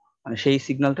 মানে সেই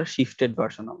সিগন্যালটার শিফটেড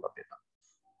ভার্সন আমরা পেতাম,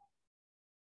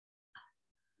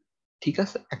 ঠিক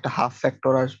আছে? একটা হাফ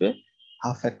ফ্যাক্টর আসবে,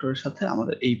 হাফ ফ্যাক্টরের সাথে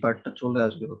আমাদের এই পার্টটা চলে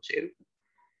আসবে হচ্ছে এরকম,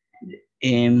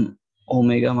 M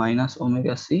omega minus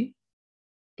omega C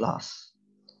plus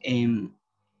M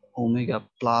omega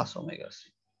plus omega C,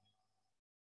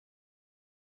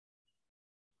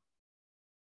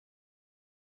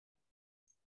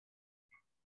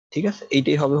 ঠিক আছে?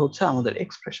 এইটাই হবে হচ্ছে আমাদের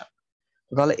এক্সপ্রেশন।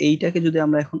 তাহলে এইটাকে যদি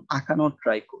আমরা এখন আঁকানোর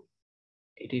ট্রাই করি,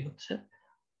 এটাই হচ্ছে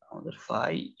আমাদের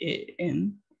ফাই এ এন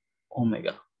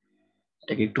ওমেগা।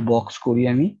 এটাকে একটু বক্স করি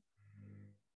আমি।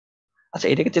 আচ্ছা,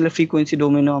 এটাকে চাইলে ফ্রিকোয়েন্সি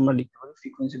ডোমেইনেও আমরা লিখতে পারি,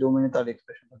 ফ্রিকোয়েন্সি ডোমেইনে তার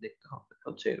এক্সপ্রেশনটা দেখতে হবে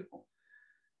হচ্ছে এরকম,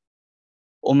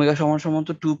 ওমেগা সমান সমান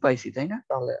তো 2 পাই সি, তাই না?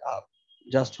 তাহলে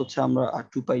জাস্ট হচ্ছে আমরা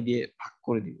 2 পাই দিয়ে ভাগ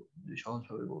করে দিব, যদি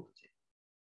সহজভাবে বলতে চাই,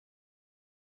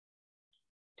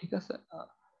 ঠিক আছে?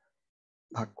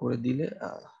 ভাগ করে দিলে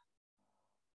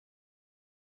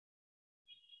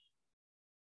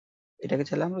এটাকে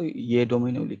চাইলে আমরা ইয়ে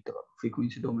ডোমেইনেও লিখতে পারবো,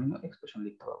 ফ্রিকোয়েন্সি ডোমেইনেও এক্সপ্রেশন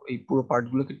লিখতে পারবো। এই পুরো পার্ট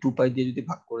গুলোকে 2 পাই দিয়ে যদি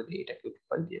ভাগ করে দিই, এটাকে 2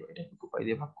 পাই দিয়ে, এটাকে 2 পাই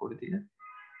দিয়ে ভাগ করে দিলে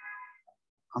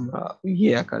আমরা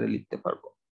ইয়ে আকারে লিখতে পারবো,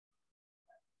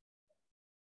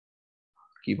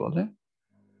 কি বলে।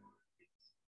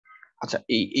 আচ্ছা,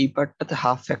 এই পার্টটাতে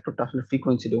হাফ ফ্যাক্টরটা আসলে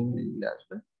ফ্রিকোয়েন্সি ডোমেইনে নিলে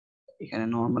আসবে, এখানে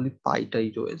নরমালি পাইটাই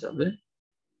রয়ে যাবে।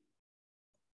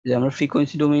 যে আমরা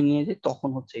ফ্রিকোয়েন্সি ডোমেইন নিয়ে যাই, তখন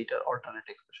হচ্ছে এটার অল্টারনেট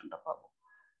এক্সপ্রেশনটা পাবো।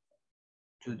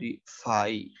 যদি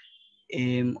ফাই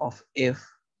এম অফ এফ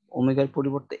ওমেগার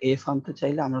পরিবর্তে এফ আনতে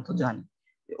চাইলে আমরা তো জানি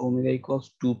যে omega equals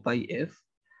 2πf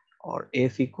or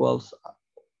f equals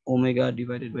omega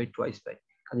divided by twice পাই।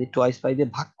 কাজে টুয়াইস পাই দিয়ে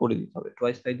ভাগ করে দিতে হবে।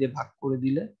 টুয়াইস পাই দিয়ে ভাগ করে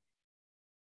দিলে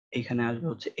এখানে আসবে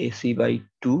হচ্ছে এসি বাই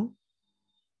 2,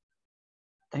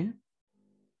 তাই না?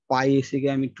 পাই এসি কে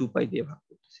আমি 2π দিয়ে ভাগ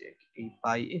করতেছি, এই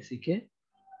পাই এসি কে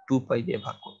 2π দিয়ে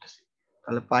ভাগ করতেছি।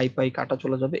 তাহলে পাই পাই কাটা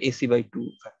চলে যাবে, এসি বাই 2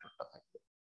 ফ্যাক্টরটা থাকবে।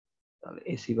 তাহলে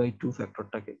এসি বাই 2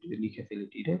 ফ্যাক্টরটাকে যদি লিখে ফেলি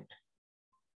ডিরেক্ট,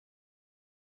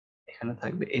 এখানে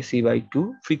থাকবে এসি বাই 2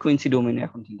 ফ্রিকোয়েন্সি ডোমেইনে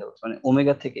এখন চিন্তা করছি, মানে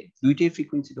ওমেগা থেকে দুইটাই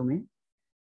ফ্রিকোয়েন্সি ডোমেইন,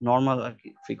 নর্মাল আর কি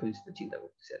ফ্রিকোয়েন্সিতে চিন্তা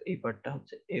করতেছি। আর এই পার্টটা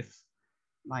হচ্ছে F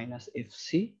minus F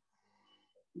C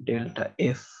delta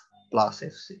F plus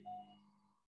F C.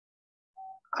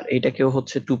 আর এটাকেও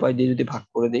হচ্ছে 2π দিয়ে যদি ভাগ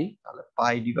করে দেই তাহলে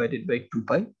পাই ডিভাইডেড বাই 2π,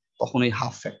 তখন এই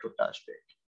হাফ ফ্যাক্টরটা আসবে,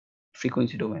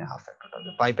 ফ্রিকোয়েন্সি ডোমেইনে হাফ ফ্যাক্টরটা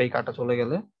আসবে। পাই পাই কাটা চলে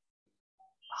গেলে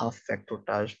হাফ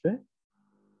ফ্যাক্টরটা আসবে,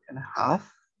 এখানে half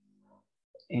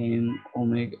M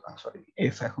omega, sorry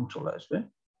F এখন চলে আসবে,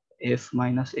 F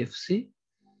minus F C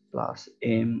plus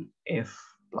M F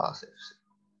plus F C.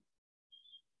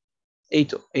 এই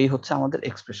তো, এই হচ্ছে আমাদের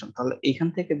এক্সপ্রেশন। তাহলে এইখান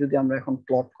থেকে যদি আমরা এখন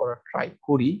প্লট করার ট্রাই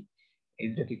করি, এই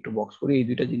দুটাকে একটু বক্স করি, এই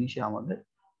দুইটা জিনিসই আমাদের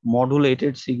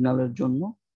মডুলেটেড সিগন্যালের জন্য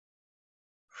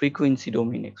ফ্রিকোয়েন্সি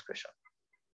ডোমেইন এক্সপ্রেশন।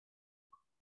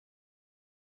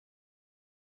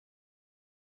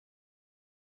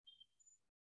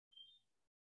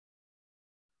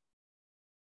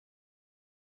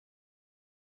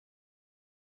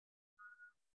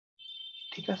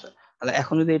 ঠিক আছে, তাহলে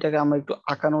এখন যদি এটাকে আমরা একটু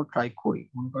আঁকানোর ট্রাই করি,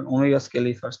 মনে করেন ওমেগা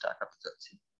স্কেলেই ফার্স্ট আঁকাতে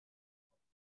চাচ্ছি,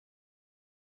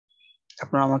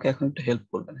 আপনারা আমাকে এখন একটু হেল্প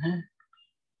করবেন, হ্যাঁ?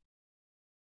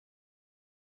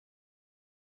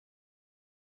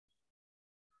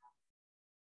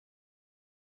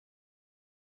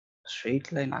 স্ট্রেইট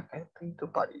লাইন আঁকায় কিন্তু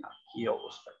পারি না, কি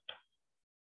অবস্থা একটা।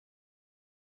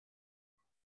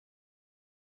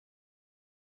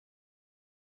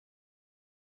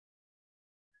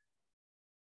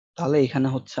 তাহলে এখানে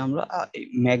হচ্ছে আমরা এই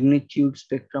ম্যাগনিটিউড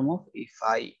স্পেকট্রাম অফ এই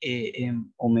ফাই এ এম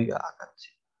ওমেগা আঁকাচ্ছি,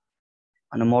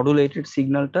 মানে মডুলেটেড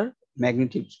সিগন্যালটার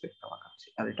ম্যাগনিটিউড স্পেকট্রাম আঁকাচ্ছি,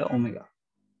 আর এটা ওমেগা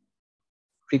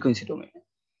ফ্রিকোয়েন্সি ডোমেইন।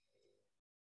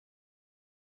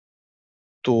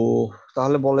 তো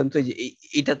তাহলে বলেন তো, এই যে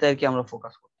এইটাতে আর কি আমরা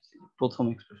ফোকাস করতেছি প্রথম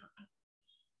এক্সপ্রেশনটা,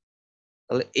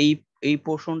 তাহলে এই এই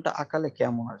পোর্শনটা আঁকালে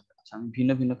কেমন আসবে? আচ্ছা আমি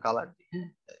ভিন্ন ভিন্ন কালার দিই, হ্যাঁ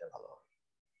তাহলে ভালো হবে।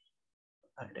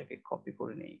 আর এটাকে কপি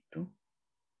করে নিই একটু,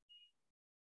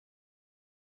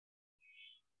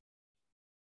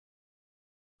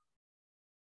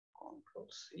 কন্ট্রোল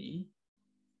সি,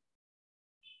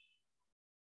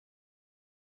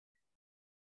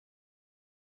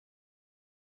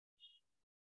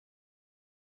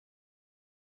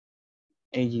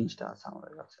 এই জিনিসটা আছে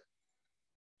আমাদের কাছে।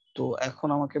 তো এখন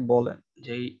আমাকে বলেন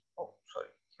যে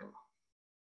সরি,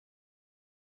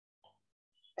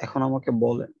 এখন আমাকে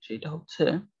বলেন সেটা হচ্ছে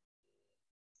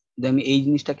যে আমি এই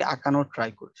জিনিসটাকে আঁকানোর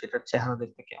ট্রাই করি, সেটার চেহারা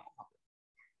দেখতে কেমন হবে।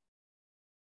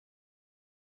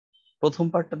 প্রথম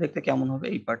পার্টটা দেখতে কেমন হবে,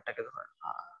 এই পার্টটাকে ধরেন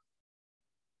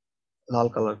লাল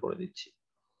কালার করে দিচ্ছি,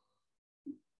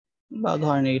 বা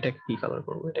ধরেন এইটাকে কি কালার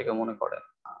করবো, এটাকে মনে করেন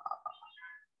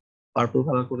পার্পল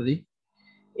কালার করে দিই।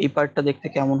 এই পার্টটা দেখতে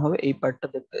কেমন হবে, এই পার্টটা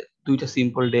দেখতে দুইটা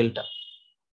সিম্পল ডেল্টা,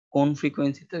 কোন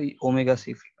ফ্রিকোয়েন্সিতে? ওই ওমেগা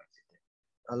সি ফ্রিকোয়েন্সিতে।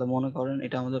 তাহলে মনে করেন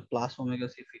এটা আমাদের প্লাস ওমেগা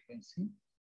সি ফ্রিকোয়েন্সি,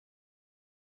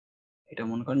 এটা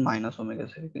মনে করেন minus omega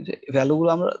C frequency. Value গুলো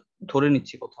আমরা ধরে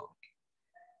নিচ্ছি কোথাও,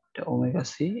 এটা ওমেগা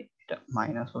সি, এটা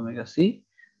মাইনাস ওমেগা সি।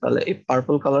 তাহলে এই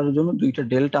পার্পল কালারের জন্য দুইটা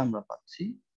ডেল্টা আমরা পাচ্ছি,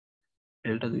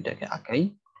 ডেল্টা দুইটাকে আঁকাই।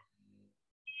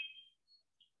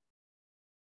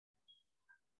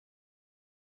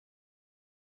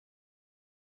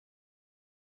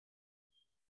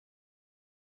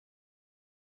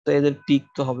 তো এদের পিক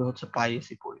তো হবে হচ্ছে পাই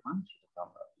এসি পরিমাণ, সেটা তো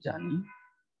আমরা জানি।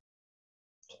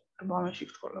 বামে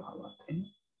শিফট করলে ভালো হবে।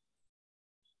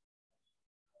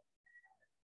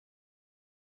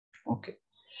 ওকে,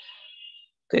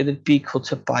 তো এদের পিক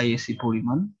হচ্ছে পাই এসি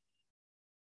পরিমাণ।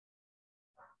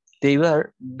 তো এইবার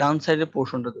ডান সাইডের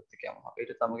পোর্শনটা দেখতে কেমন হবে,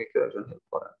 এটা তো আমাকে কেউ একজন হেল্প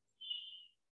করেন।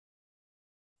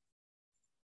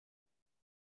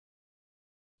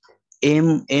 এম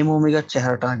এম ওমেগার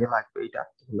চেহারাটা আগে লাগবে এটা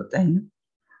আঁকতে হলে, তাই না?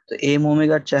 তো এম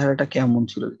ওমেগার চেহারাটা কেমন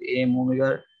ছিল, এম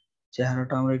ওমেগার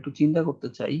চেহারাটা আমরা একটু চিন্তা করতে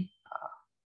চাই।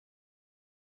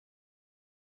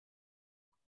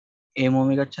 এম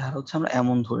ওমেগার চেহারা হচ্ছে আমরা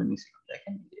এমন ধরে নিয়েছিলাম,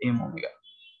 দেখেন এম ওমেগা,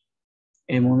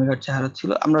 এম ওমেগার চেহারা ছিল,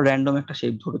 আমরা র্যান্ডম একটা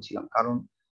শেপ ধরেছিলাম, কারণ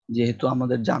যেহেতু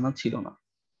আমাদের জানা ছিল না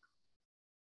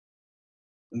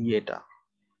ইয়েটা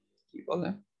কি বলে,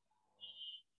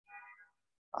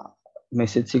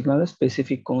 মেসেজ সিগন্যালের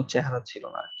স্পেসিফিক কোনো চেহারা ছিল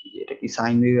না আর কি, এটা কি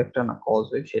সাইন ওয়েভ একটা না কজ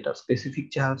ওয়েভ, সেটা স্পেসিফিক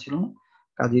চেহারা ছিল না,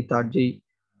 কাজেই তার যেই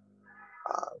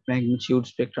ম্যাগনিটিউড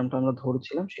স্পেকট্রামটা আমরা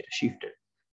ধরেছিলাম সেটা শিফটেড।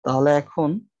 তাহলে এখন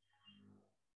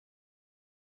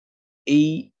এই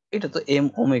এটা তো এম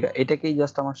ওমেগা, এটাকেই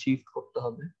জাস্ট আমার শিফট করতে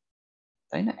হবে,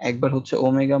 তাই না? একবার হচ্ছে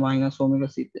ওমেগা মাইনাস ওমেগা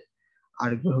সি তে,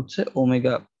 আরেকবার হচ্ছে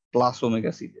ওমেগা প্লাস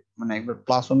ওমেগা সি তে, মানে একবার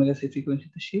প্লাস ওমেগা সি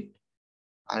ফ্রিকোয়েন্সিতে শিফট,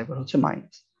 আরেকবার হচ্ছে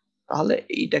মাইনাস। তাহলে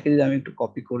এইটাকে যদি আমি একটু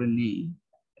কপি করে নিই,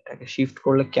 এটাকে শিফট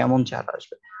করলে কেমন চেহারা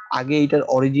আসবে? আগে এটার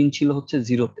অরিজিন ছিল হচ্ছে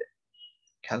জিরোতে,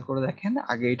 খেয়াল করে দেখেন,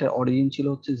 আগে এটার অরিজিন ছিল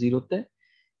হচ্ছে জিরোতে,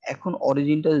 এখন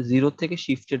অরিজিনটা জিরো থেকে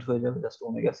শিফটেড হয়ে যাবে জাস্ট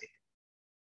ওমেগা সি।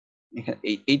 এখানে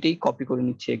এইটাই কপি করে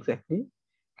নিচ্ছে এক্স্যাক্টলি।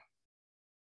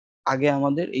 আগে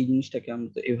আমাদের এই জিনিসটাকে আমরা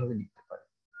তো এইভাবে লিখতে পারি,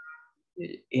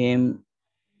 এম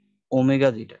ওমেগা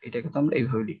যেটা, এটাকে তো আমরা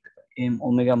এইভাবে লিখতে পারি এম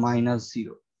ওমেগা মাইনাস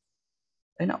জিরো,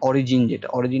 তাই না? অরিজিন যেটা,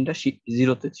 অরিজিনটা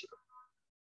জিরোতে ছিল,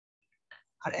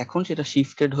 আর এখন সেটা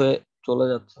শিফটেড হয়ে চলে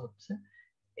যাচ্ছে হচ্ছে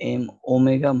M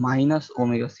omega minus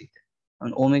omega C তে,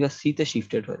 মানে ওমেগা সি তে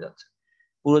শিফটেড হয়ে যাচ্ছে।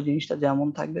 পুরো জিনিসটা যেমন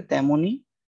থাকবে তেমনই,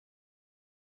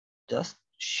 জাস্ট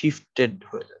শিফটেড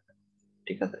হয়ে যাবে।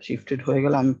 ঠিক আছে, শিফটেড হয়ে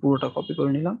গেলে আমি পুরোটা কপি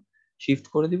করে নিলাম, শিফট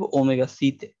করে দিব ওমেগা সি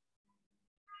তে।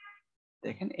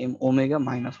 দেখেন M omega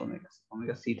minus omega C,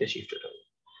 omega C তে শিফটেড হবে।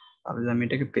 তাহলে আমি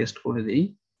এটাকে পেস্ট করে দিই,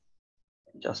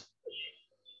 জাস্ট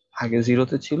আগে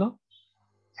জিরোতে ছিল,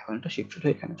 এখন এটা শিফটেড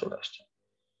হয়ে এখানে চলে আসছে।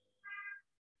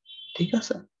 ঠিক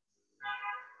আছে,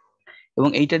 এবং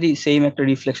এইটারই সেম একটা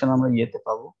রিফ্লেকশন আমরা ইয়েতে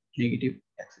পাবো, নেগেটিভ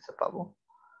অ্যাক্সিসে পাবো।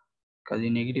 কাজে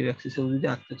নেগেটিভ অ্যাক্সিসে যদি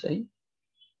আঁকতে চাই,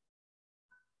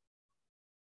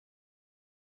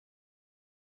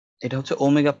 এটা হচ্ছে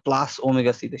ওমেগা প্লাস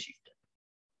ওমেগা সি তে শিফট।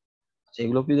 আচ্ছা,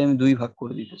 এগুলো যদি আমি দুই ভাগ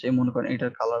করে দিতে চাই, মনে করেন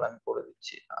এটার কালার আমি করে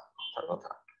দিচ্ছি, কথার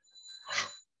কথা,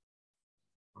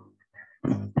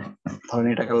 ধরেন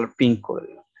এটা কালার পিঙ্ক করে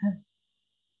দিলাম, হ্যাঁ?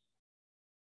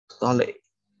 তাহলে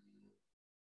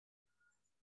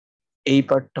এই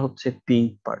পার্টটা হচ্ছে পিঙ্ক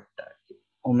পার্টটা,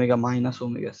 ওমেগা মাইনাস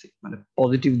ওমেগা সি, মানে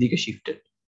পজিটিভ দিকে শিফটেড।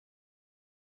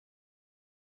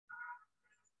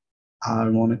 আর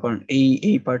মনে করেন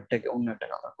এই পার্টটাকে অন্য একটা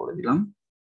কালার করে দিলাম।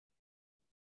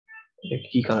 এটা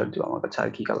কি কালার দিব? আমার কাছে আর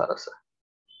কি কালার আছে?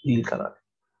 নীল কালার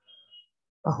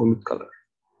বা হলুদ কালার,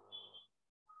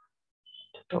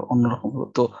 এটা অন্যরকম হলো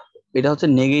তো। এটা হচ্ছে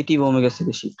নেগেটিভ ওমেগা সি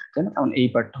তে শিফট, তাই না? কারণ এই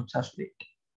পার্টটা হচ্ছে আসলে এটা।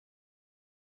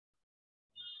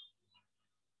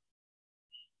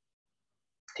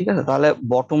 ঠিক আছে, তাহলে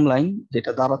বটম লাইন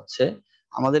যেটা দাঁড়াচ্ছে,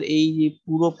 আমাদের এই যে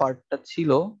পুরো পার্টটা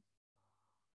ছিল,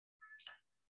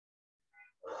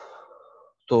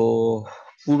 তো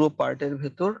পুরো পার্টের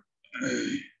ভেতর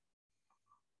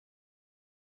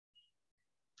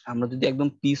আমরা যদি একদম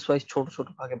পিস ওয়াইজ ছোট ছোট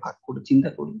ভাগে ভাগ করে চিন্তা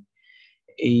করি,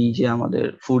 এই যে আমাদের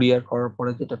ফুরিয়ার করার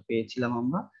পরে যেটা পেয়েছিলাম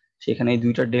আমরা, সেখানে এই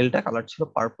দুইটা ডেল্টা কালার ছিল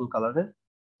পার্পল কালারের,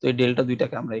 তো এই ডেল্টা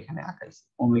দুইটাকে আমরা এখানে আঁকাইছি,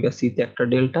 ওমেগা সি তে একটা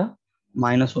ডেল্টা,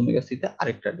 মাইনাস ওমেগা সি তে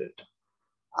আরেকটা ডেল্টা।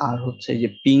 আর হচ্ছে এই যে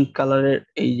পিঙ্ক কালারের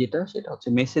এই যেটা, সেটা হচ্ছে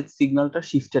message সিগন্যালটা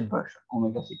shifted version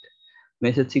omega C তে।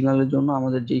 মেসেজ সিগন্যালের জন্য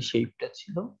আমাদের যেই শেপটা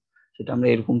ছিল সেটা আমরা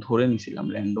এরকম ধরে নিছিলাম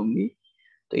র্যান্ডমলি,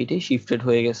 তো এটাই শিফটেড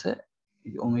হয়ে গেছে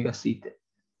ওমেগা সি তে,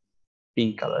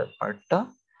 পিঙ্ক কালারের পার্টটা।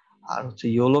 আর হচ্ছে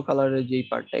ইয়েলো কালারের যেই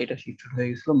পার্টটা, এটা শিফটেড হয়ে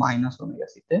গেছিল মাইনাস ওমেগা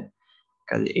সি তে,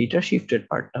 কাজে এইটা শিফটেড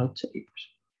পার্টটা হচ্ছে এই পাশে।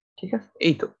 ঠিক আছে,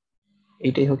 এই তো,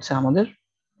 এইটাই হচ্ছে আমাদের।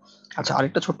 আচ্ছা,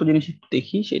 আরেকটা ছোট্ট জিনিস একটু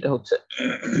দেখি, সেটা হচ্ছে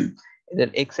এদের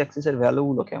এক্স অ্যাক্সিস এর ভ্যালু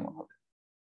গুলো কেমন হবে।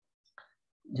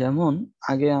 যেমন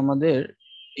আগে আমাদের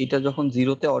এটা যখন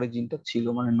জিরোতে অরিজিনটা ছিল,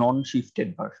 মানে নন শিফটেড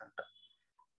ভার্সনটা,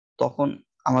 তখন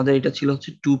আমাদের এটা ছিল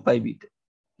হচ্ছে 2 পাই বি তে,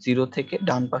 জিরো থেকে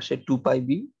ডান পাশে 2 পাই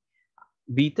বি,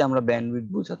 বি তে আমরা ব্যান্ডউইথ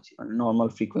বোঝাচ্ছি, মানে নর্মাল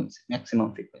ফ্রিকোয়েন্সি, ম্যাক্সিমাম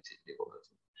ফ্রিকোয়েন্সি যদি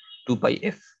বলতেছি 2 পাই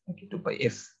এফ, নাকি 2 পাই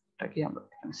এফ টাকে আমরা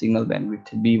সিগন্যাল ব্যান্ডউইথ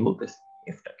বি বলতেছি,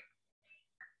 এফ টাকে।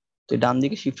 তো ডান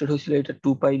দিকে শিফটেড হয়েছিল এটা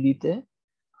 2 পাই বি তে,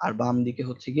 আর বাম দিকে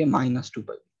হচ্ছে গিয়ে -2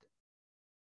 পাই,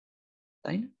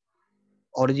 তাই না?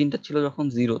 অরিজিনটা ছিল যখন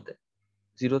জিরোতে,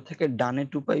 জিরো থেকে ডানে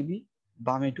 2 পাই বি,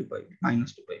 বামে 2 পাই বি,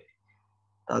 -2 পাই বি।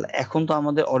 তাহলে এখন তো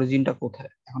আমাদের অরিজিনটা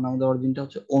কোথায়? এখন আমাদের অরিজিনটা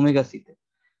হচ্ছে ওমেগা সি তে,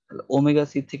 তাহলে ওমেগা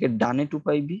সি থেকে ডানে 2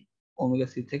 পাই বি, ওমেগা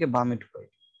সি থেকে বামে 2 পাই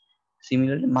B.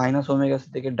 Similarly minus omega C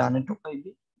থেকে ডানে 2 পাই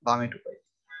বি, বামে 2 পাই বি।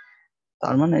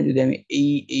 তার মানে যদি আমি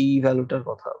এই ভ্যালুটার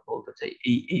কথা বলতে চাই,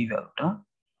 এই ভ্যালুটা,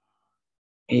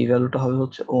 এই ভ্যালুটা হবে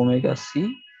হচ্ছে ওমেগা সি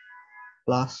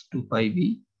প্লাস 2 পাই বি।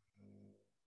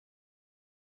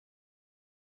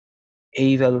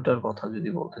 এই ভ্যালুটার কথা যদি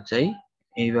বলতে চাই,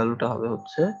 এই ভ্যালুটা হবে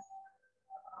হচ্ছে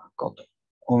কত?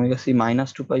 ওমেগা সি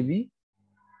 -2 পাই বি,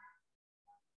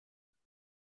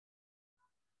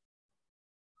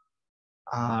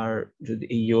 আর যদি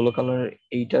এই ইয়েলো কালার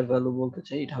এইটার ভ্যালু বলতে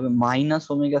চাই, এটা হবে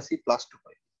 -ওমেগা সি প্লাস 2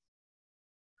 পাই।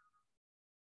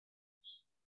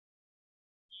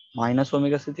 মাইনাস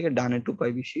ওমেগা সি থেকে ডানে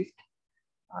 2πb শিফট,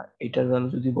 আর এটার ভ্যালু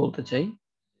যদি বলতে চাই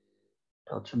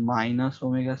এটা হচ্ছে মাইনাস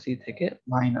ওমেগা সি থেকে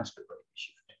মাইনাস 2πb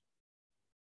শিফট।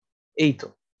 এই তো,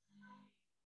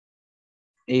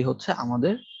 এই হচ্ছে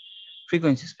আমাদের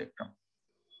ফ্রিকোয়েন্সি স্পেকট্রাম।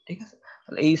 ঠিক আছে,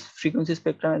 তাহলে এই ফ্রিকোয়েন্সি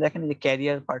স্পেকট্রামে দেখেন যে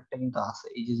ক্যারিয়ার পার্টটা কিন্তু আছে,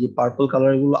 এই যে পার্পল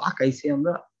কালার গুলো আঁকাইছি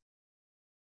আমরা।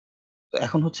 তো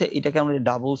এখন হচ্ছে এটাকে আমরা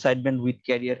double side band with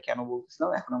career কেন বলতেছিলাম,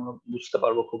 এখন আমরা বুঝতে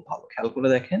পারবো খুব ভালো, খেয়াল করে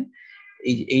দেখেন।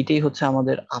 এই যে এইটাই হচ্ছে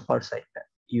আমাদের আপার সাইড ব্যান্ড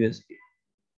ইউএসবি।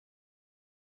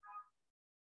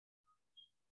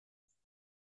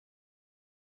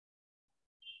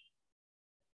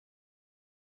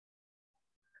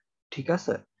 ঠিক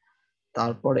আছে,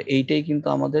 তারপরে এইটাই কিন্তু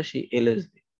আমাদের সেই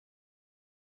এলএসবি,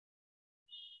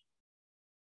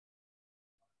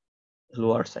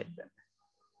 লোয়ার সাইড ব্যান্ড।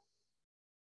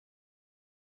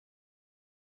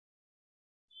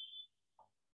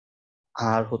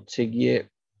 আর হচ্ছে গিয়ে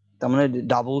তার মানে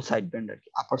ডাবল সাইড ব্যান্ড আর কি,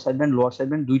 আপার side band lower side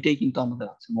band দুইটাই কিন্তু আমাদের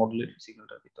আছে মডুলেটেড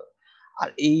সিগন্যালটার ভিতর। আর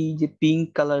এই যে পিঙ্ক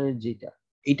কালারের যেটা,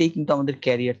 এইটাই কিন্তু আমাদের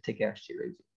ক্যারিয়ার থেকে আসছিল,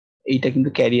 এই যে এইটা কিন্তু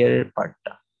ক্যারিয়ারের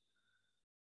পার্টটা,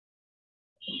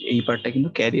 এই পার্টটা কিন্তু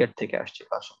ক্যারিয়ার থেকে আসছে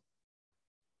আসলে,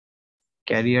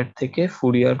 ক্যারিয়ার থেকে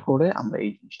ফুরিয়ার করে আমরা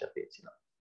এই জিনিসটা পেয়েছিলাম,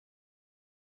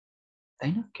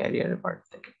 তাই না? ক্যারিয়ারের পার্ট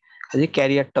থেকে, কাজে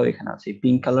ক্যারিয়ারটাও এখানে আছে,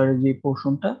 পিঙ্ক কালারের যে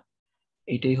পোর্শনটা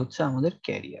এইটাই হচ্ছে আমাদের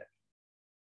ক্যারিয়ার।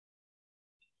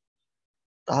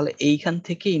 তাহলে এইখান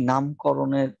থেকেই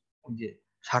নামকরণের যে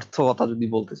সার্থকতা যদি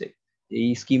বলতে চাই, এই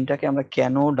স্কিমটাকে আমরা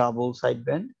কেন double side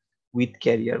band with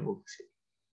career বলছি,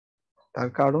 তার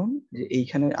কারণ যে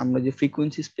এইখানে আমরা যে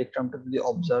ফ্রিকোয়েন্সি স্পেকট্রামটা যদি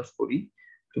অবজার্ভ করি,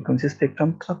 ফ্রিকোয়েন্সি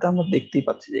স্পেকট্রামটাতে আমরা দেখতেই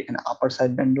পাচ্ছি যে এখানে আপার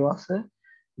সাইড ব্যান্ডও আছে,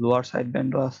 লোয়ার সাইড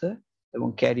ব্যান্ডও আছে, এবং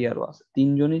ক্যারিয়ারও আছে,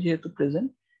 তিনজনই যেহেতু প্রেজেন্ট,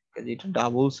 কাজে এটা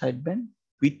double side band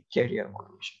with career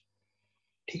modulation.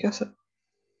 ঠিক আছে,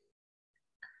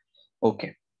 ওকে।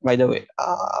 বাই দ্য ওয়ে,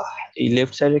 এই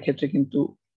লেফট সাইডের ক্ষেত্রে কিন্তু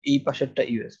এই পাশেরটা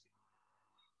ইউএসবি,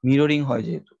 মিররিং হয়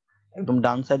যেহেতু, একদম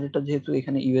ডান সাইডেরটা যেহেতু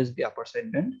এখানে ইউএসবি আপার সাইড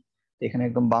ব্যান্ড, এখানে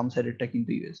একদম বাম সাইডেরটা কিন্তু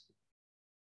ইউএসবি।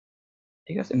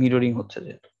 ঠিক আছে, মিররিং হচ্ছে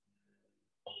যেহেতু,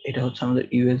 এটা হচ্ছে আমাদের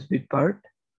ইউএসবি পার্ট,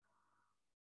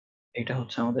 এটা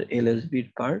হচ্ছে আমাদের এলএসবি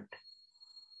পার্ট,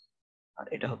 আর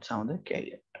এটা হচ্ছে আমাদের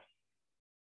career.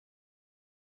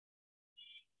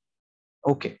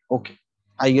 Okay okay,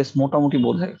 I guess মোটামুটি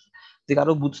বোঝা গেছে। যদি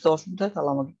কারো বুঝতে অসুবিধা হয়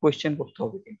তাহলে আমাকে কোয়েশ্চেন করতে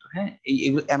হবে কিন্তু, হ্যাঁ,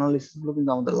 এইগুলো অ্যানালিসিস গুলো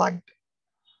কিন্তু আমাদের লাগবে।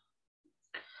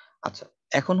 আচ্ছা,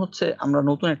 এখন হচ্ছে আমরা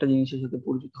নতুন একটা জিনিসের সাথে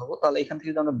পরিচিত হবো, তাহলে এখান থেকে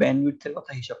যদি আমরা ব্যান্ডউইডথের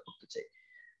কথা হিসাব করতে চাই,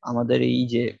 আমাদের এই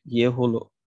যে ইয়ে হলো,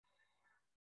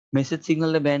 মেসেজ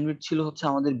সিগন্যালের ব্যান্ডউইডথ ছিল হচ্ছে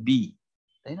আমাদের বি,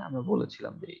 তাই না? আমরা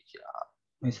বলেছিলাম যে এই যে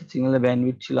মেসেজ সিগন্যালের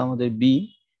ব্যান্ডউইডথ ছিল আমাদের বি,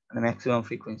 মানে ম্যাক্সিমাম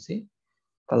ফ্রিকোয়েন্সি।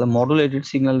 তাহলে মডুলেটেড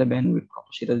সিগন্যালের ব্যান্ডউইডথ কত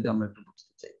সেটা যদি আমরা একটু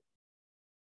বুঝতে চাই,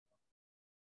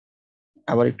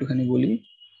 আবার একটুখানি বলি।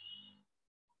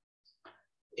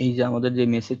 এই যে আমাদের যে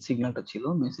মেসেজ সিগন্যালটা ছিল,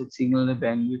 মেসেজ সিগন্যালের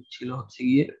ব্যান্ডউইডথ ছিল হচ্ছে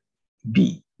গিয়ে বি,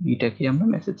 বিটাকে আমরা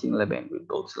মেসেজ সিগন্যালের ব্যান্ডউইডথ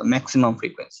বলছিলাম, ম্যাক্সিমাম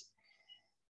ফ্রিকোয়েন্সি।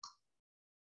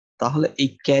 তাহলে এই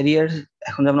ক্যারিয়ার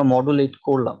এখন যে আমরা মডুলেট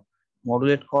করলাম,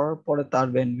 মডুলেট করার পরে তার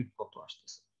ব্যান্ডউইডথ কত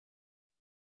আসতেছে,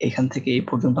 এখান থেকে এই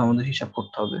পর্যন্ত আমাদের হিসাব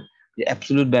করতে হবে, যে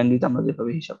অ্যাবসলিউট ব্যান্ডউইডথ আমরা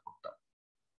যেভাবে হিসাব করতাম।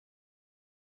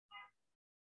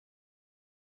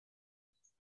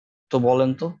 তো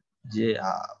বলেন তো যে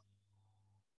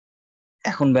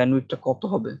এখন ব্যান্ডউইডথটা কত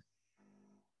হবে,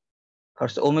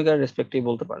 ফার্স্ট ওমেগার রেসপেক্টেই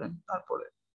বলতে পারেন, তারপরে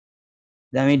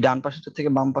যে আমি ডান পাশেরটা থেকে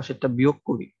বাম পাশেরটা বিয়োগ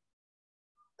করি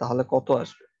তাহলে কত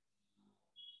আসবে,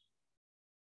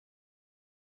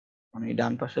 মানে এই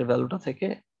ডান পাশের ভ্যালুটা থেকে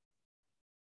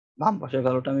বাম পাশের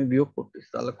ভ্যালুটা আমি বিয়োগ করতেছি,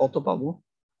 তাহলে কত পাবো?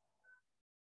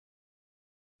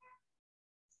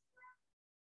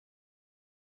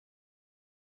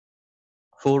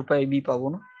 4πb পাবো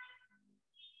না?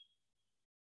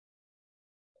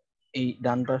 এই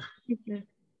ডান পাশ,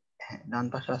 হ্যাঁ ডান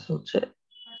পাশে আছে হচ্ছে,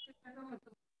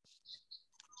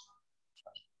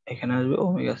 এখানে আসবে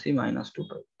ওমেগা সি মাইনাস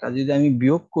 2π। কাজে যদি আমি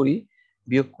বিয়োগ করি,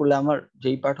 বিয়োগ করলে আমার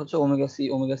যেই পার্ট হচ্ছে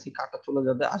ওমেগা সি কাটা চলে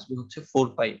যাবে, আসবে হচ্ছে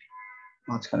 4πb,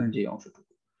 মাঝখানের যে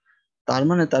অংশটুকু। তার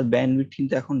মানে তার ব্যান্ডউইডথ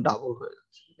কিন্তু এখন ডাবল হয়ে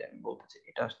যাচ্ছে, যদি আমি বলতে চাই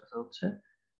এটা আসতেছে হচ্ছে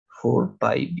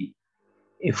 4πb।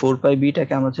 এই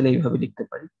 4πb-টাকে আমরা চাইলে এইভাবে লিখতে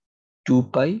পারি,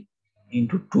 2π ×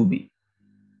 2b।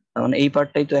 তার মানে এই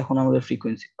পার্টটাই তো এখন আমাদের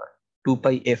ফ্রিকোয়েন্সি পার্ট,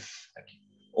 2πf আর কি।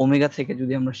 ওমেগা থেকে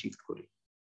যদি আমরা শিফট করি,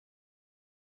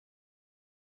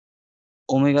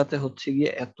 ওমেগাতে হচ্ছে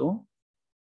গিয়ে এত,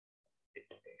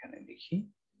 এখানে দেখি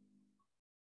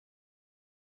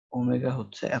ওমেগা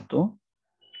হচ্ছে এত,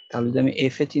 তাহলে যদি আমি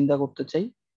এফ এ চিন্তা করতে চাই,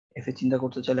 এফ এ চিন্তা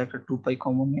করতে চাইলে একটা 2π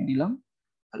কমন নিয়ে নিলাম,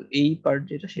 তাহলে এই পার্ট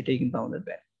যেটা সেটাই কিন্তু আমাদের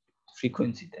ব্যান্ড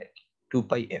ফ্রিকোয়েন্সিতে আর কি,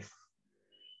 2πf।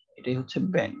 এটাই হচ্ছে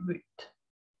ব্যান্ডউইথ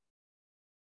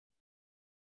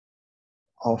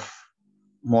অফ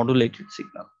মডুলেটেড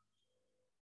সিগন্যাল।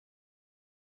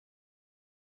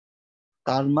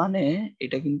 তার মানে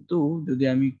এটা কিন্তু যদি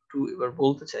আমি একটু এবার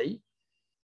বলতে চাই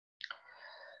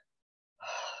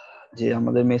যে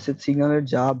আমাদের মেসেজ সিগন্যালের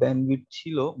যা ব্যান্ডউইথ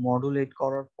ছিল মডুলেট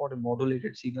করার পরে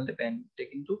মডুলেটেড সিগন্যালের ব্যান্ডউইথটা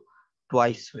কিন্তু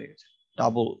টুয়াইস হয়ে গেছে,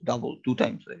 ডাবল 2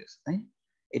 টাইমস হয়ে গেছে, তাই?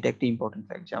 এটা একটা ইম্পর্টেন্ট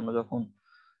ফ্যাক্ট যে আমরা যখন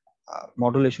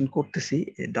মডুলেশন করতেছি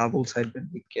ডাবল সাইডব্যান্ড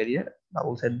উইথ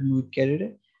ক্যারিয়ারে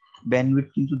ব্যান্ডউইথ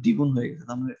কিন্তু দ্বিগুণ হয়ে গেছে,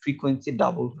 তার মানে ফ্রিকোয়েন্সি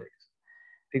ডাবল হয়ে গেছে।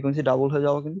 ফ্রিকোয়েন্সি ডাবল হয়ে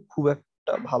যাওয়া কিন্তু খুব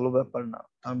একটা ভালো ব্যাপার না।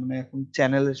 তার মানে এখন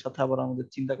চ্যানেলের সাথে আবার আমাদের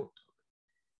চিন্তা করতে হবে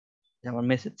যে আমার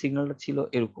মেসেজ সিগন্যালটা ছিল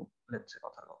এরকম, লেটস সে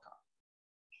কথার কথা।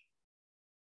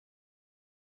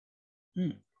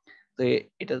 তো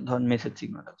এটা ধরেন মেসেজ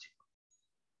সিগন্যালটা ছিল,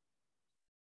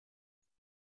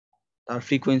 তার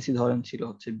ফ্রিকোয়েন্সি ধরেন ছিল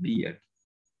হচ্ছে বি আর কি।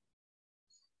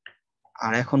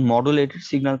 আর এখন মডুলেটেড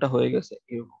সিগন্যালটা হয়ে গেছে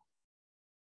এরকম,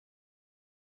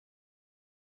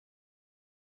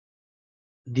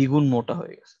 দ্বিগুণ মোটা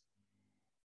হয়ে গেছে,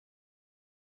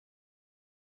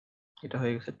 এটা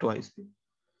হয়ে গেছে টুয়াইস বি।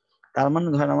 তার মানে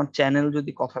ধরেন আমার চ্যানেল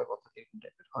যদি কথার কথা এরকম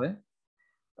টাইপের হয়,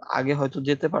 আগে হয়তো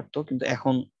যেতে পারতো, কিন্তু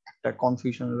এখন একটা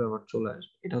কনফিউশনের ব্যাপার চলে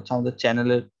আসবে। এটা হচ্ছে আমাদের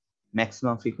চ্যানেলের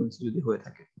ম্যাক্সিমাম ফ্রিকোয়েন্সি যদি হয়ে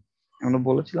থাকে। আমরা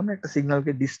বলেছিলাম না একটা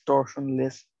সিগন্যালকে ডিস্টরশন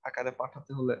লেস আকারে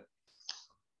পাঠাতে হলে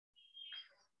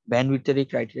ব্যান্ডউইথের এই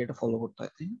ক্রাইটেরিয়াটা ফলো করতে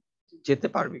হয়, তাই না? যেতে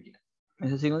পারবে কিনা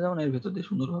মেসেজ সিগন্যাল, যেমন এর ভেতর দিয়ে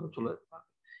সুন্দরভাবে চলে যেতে পারবে,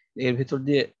 এর ভেতর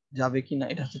দিয়ে যাবে কিনা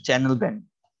এটা হচ্ছে চ্যানেল ব্যান্ড,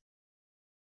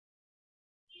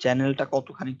 চ্যানেলটা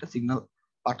কতখানিকটা সিগন্যাল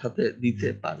পাঠাতে দিতে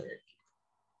পারে।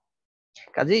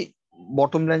 কাজেই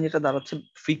বটম লাইন যেটা দাঁড়াচ্ছে,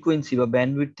 ফ্রিকোয়েন্সি বা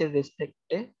ব্যান্ডউইথের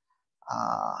রেসপেক্টে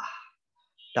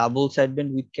ডাবল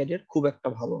সাইডব্যান্ড উইথ ক্যারিয়ার খুব একটা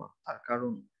ভালো না, তার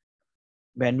কারণ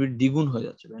ব্যান্ডউইথ দ্বিগুণ হয়ে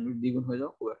যাচ্ছে। ব্যান্ডউইথ দ্বিগুণ হয়ে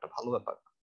যাওয়া খুব একটা ভালো ব্যাপার না,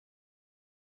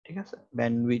 ঠিক আছে?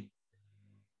 ব্যান্ডউইথ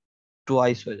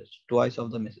টুয়াইস হয়ে যাচ্ছে, twice of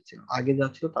the message signal, আগে যা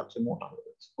ছিল তার চেয়ে মোটা হয়ে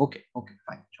যাচ্ছে। ওকে ওকে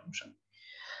ফাইন, সমস্যা নেই।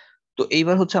 তো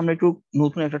এইবার হচ্ছে আমরা একটু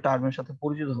নতুন একটা টার্মের সাথে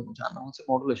পরিচিত হবো, যার নাম হচ্ছে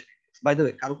মডুলেশন। বাই দ্য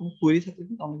ওয়ে, কারো কোনো কোয়েরি থাকলে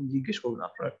কিন্তু আমাকে জিজ্ঞেস করবেন,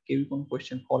 আপনারা কেউ কোনো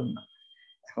কোয়েশ্চেন করেন না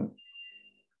এখন।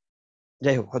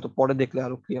 যাই হোক, হয়তো পরে দেখলে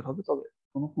আরো ক্লিয়ার হবে, তবে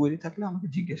কোনো কোয়েরি থাকলে আমাকে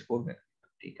জিজ্ঞেস করবেন,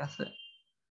 ঠিক আছে?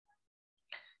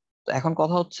 তো এখন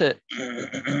কথা হচ্ছে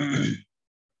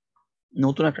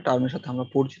নতুন একটা টার্মের সাথে আমরা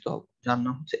পরিচিত হব, যার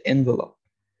নাম হচ্ছে এনভেলপ।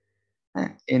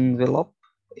 হ্যাঁ, এনভেলপ।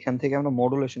 এখান থেকে আমরা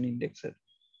মডুলেশন ইন্ডেক্সের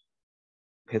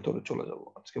ভেতরে চলে যাব।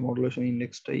 আজকে মডুলেশন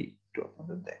ইন্ডেক্সটাই একটু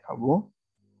আপনাদের দেখাবো।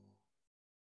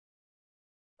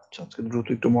 আচ্ছা, আজকে দ্রুত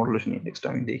একটু মডুলেশন ইন্ডেক্সটা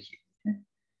আমি দেখি।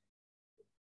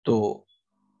 তো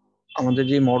আমাদের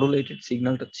যে মডুলেটেড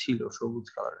সিগন্যালটা ছিল সবুজ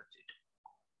কালারের, যেটা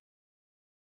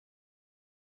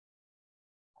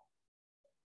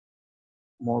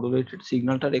মডুলেটেড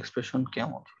সিগন্যালটার এক্সপ্রেশন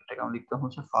কেমন, এটাকে আমরা লিখতাম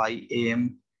হচ্ছে ফাই এম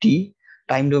টি,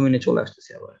 টাইম ডোমেনে চলে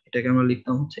আসতেছে। আবার এটাকে আমরা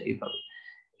লিখতাম হচ্ছে এইভাবে,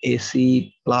 এসি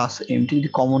প্লাস এমটি। যদি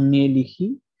কমন নিয়ে লিখি,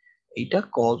 এইটা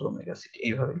কজ ওমেগা সিটি,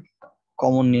 এইভাবে লিখতাম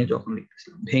কমন নিয়ে যখন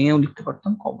লিখতেছিলাম। ভেঙেও লিখতে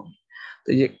পারতাম কমন। তো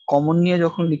এই যে কমন নিয়ে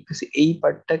যখন লিখতেছি, এই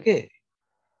পার্টটাকে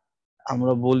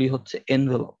আমরা বলি হচ্ছে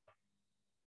এনভেলপ।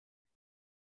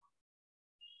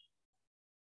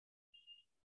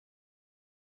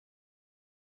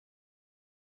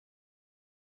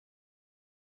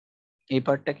 এই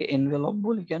পার্টটাকে এনভেলপ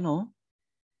বলি কেন?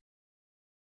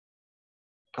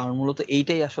 কারণ মূলত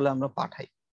এইটাই আসলে আমরা পাঠাই।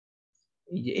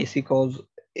 এই যে AC cause,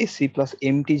 AC plus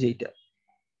MT যেটা,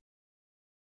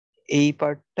 এই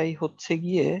পার্টটাই হচ্ছে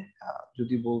গিয়ে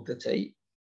যদি বলতে চাই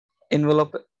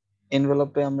এনভেলপ।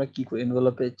 এনভেলপে আমরা কি করি,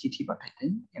 এনভেলপে চিঠি পাঠাই,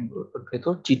 তাই? এনভেলপের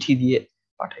ভেতর চিঠি দিয়ে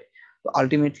পাঠাই। তো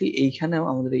আলটিমেটলি এইখানেও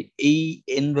আমাদের এই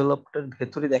এনভেলপটার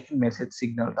ভেতরে দেখেন মেসেজ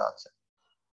সিগন্যালটা আছে।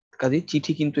 কাজেই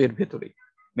চিঠি কিন্তু এর ভেতরেই,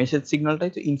 মেসেজ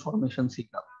সিগন্যালটাই তো ইনফরমেশন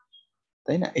সিগন্যাল,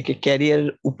 তাই না? একে ক্যারিয়ার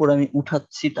উপর আমি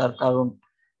উঠাচ্ছি, তার কারণ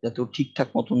যাতে ও ঠিকঠাক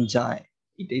মতন যায়,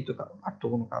 এটাই তো কারণ, আর তো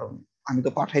কোনো কারণ নেই। আমি তো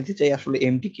পাঠাইতে চাই আসলে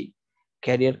এমটি কি,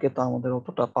 ক্যারিয়ারকে তো আমাদের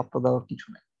অতটা পাত্তা দেওয়ার কিছু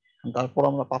নেই। তারপর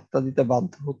আমরা পাত্তা দিতে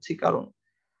বাধ্য হচ্ছি, কারণ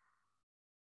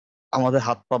আমাদের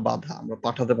হাত পা বাঁধা, আমরা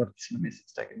পাঠাতে পারতেছি না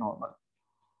মেসেজটাকে নর্মাল।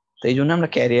 তো এই জন্য আমরা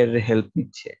ক্যারিয়ারের হেল্প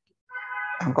নিচ্ছি।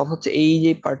 এখন কথা হচ্ছে এই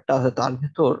যে পার্টটা আছে তার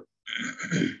ভেতর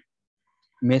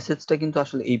মেসেজটা কিন্তু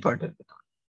আসলে এই পার্টের ভেতর,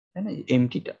 তাই না?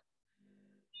 এমটিটা,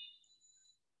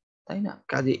 তাই না?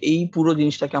 কাজে এই পুরো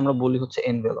জিনিসটাকে আমরা বলি হচ্ছে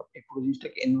এনভেলপ। এই পুরো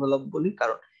জিনিসটাকে এনভেলপ বলি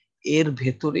কারণ এর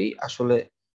ভেতরেই আসলে,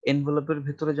 এনভেলপের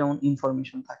ভেতরে যেমন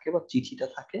ইনফরমেশন থাকে বা চিঠিটা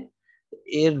থাকে,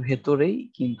 এর ভেতরেই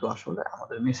কিন্তু আসলে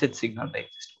আমাদের মেসেজ সিগন্যালটা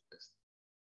এক্সিস্ট করতেছে,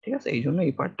 ঠিক আছে? এই জন্য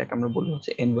এই পার্টটাকে আমরা বলি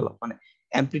হচ্ছে এনভেলপ, মানে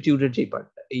অ্যামপ্লিটিউডের যে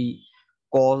পার্টটা, এই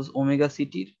কজ ওমেগা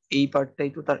সিটির এই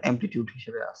পার্টটাই তো তার অ্যামপ্লিটিউড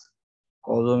হিসেবে আছে।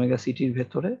 কজ ওমেগা সিটির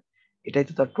ভেতরে এটাই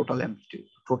তো তার টোটাল অ্যামপ্লিটিউড।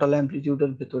 টোটাল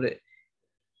অ্যামপ্লিটিউডের ভেতরে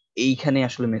এইখানে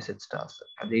আসলে মেসেজটা আছে,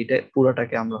 কাজে এইটা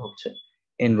পুরোটাকে আমরা হচ্ছে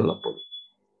এনভেলপ বলি।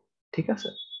 ঠিক আছে,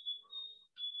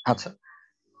 আচ্ছা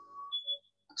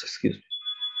আচ্ছা এক্সকিউজ মি।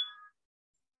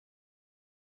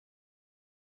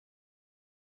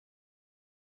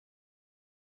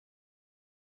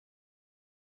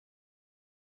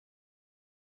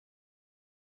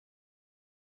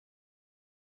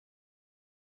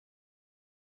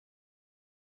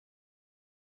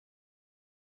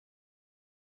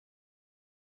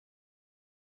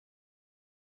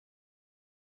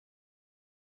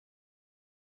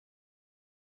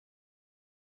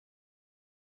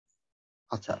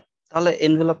 আচ্ছা, তাহলে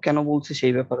এনভেলপ কেন বলছি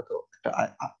সেই ব্যাপারে তো একটা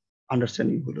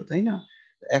আন্ডারস্ট্যান্ডিং হলো, তাই না?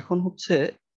 এখন হচ্ছে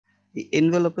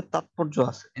এনভেলপের তাৎপর্য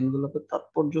আছে। এনভেলপের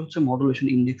তাৎপর্য হচ্ছে মডুলেশন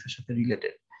ইন্ডেক্সের সাথে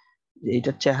রিলেটেড, যে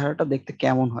এটার চেহারাটা দেখতে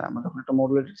কেমন হয়। আমরা যখন একটা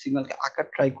মডুলেটেড সিগন্যালকে আঁকার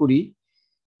ট্রাই করি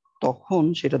তখন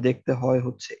সেটা দেখতে হয়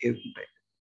হচ্ছে এরকম type।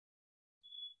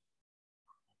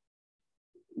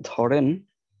 ধরেন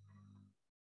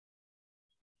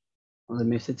আমাদের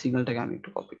মেসেজ সিগন্যালটাকে আমি একটু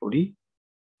কপি করি।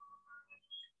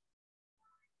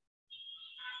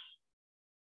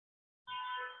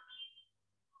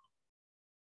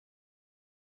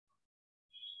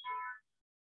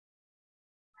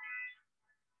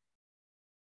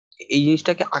 এই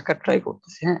জিনিসটাকে আঁকার ট্রাই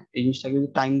করতেছি, হ্যাঁ, এই জিনিসটাকে যদি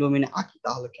টাইম ডোমেনে আঁকি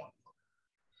তাহলে কেমন হবে?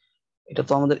 এটা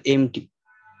তো আমাদের এমটি,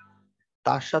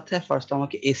 তার সাথে ফার্স্ট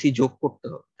আমাকে এসি যোগ করতে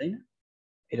হবে, তাই না?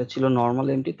 এটা ছিল নর্মাল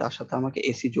এমটি, তার সাথে আমাকে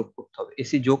এসি যোগ করতে হবে।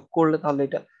 এসি যোগ করলে তাহলে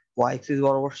এটা ওয়াই অ্যাক্সিস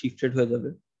বরাবর শিফটেড হয়ে যাবে।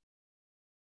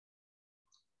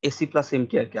 এসি প্লাস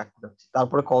এমটি আর কি আঁকতে যাচ্ছি,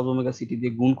 তারপরে কজ ওমেগা সিটি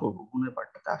দিয়ে গুণ করবো, গুণের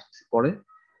পার্টটাতে আসছে পরে।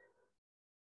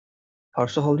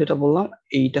 ফার্স্ট অফ অল যেটা বললাম,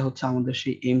 এইটা হচ্ছে আমাদের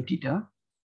সেই এমটিটা,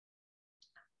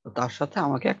 তার সাথে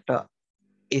আমাকে একটা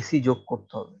এসি যোগ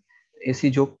করতে হবে। এসি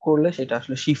যোগ করলে সেটা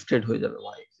আসলে শিফটেড হয়ে যাবে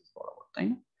ওয়াই অ্যাক্সিস বরাবর, তাই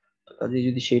না? তো কাজে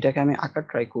যদি সেইটাকে আমি আঁকার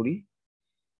ট্রাই করি,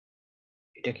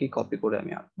 এটাকে কপি করে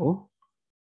আমি আঁকবো,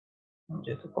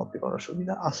 যেহেতু কপি করার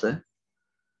সুবিধা আছে।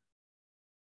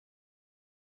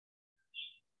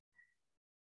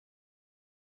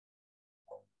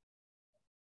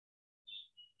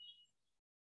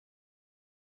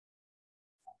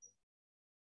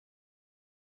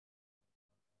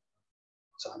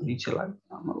 আচ্ছা, নিচে লাগবে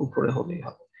না, আমার উপরে হলেই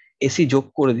হবে। এসি যোগ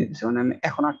করে দিতেছে, মানে আমি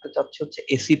এখন আঁকতে চাচ্ছি হচ্ছে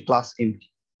এসি প্লাস এমটি।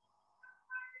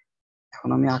 এখন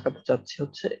আমি আঁকাতে চাচ্ছি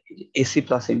হচ্ছে এসি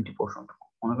প্লাস এমটি পোর্শনটা।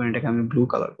 মনে করেন এটাকে আমি ব্লু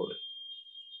কালার করে,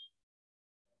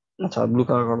 আচ্ছা ব্লু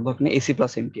কালার করার দরকার নেই, এসি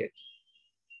প্লাস এমটি আর কি।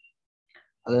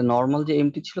 তাহলে নর্মাল যে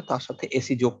এমটি ছিল তার সাথে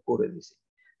এসি যোগ করে দিছি।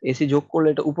 এসি যোগ করলে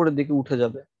এটা উপরের দিকে উঠে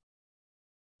যাবে,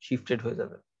 শিফটেড হয়ে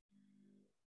যাবে,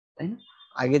 তাই না?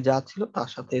 আগে যা ছিল তার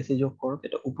সাথে এসি যোগ করো,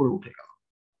 এটা উপরে উঠে গেল।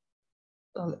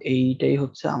 তাহলে এইটাই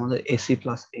হচ্ছে আমাদের এসি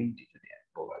প্লাস এমটি। যদি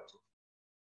বলা যায়,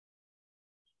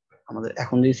 আমাদের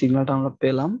এখন যে সিগন্যালটা আমরা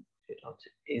পেলাম সেটা হচ্ছে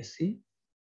এসি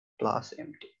প্লাস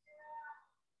এমটি।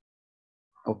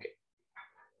 ওকে,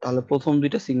 তাহলে প্রথম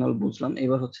দুইটা সিগন্যাল বুঝলাম।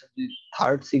 এবার হচ্ছে যদি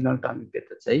থার্ড সিগন্যালটা আমি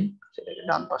পেতে চাই, সেটাকে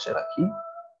ডান পাশে রাখি।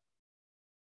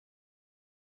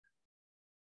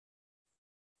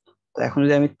 তো এখন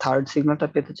যদি আমি থার্ড সিগন্যালটা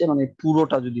পেতে চাই, মানে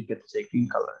পুরোটা যদি পেতে চাই গ্রিন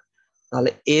কালার,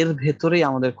 তাহলে এর ভেতরেই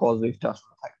আমাদের কজ ওয়েভটা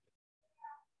আসলে থাকবে।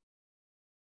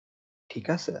 ঠিক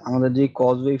আছে, আমাদের যে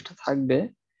কজ ওয়েভটা থাকবে,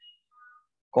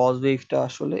 কজ ওয়েভটা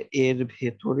আসলে এর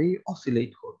ভেতরেই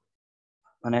অসিলেট করবে।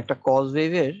 মানে একটা কজ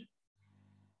ওয়েভের,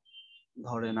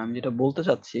 ধরেন আমি যেটা বলতে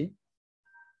চাচ্ছি,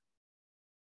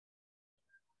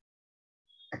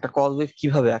 একটা কজ ওয়েভ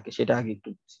কিভাবে আঁকে সেটা আগে একটু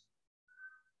বুঝি।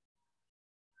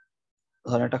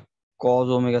 ধরেন একটা কজ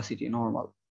ওমেগা সিটি নর্মাল,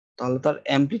 তাহলে তার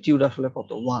অ্যামপ্লিটিউড আসলে কত?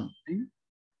 1, তাই না?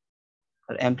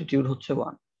 আর অ্যামপ্লিটিউড হচ্ছে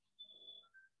 1।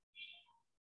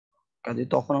 কাজে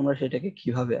তখন আমরা সেটাকে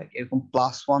কিভাবে আঁকি? এরকম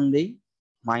 +1 দেই,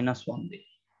 -1 দেই।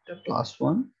 এটা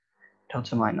 +1, এটা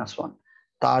হচ্ছে -1।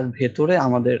 তার ভেতরে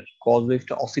আমাদের কজ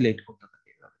ওয়েভটা অসিলেট করতে থাকে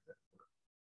এভাবে।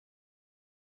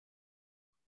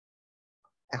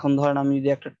 এখন ধরেন আমি যদি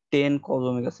একটা 10 কজ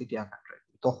ওমেগা সিটি আঁকার ট্রাই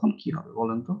করি, তখন কি হবে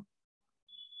বলেন তো?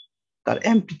 তার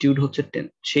অ্যামপ্লিটিউড হচ্ছে 10,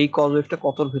 সেই কজ ওয়েভটা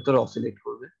কতর ভেতরে অসিলেট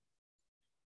করবে?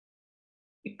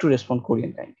 একটু রেসপন্ড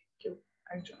করিয়েন কাইন্ডলি কেউ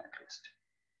একজন অ্যাটলিস্ট।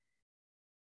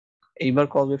 এইবার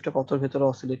কজ ওয়েভটা কতর ভেতরে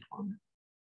অসিলেট করবে?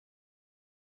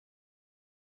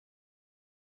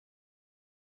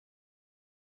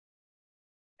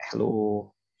 হ্যালো,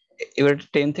 এবার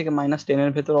 10 থেকে -10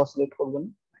 এর ভেতরে অসিলেট করবে না?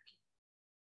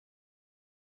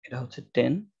 এটা হচ্ছে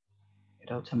 10,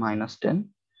 এটা হচ্ছে -10,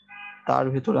 তার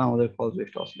ভিতরে আমাদের কজ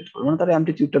ওয়েভটা অসিলেট করবে, মানে তার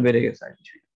অ্যামপ্লিটিউডটা বেড়ে গেছে আর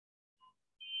কিছুই না।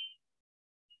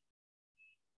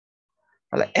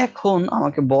 তাহলে এখন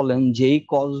আমাকে বলেন যেই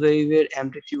কজ ওয়েভের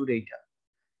অ্যামপ্লিটিউড এইটা,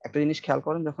 একটা জিনিস খেয়াল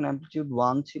করেন, যখন অ্যামপ্লিটিউড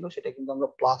 1 ছিল সেটা কিন্তু আমরা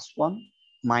 +1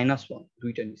 -1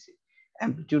 দুইটা নিছি।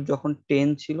 অ্যামপ্লিটিউড যখন 10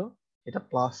 ছিল এটা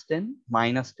 +10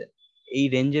 -10 এই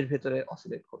রেঞ্জের ভেতরে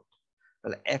অসিলেট করতো।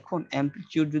 তাহলে এখন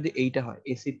অ্যামপ্লিটিউড যদি এইটা হয়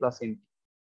এসি প্লাস এমটি,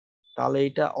 তাহলে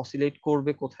এটা অসিলেট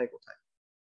করবে কোথায় কোথায়?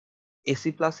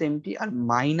 এসি প্লাস এমটি আর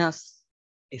মাইনাস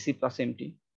এসি প্লাস এমটি,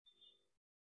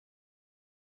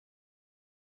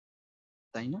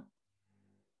 তাই না?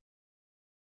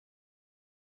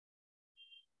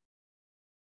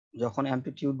 যখন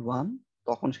অ্যামপ্লিটিউড 1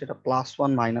 তখন সেটা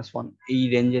 +1 -1 এই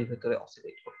রেঞ্জের ভেতরে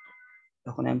অসিলেট করতো।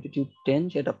 যখন অ্যামপ্লিটিউড 10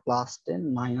 সেটা +10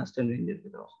 -10 রেঞ্জের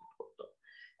ভেতরে অসিলেট করতো।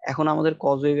 এখন আমাদের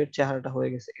কজ ওয়েভের চেহারাটা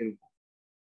হয়ে গেছে এরকম।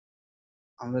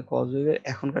 আমাদের কজ ওয়েভের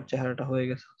এখনকার চেহারাটা হয়ে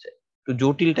গেছে হচ্ছে একটু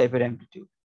জটিল টাইপের amplitude,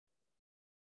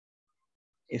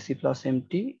 AC plus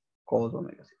MT cause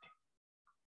omega city.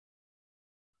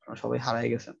 সবাই হারাই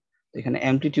গেছেন। এখানে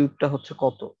অ্যামপ্লিটিউডটা হচ্ছে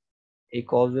কত? এই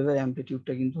কজ ওয়েভের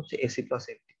অ্যামপ্লিটিউডটা কিন্তু হচ্ছে এসি প্লাস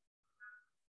এমটি।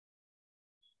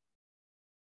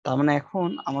 তার মানে এখন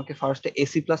আমাকে ফার্স্টে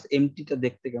এসি প্লাস এমটিটা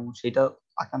দেখতে কেমন সেটা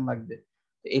আঁকান লাগবে।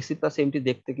 এসি প্লাস এমটি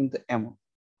দেখতে কিন্তু এমন,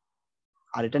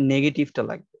 আর এটা নেগেটিভটা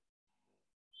লাগবে,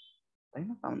 তাই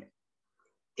না? তার মানে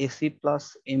এসি প্লাস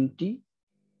এমটি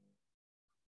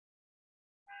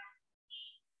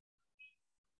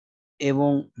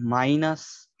এবং মাইনাস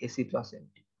এসি প্লাস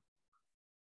এমটি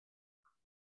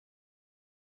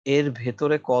এর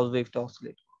ভেতরে কজ ওয়েভটা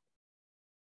অসিলেট।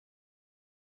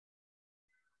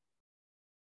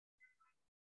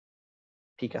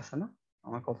 ঠিক আছে না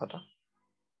আমার কথাটা?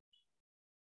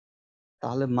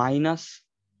 তাহলে মাইনাস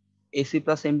এসি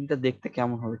প্লাস এমটিটা দেখতে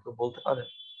কেমন হবে কেউ বলতে পারে?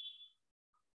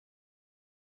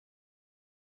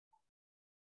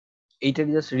 এইটা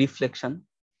জাস্ট রিফ্লেকশন,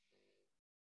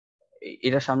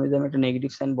 এটার সামনে যদি আমি একটা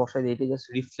নেগেটিভ সাইন বসাই দিই এটা জাস্ট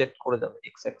রিফ্লেক্ট করে যাবে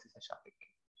এক্স অ্যাক্সিসের সাপেক্ষে,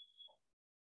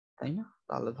 তাই না?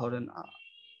 তাহলে ধরেন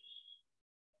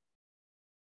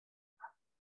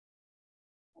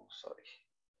সরি,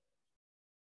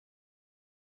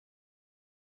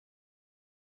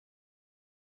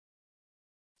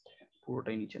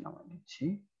 পুরোটাই নিচে নামাই নিচ্ছি।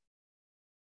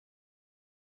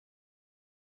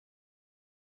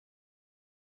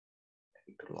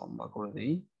 একটু লম্বা করে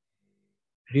দিই।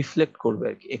 রিফ্লেক্ট করবে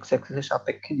আর কি, এক্স অ্যাক্সিসের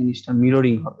সাপেক্ষে জিনিসটা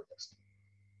মিররিং হবে।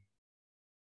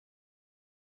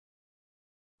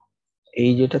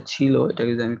 এই যেটা ছিল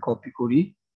এটাকে যদি আমি কপি করি,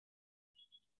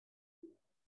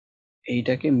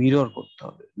 এইটাকে মিরর করতে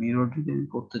হবে। মিরর যদি আমি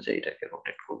করতে চাই এটাকে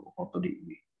রোটেট করবো কত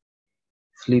ডিগ্রি?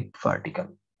 Flip vertical.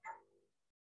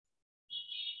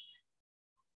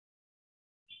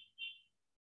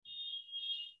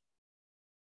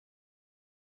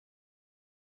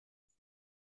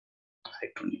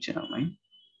 একটু নিচে নামাই।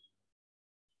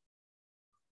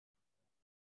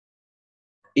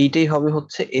 এইটাই হবে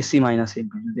হচ্ছে এসি মাইনাস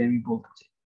এমপি যদি আমি বলতে চাই।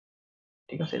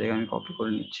 ঠিক আছে, এটাকে আমি কপি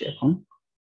করে নিচ্ছি এখন।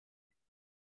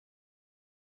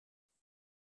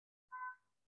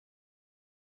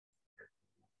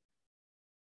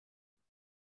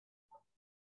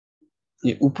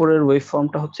 যে উপরের ওয়েভ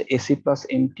ফর্মটা হচ্ছে এসি প্লাস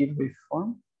এমটির ওয়েভ ফর্ম,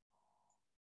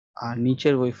 আর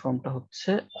নিচের ওয়েভ ফর্মটা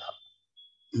হচ্ছে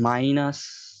minus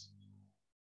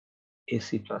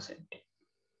AC plus MT.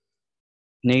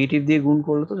 Negative দিয়ে গুণ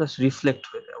করলে তো জাস্ট রিফ্লেক্ট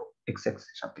হয়ে যাবে এক্স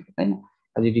অ্যাক্সিসের সাপেক্ষে, তাই না?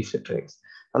 কাজে রিফ্লেক্ট হয়ে গেছে।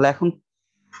 তাহলে এখন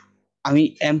আমি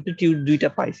অ্যামপ্লিটিউড দুইটা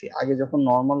পাইছি। আগে যখন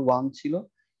নর্মাল 1 ছিল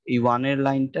এই 1 এর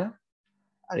লাইনটা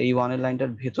আর এই 1 এর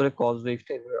লাইনটার ভেতরে কজ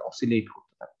ওয়েভটা এভাবে অসিলেট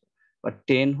করতে থাকতো। বাট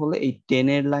 10 হলে এই 10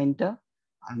 এর লাইনটা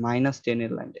আর -10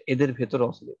 এর লাইনটা এদের ভেতরে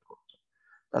অসিলেট করতো।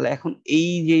 তাহলে এখন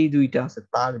এই যে দুইটা আছে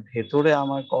তার ভেতরে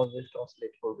আমার কজ ওয়েভটা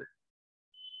অসিলেট করবে।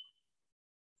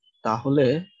 তাহলে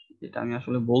যেটা আমি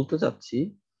আসলে বলতে চাচ্ছি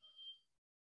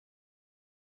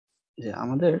যে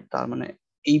আমাদের তার মানে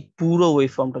এই পুরো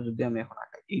ওয়েভ ফর্মটা যদি আমি এখন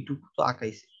আঁকাই, এইটুকু তো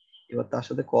আঁকাইছি, এবার তার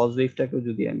সাথে কজ ওয়েভটাকেও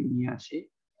যদি আমি নিয়ে আসি,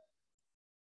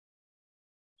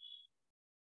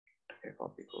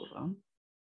 কপি করলাম।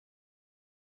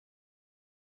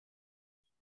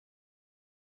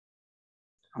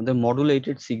 আমাদের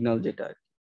মডুলেটেড সিগন্যাল যেটা,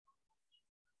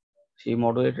 সেই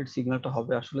মডুলেটেড সিগন্যালটা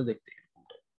হবে আসলে দেখতে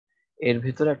এরকমটা। এর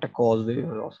ভিতরে একটা কজ ওয়েভ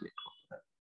অসিলেট করতে থাকে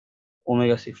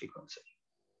ওমেগা সি ফ্রিকোয়েন্সি।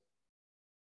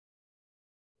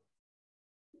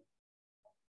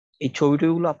 এই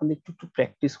ছবিগুলো আপনাদের একটু একটু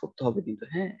প্র্যাকটিস করতে হবে কিন্তু,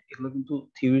 হ্যাঁ এগুলো কিন্তু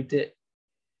থিওরিতে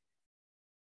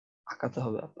আঁকাতে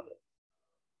হবে আপনাদের।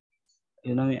 এই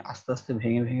জন্য আমি আস্তে আস্তে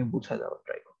ভেঙে ভেঙে বুঝা দেওয়ার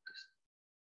ট্রাই করতেছি।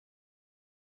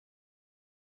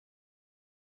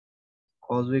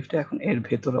 কজ ওয়েভটা এখন এর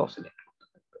ভেতরে অসিলেট করতে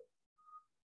থাকবে।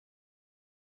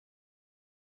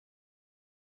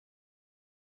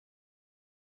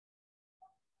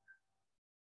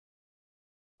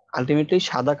 আলটিমেটলি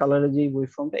সাদা কালারের যে ওয়েভ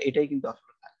ফর্মটা এটাই কিন্তু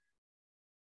আসলে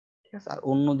থাকে। ঠিক আছে। আর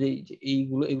অন্য যে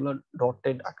এইগুলো এগুলো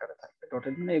ডটেড আকারে থাকবে।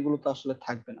 ডটেড মানে এগুলো তো আসলে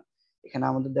থাকবে না। এখানে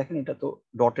আমাদের দেখেন এটা তো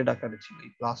ডটেড আকারে ছিল,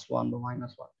 এই +1 বা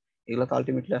 -1 এগুলো তো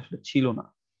আলটিমেটলি আসলে ছিল না।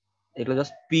 এগুলো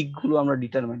জাস্ট পিক গুলো আমরা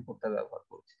ডিটারমাইন করতে ব্যবহার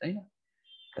করছি, তাই না?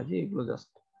 কাজে এগুলো জাস্ট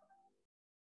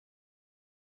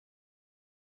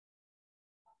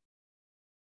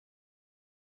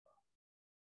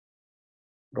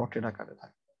ডটেড আকারে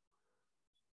থাকে।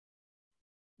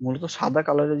 মূলত সাদা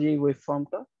কালারের যে ওয়েভ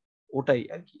ফর্মটা ওটাই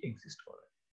আর কি এক্সিস্ট করে।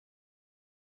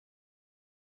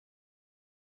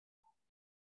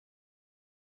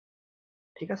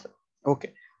 ঠিক আছে, ওকে,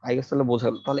 আই গেস তাহলে বোঝা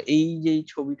গেল। তাহলে এই যে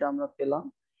ছবিটা আমরা পেলাম,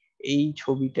 এই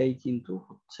ছবিটাই কিন্তু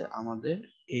হচ্ছে আমাদের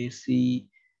AC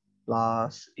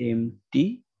plus MT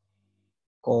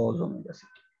cause omega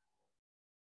city,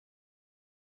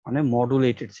 মানে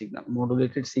মডুলেটেড সিগন্যাল।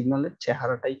 মডুলেটেড সিগন্যালের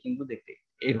চেহারাটাই কিন্তু দেখতে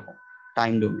এরকম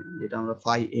টাইম ডোমেন, যেটা আমরা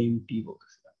ফাই এমটি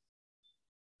বলতেছিলাম।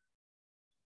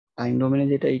 টাইম ডোমেনে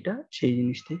যেটা এইটা, সেই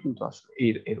জিনিসটাই কিন্তু আসলে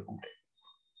এরকমটাই।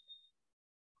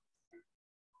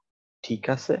 ঠিক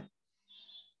আছে,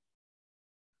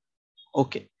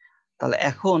 ওকে। তাহলে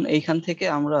এখন এইখান থেকে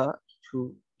আমরা কিছু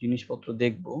জিনিসপত্র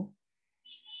দেখব,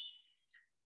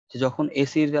 যে যখন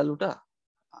এসির ভ্যালুটা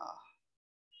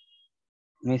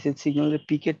মেসেজ সিগন্যালের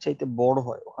পিকের চাইতে বড়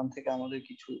হয়, ওখান থেকে আমাদের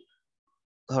কিছু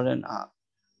ধরেন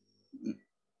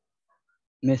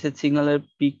মেসেজ সিগন্যালের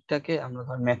পিকটাকে আমরা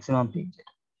ধরেন ম্যাক্সিমাম পিক,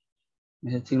 যেটা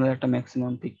মেসেজ সিগন্যালের একটা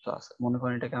ম্যাক্সিমাম পিক তো আছে, মনে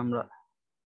করেন এটাকে আমরা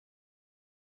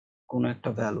কোন একটা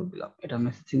ভ্যালু দিলাম, এটা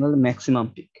মেসেজ সিগন্যালের ম্যাক্সিমাম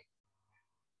পিক।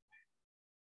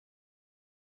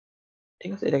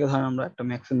 ঠিক আছে, এটাকে ধরেন আমরা একটা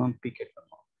ম্যাক্সিমাম পিকের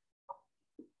জন্য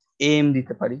এম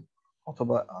দিতে পারি,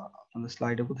 অথবা আপনাদের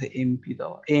স্লাইডে কোথায় এমপি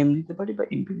দেওয়া, এম দিতে পারি বা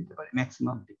এমপি দিতে পারি।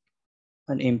 ম্যাক্সিমাম পিক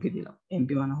এমপি দিলাম,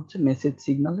 এমপি মানে হচ্ছে মেসেজ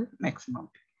সিগন্যালের ম্যাক্সিমাম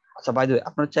পিক। আচ্ছা, বাই দ্য ওয়ে,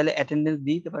 আপনারা চাইলে অ্যাটেন্ডেন্স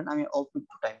দিতে পারেন, আমি অল্প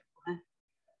একটু টাইম, হ্যাঁ,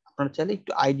 আপনারা চাইলে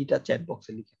একটু আইডিটা চ্যাট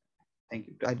বক্সে লিখে, থ্যাংক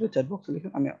ইউ, একটু আইডিটা চ্যাট বক্সে লিখে,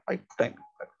 আমি একটু টাইম,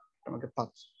 আমাকে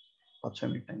 5-6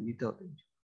 মিনিট টাইম দিতে হবে।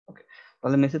 ওকে,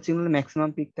 তাহলে মেসেজ সিগন্যালের ম্যাক্সিমাম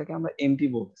পিকটাকে আমরা এমপি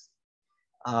বলতেছি।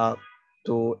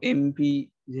 তো এমপি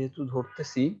যেহেতু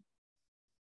ধরতেছি,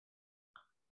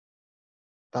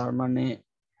 তার মানে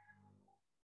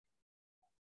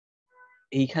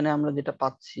এইখানে আমরা যেটা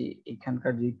পাচ্ছি,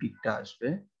 এইখানকার যে পিকটা আসবে,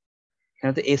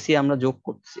 এখানে তো এসি আমরা যোগ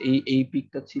করতেছি, এই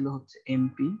পিকটা ছিল হচ্ছে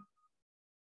এমপি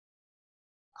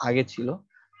আগে ছিল,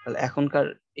 তাহলে এখনকার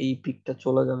এই পিকটা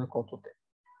চলে যাবে কততে,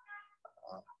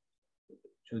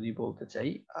 যদি বলতে চাই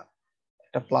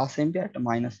একটা প্লাস এমপি আর একটা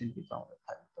মাইনাস এমপি তো আমাদের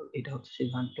থাকে, তো এটা হচ্ছে সেই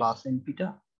ধরেন প্লাস এমপিটা,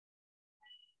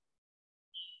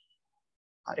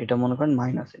 আর এটা মনে করেন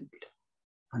minus এমপিটা,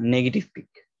 negative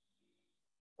pick,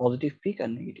 positive pick আর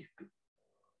নেগেটিভ পিক।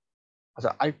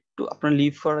 আচ্ছা, আর একটু আপনার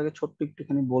লিভ করার আগে ছোট্ট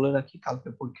একটুখানি বলে রাখি কালকে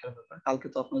পরীক্ষার ব্যাপারে। কালকে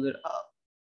তো আপনাদের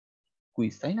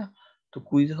কুইজ, তাই না? তো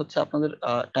কুইজ হচ্ছে আপনাদের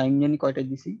টাইম জানি কয়টায়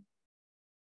দিছি?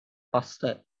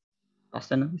 5টায়?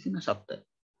 5টায় না দিছি না 7টায়?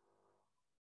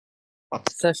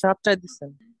 5টায়। স্যার 7টায় দিচ্ছেন।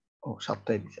 ও,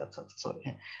 7টায় দিছি, আচ্ছা আচ্ছা, সরি।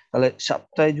 হ্যাঁ, তাহলে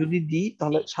 7টায় যদি দিই,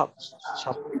 তাহলে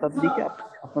 7টার দিকে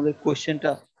আপনাদের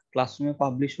কোয়েশ্চেনটা ক্লাসরুমে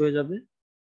পাবলিশ হয়ে যাবে।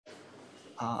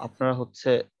 আপনারা হচ্ছে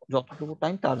যতটুকু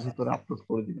টাইম তার ভিতরে আপলোড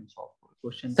করে দিবেন সব স্যার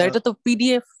কোয়েশ্চেনটা। এটা তো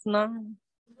পিডিএফ না?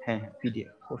 হ্যাঁ হ্যাঁ,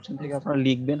 পিডিএফ কোশ্চেন থেকে আপনারা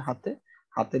লিখবেন, হাতে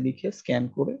হাতে লিখে স্ক্যান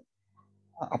করে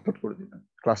আপলোড করে দিবেন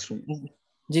ক্লাসরুমে।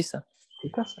 জি স্যার।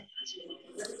 ঠিক আছে,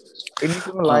 এমনি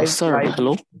কোনো লাইভ স্যার লাইভ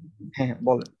হ্যালো হ্যাঁ হ্যাঁ,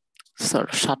 বলেন। স্যার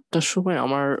 7টার সময়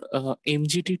আমার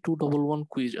এমজিটি 211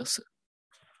 কুইজ আছে।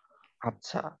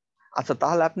 আচ্ছা আচ্ছা,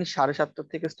 তাহলে আপনি 7:30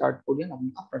 থেকে স্টার্ট করেন,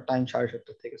 আপনার টাইম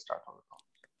 7:30 থেকে স্টার্ট হবে।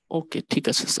 ওকে, ঠিক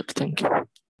আছে স্যার, থ্যাংক ইউ।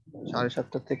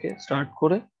 7:30 থেকে স্টার্ট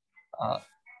করে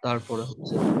তারপরে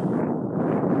হচ্ছে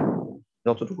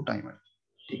যতটুকু টাইম আর কি।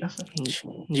 ঠিক আছে,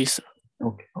 জি স্যার।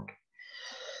 ওকে ওকে।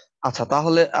 আচ্ছা,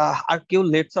 তাহলে আর কেউ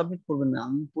লেট সাবমিট করবেন না।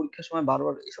 আমি পরীক্ষার সময়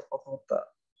বারবার এসব কথাবার্তা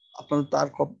আপনাদের তার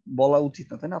বলা উচিত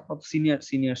না, তাই না? আপনার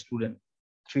সিনিয়র স্টুডেন্ট,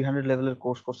 300 লেভেলের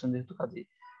কোর্স করছেন যেহেতু, কাজে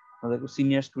আপনাদেরকে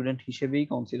সিনিয়র স্টুডেন্ট হিসেবেই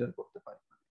কনসিডার করতে পারি।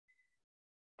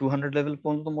 200 লেভেল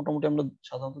পর্যন্ত মোটামুটি আমরা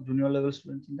সাধারণত জুনিয়র লেভেল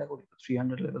স্টুডেন্ট চিন্তা করি,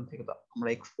 300 লেভেল থেকে তো আমরা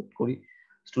এক্সপেক্ট করি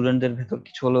স্টুডেন্টদের ভেতর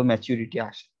কিছু হলেও ম্যাচুরিটি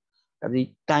আসে। কাজেই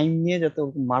টাইম নিয়ে যাতে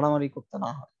ওরকম মারামারি করতে না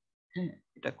হয়, হ্যাঁ,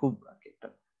 এটা খুব একটা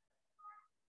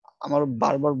আমার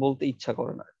বারবার বলতে ইচ্ছা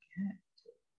করে না আর কি। হ্যাঁ,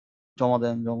 জমা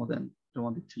দেন জমা দেন,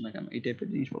 জমা দিচ্ছেন না কেন, এই টাইপের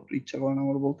জিনিসপত্র ইচ্ছা করে না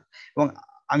আমার বলতে, এবং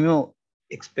আমিও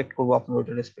এক্সপেক্ট করবো আপনারা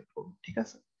ওটা রেসপেক্ট করবেন। ঠিক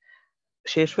আছে,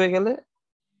 শেষ হয়ে গেলে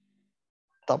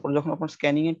তারপর যখন আপনার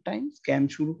স্ক্যানিং এর টাইম, স্ক্যান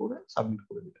শুরু করে সাবমিট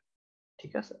করে দিবেন।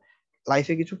 ঠিক আছে,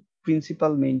 লাইফে কিছু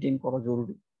প্রিন্সিপাল মেনটেন করা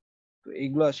জরুরি, তো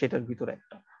এইগুলা সেটার ভিতরে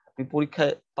একটা। আপনি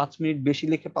পরীক্ষায় 5 মিনিট বেশি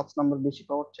লিখে 5 নাম্বার বেশি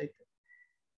পাওয়ার চাইতে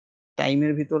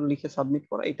টাইমের ভিতর লিখে সাবমিট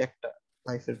করা, এটা একটা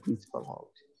লাইফের প্রিন্সিপাল হওয়া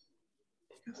উচিত।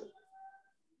 ঠিক আছে,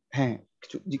 হ্যাঁ,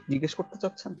 কিছু জিজ্ঞেস করতে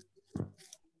চাচ্ছেন?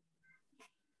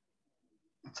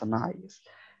 আচ্ছা, না,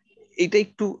 এটা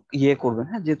একটু ইয়ে করবেন,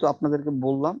 হ্যাঁ, যেহেতু আপনাদেরকে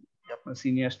বললাম যে আপনার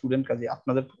সিনিয়র স্টুডেন্ট, কাজে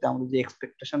আপনাদের প্রতি আমাদের যে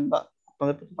এক্সপেকটেশন বা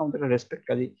আপনাদের প্রতি আমাদের রেসপেক্ট,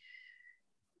 কাজে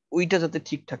ওইটা যাতে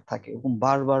ঠিকঠাক থাকে। এরকম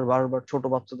বারবার বারবার ছোট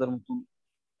বাচ্চাদের মতন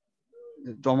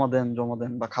জমা দেন জমা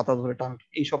দেন বা খাতা ধরে টান,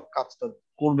 এইসব কাজটা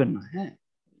করবেন না, হ্যাঁ।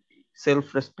 সেলফ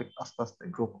রেসপেক্ট আস্তে আস্তে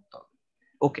গ্রো করতে হবে।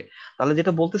 ওকে, তাহলে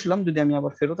যেটা বলতেছিলাম, যদি আমি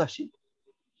আবার ফেরত আসি,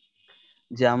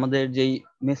 যে আমাদের যেই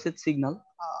মেসেজ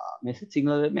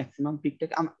সিগন্যালের ম্যাক্সিমাম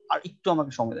পিকটাকে আর একটু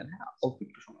আমাকে সময় দেন, হ্যাঁ, অল্প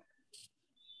একটু সময় দেন।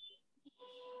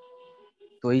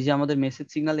 তো এই যে আমাদের মেসেজ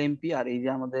সিগন্যাল এমপি আর এই যে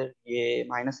আমাদের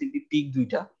মাইনাস এমপি পিক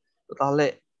দুইটা, তো তাহলে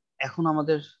এখন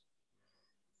আমাদের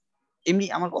এমনি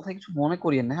আমার কথা কিছু মনে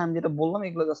করিয়েন না, হ্যাঁ, আমি যেটা বললাম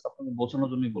এগুলো জাস্ট আপনাকে বোঝানোর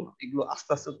জন্যই বললাম। এগুলো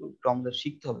আস্তে আস্তে তো একটু আমাদের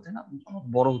শিখতে হবে, তাই না? আমরা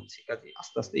বড় হচ্ছে, কাজে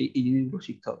আস্তে আস্তে এই জিনিসগুলো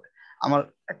শিখতে হবে। আমার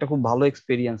একটা খুব ভালো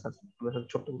এক্সপেরিয়েন্স আছে, আপনাদের সাথে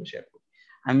ছোট্ট করে শেয়ার করি।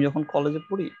 আমি যখন কলেজে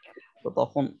পড়ি, তো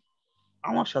তখন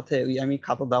আমার সাথে ওই আমি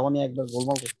খাতা দেওয়া নিয়ে একবার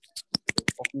গোলমাল করছি। তো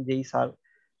তখন যেই স্যার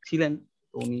ছিলেন,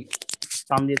 তো উনি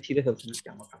টান দিয়ে ছিঁড়ে ফেলছেন আর কি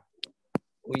আমার খাতা।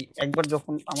 ওই একবার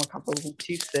যখন আমার খাতা ওরকম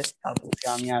ছিঁড়ছে, তারপর থেকে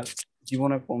আমি আর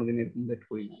জীবনে কোনোদিন এরকম লেট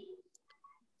করি না।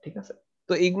 ঠিক আছে?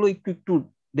 তো এইগুলো একটু একটু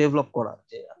ডেভেলপ করা,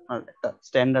 যে আপনার একটা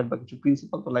স্ট্যান্ডার্ড বা কিছু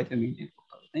প্রিন্সিপাল তো লাইফে মেনটেন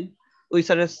করতে হবে, তাই না? ওই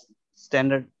স্যারের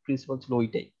স্ট্যান্ডার্ড প্রিন্সিপাল ছিল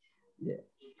ওইটাই, যে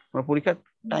আপনার পরীক্ষার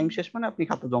টাইম শেষ মানে আপনি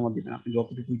খাতা জমা দিবেন, আপনি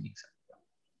যতটুকু লিখছেন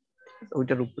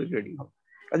ওইটার উপরে গ্রেডিং হবে।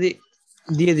 কাজে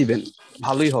দিয়ে দিবেন,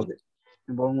 ভালোই হবে।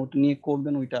 বরং ওটা নিয়ে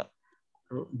করবেন, ওইটা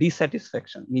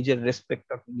ডিস্যাটিসফ্যাকশন, নিজের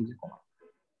রেসপেক্টটা নিজে কমা।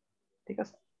 ঠিক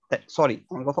আছে? সরি,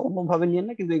 আমার কথা অন্যভাবে নিয়েন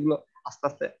না, কিন্তু এগুলো আস্তে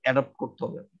আস্তে অ্যাডাপ্ট করতে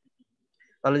হবে।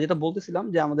 তাহলে যেটা বলতেছিলাম,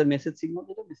 যে আমাদের মেসেজ সিগন্যাল,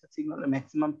 যেটা মেসেজ সিগন্যালের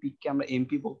ম্যাক্সিমাম পিককে আমরা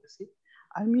এমপি বলতেছি,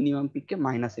 আর মিনিমাম পিককে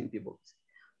মাইনাস এমপি বলতেছি।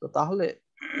 তো তাহলে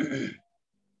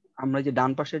আমরা যে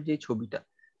ডান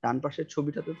পাশের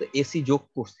ছবিটাতে তো এসি যোগ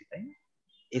করছি, তাই না?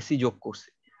 এসি যোগ করছি।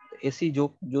 এসি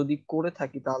যোগ যদি করে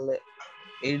থাকি, তাহলে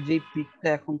এর যে পিকটা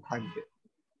এখন থাকবে,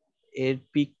 এর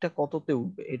পিকটা কততে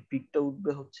উঠবে? এর পিকটা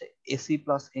উঠবে হচ্ছে এসি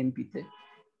প্লাস এমপি তে,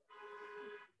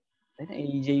 তাই না?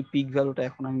 এই যে পিক ভ্যালুটা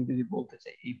এখন আমি যদি বলতে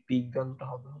চাই, এই পিক ভ্যালুটা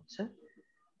হবে হচ্ছে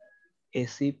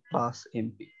এসি প্লাস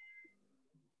এমপি।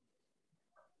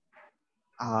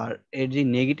 আর এর যে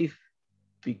নেগেটিভ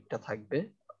পিকটা থাকবে,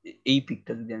 এই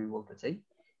পিকটা যদি আমি বলতে চাই,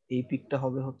 এই পিকটা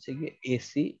হবে হচ্ছে গিয়ে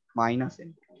এসি মাইনাস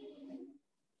এমপি।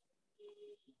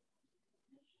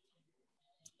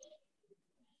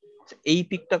 এই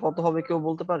পিকটা কত হবে কেউ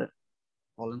বলতে পারে?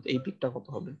 বলেন তো, এই পিকটা কত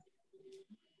হবে?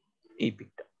 এই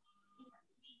পিকটা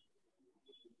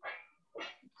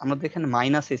আমরা তো এখানে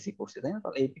মাইনাস এসি করছি, তাই না?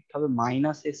 তাহলে এই পিকটা হবে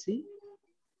মাইনাস এসি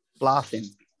প্লাস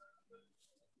এমপি।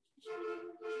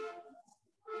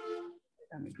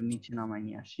 আমি একটু নিচে নামাই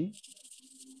নিয়ে আসি।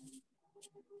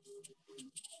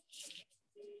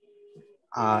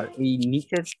 আর এই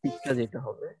নিচের পিকটা যেটা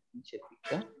হবে, নিচের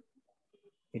পিকটা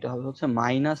এটা হবে হচ্ছে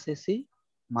মাইনাস এসি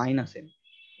মাইনাস এমপি,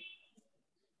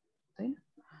 তাই না?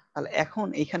 তাহলে এখন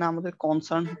এখানে আমাদের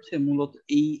কনসার্ন হচ্ছে মূলত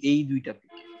এই দুইটা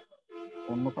পিকে।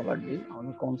 অন্য কালার দিই,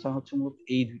 আমাদের কনসার্ন হচ্ছে মূলত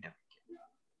এই দুইটা পিকে।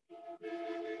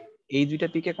 এই দুইটা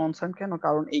পিকে কনসার্ন কেন?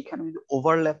 কারণ এইখানে যদি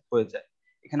ওভারল্যাপ হয়ে যায়,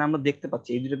 এখানে আমরা দেখতে পাচ্ছি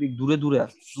এই দুইটা পিক দূরে দূরে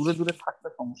আছে। দূরে দূরে থাকলে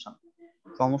সমস্যা নেই,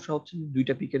 সমস্যা হচ্ছে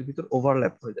দুইটা পিকের ভিতর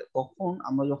ওভারল্যাপ হয়ে যায়। তখন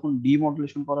আমরা যখন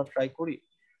ডিমডুলেশন করার ট্রাই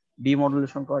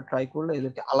করলে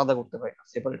এদেরকে আলাদা করতে পারি না,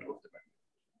 সেপারেট করতে পারি।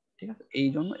 ঠিক আছে? এই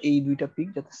জন্য এই দুইটা পিক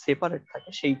যাতে সেপারেট থাকে,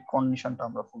 সেই কন্ডিশনটা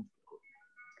আমরা ফুলফিল করি।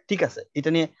 ঠিক আছে, এটা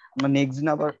নিয়ে আমরা নেক্সট দিন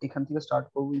আবার এখান থেকে স্টার্ট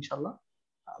করবো ইনশাল্লাহ।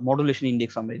 মডুলেশন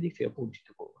ইন্ডেক্স আমরা এদিক থেকে পরিচিত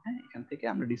করবো, হ্যাঁ, এখান থেকে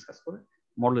আমরা ডিসকাস করে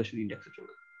মডুলেশন ইন্ডেক্সে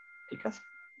চলে যাবো। ঠিক আছে?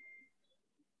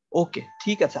 ওকে,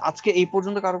 ঠিক আছে, আজকে এই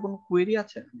পর্যন্ত কারো কোনো কোয়েরি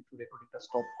আছে? আমি একটু রেকর্ডিংটা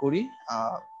স্টপ করি।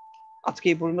 আজকে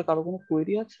এই পর্যন্ত কারো কোনো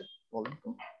কোয়েরি আছে বলেন তো,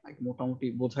 নাকি মোটামুটি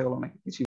বোঝা গেল নাকি কিছু?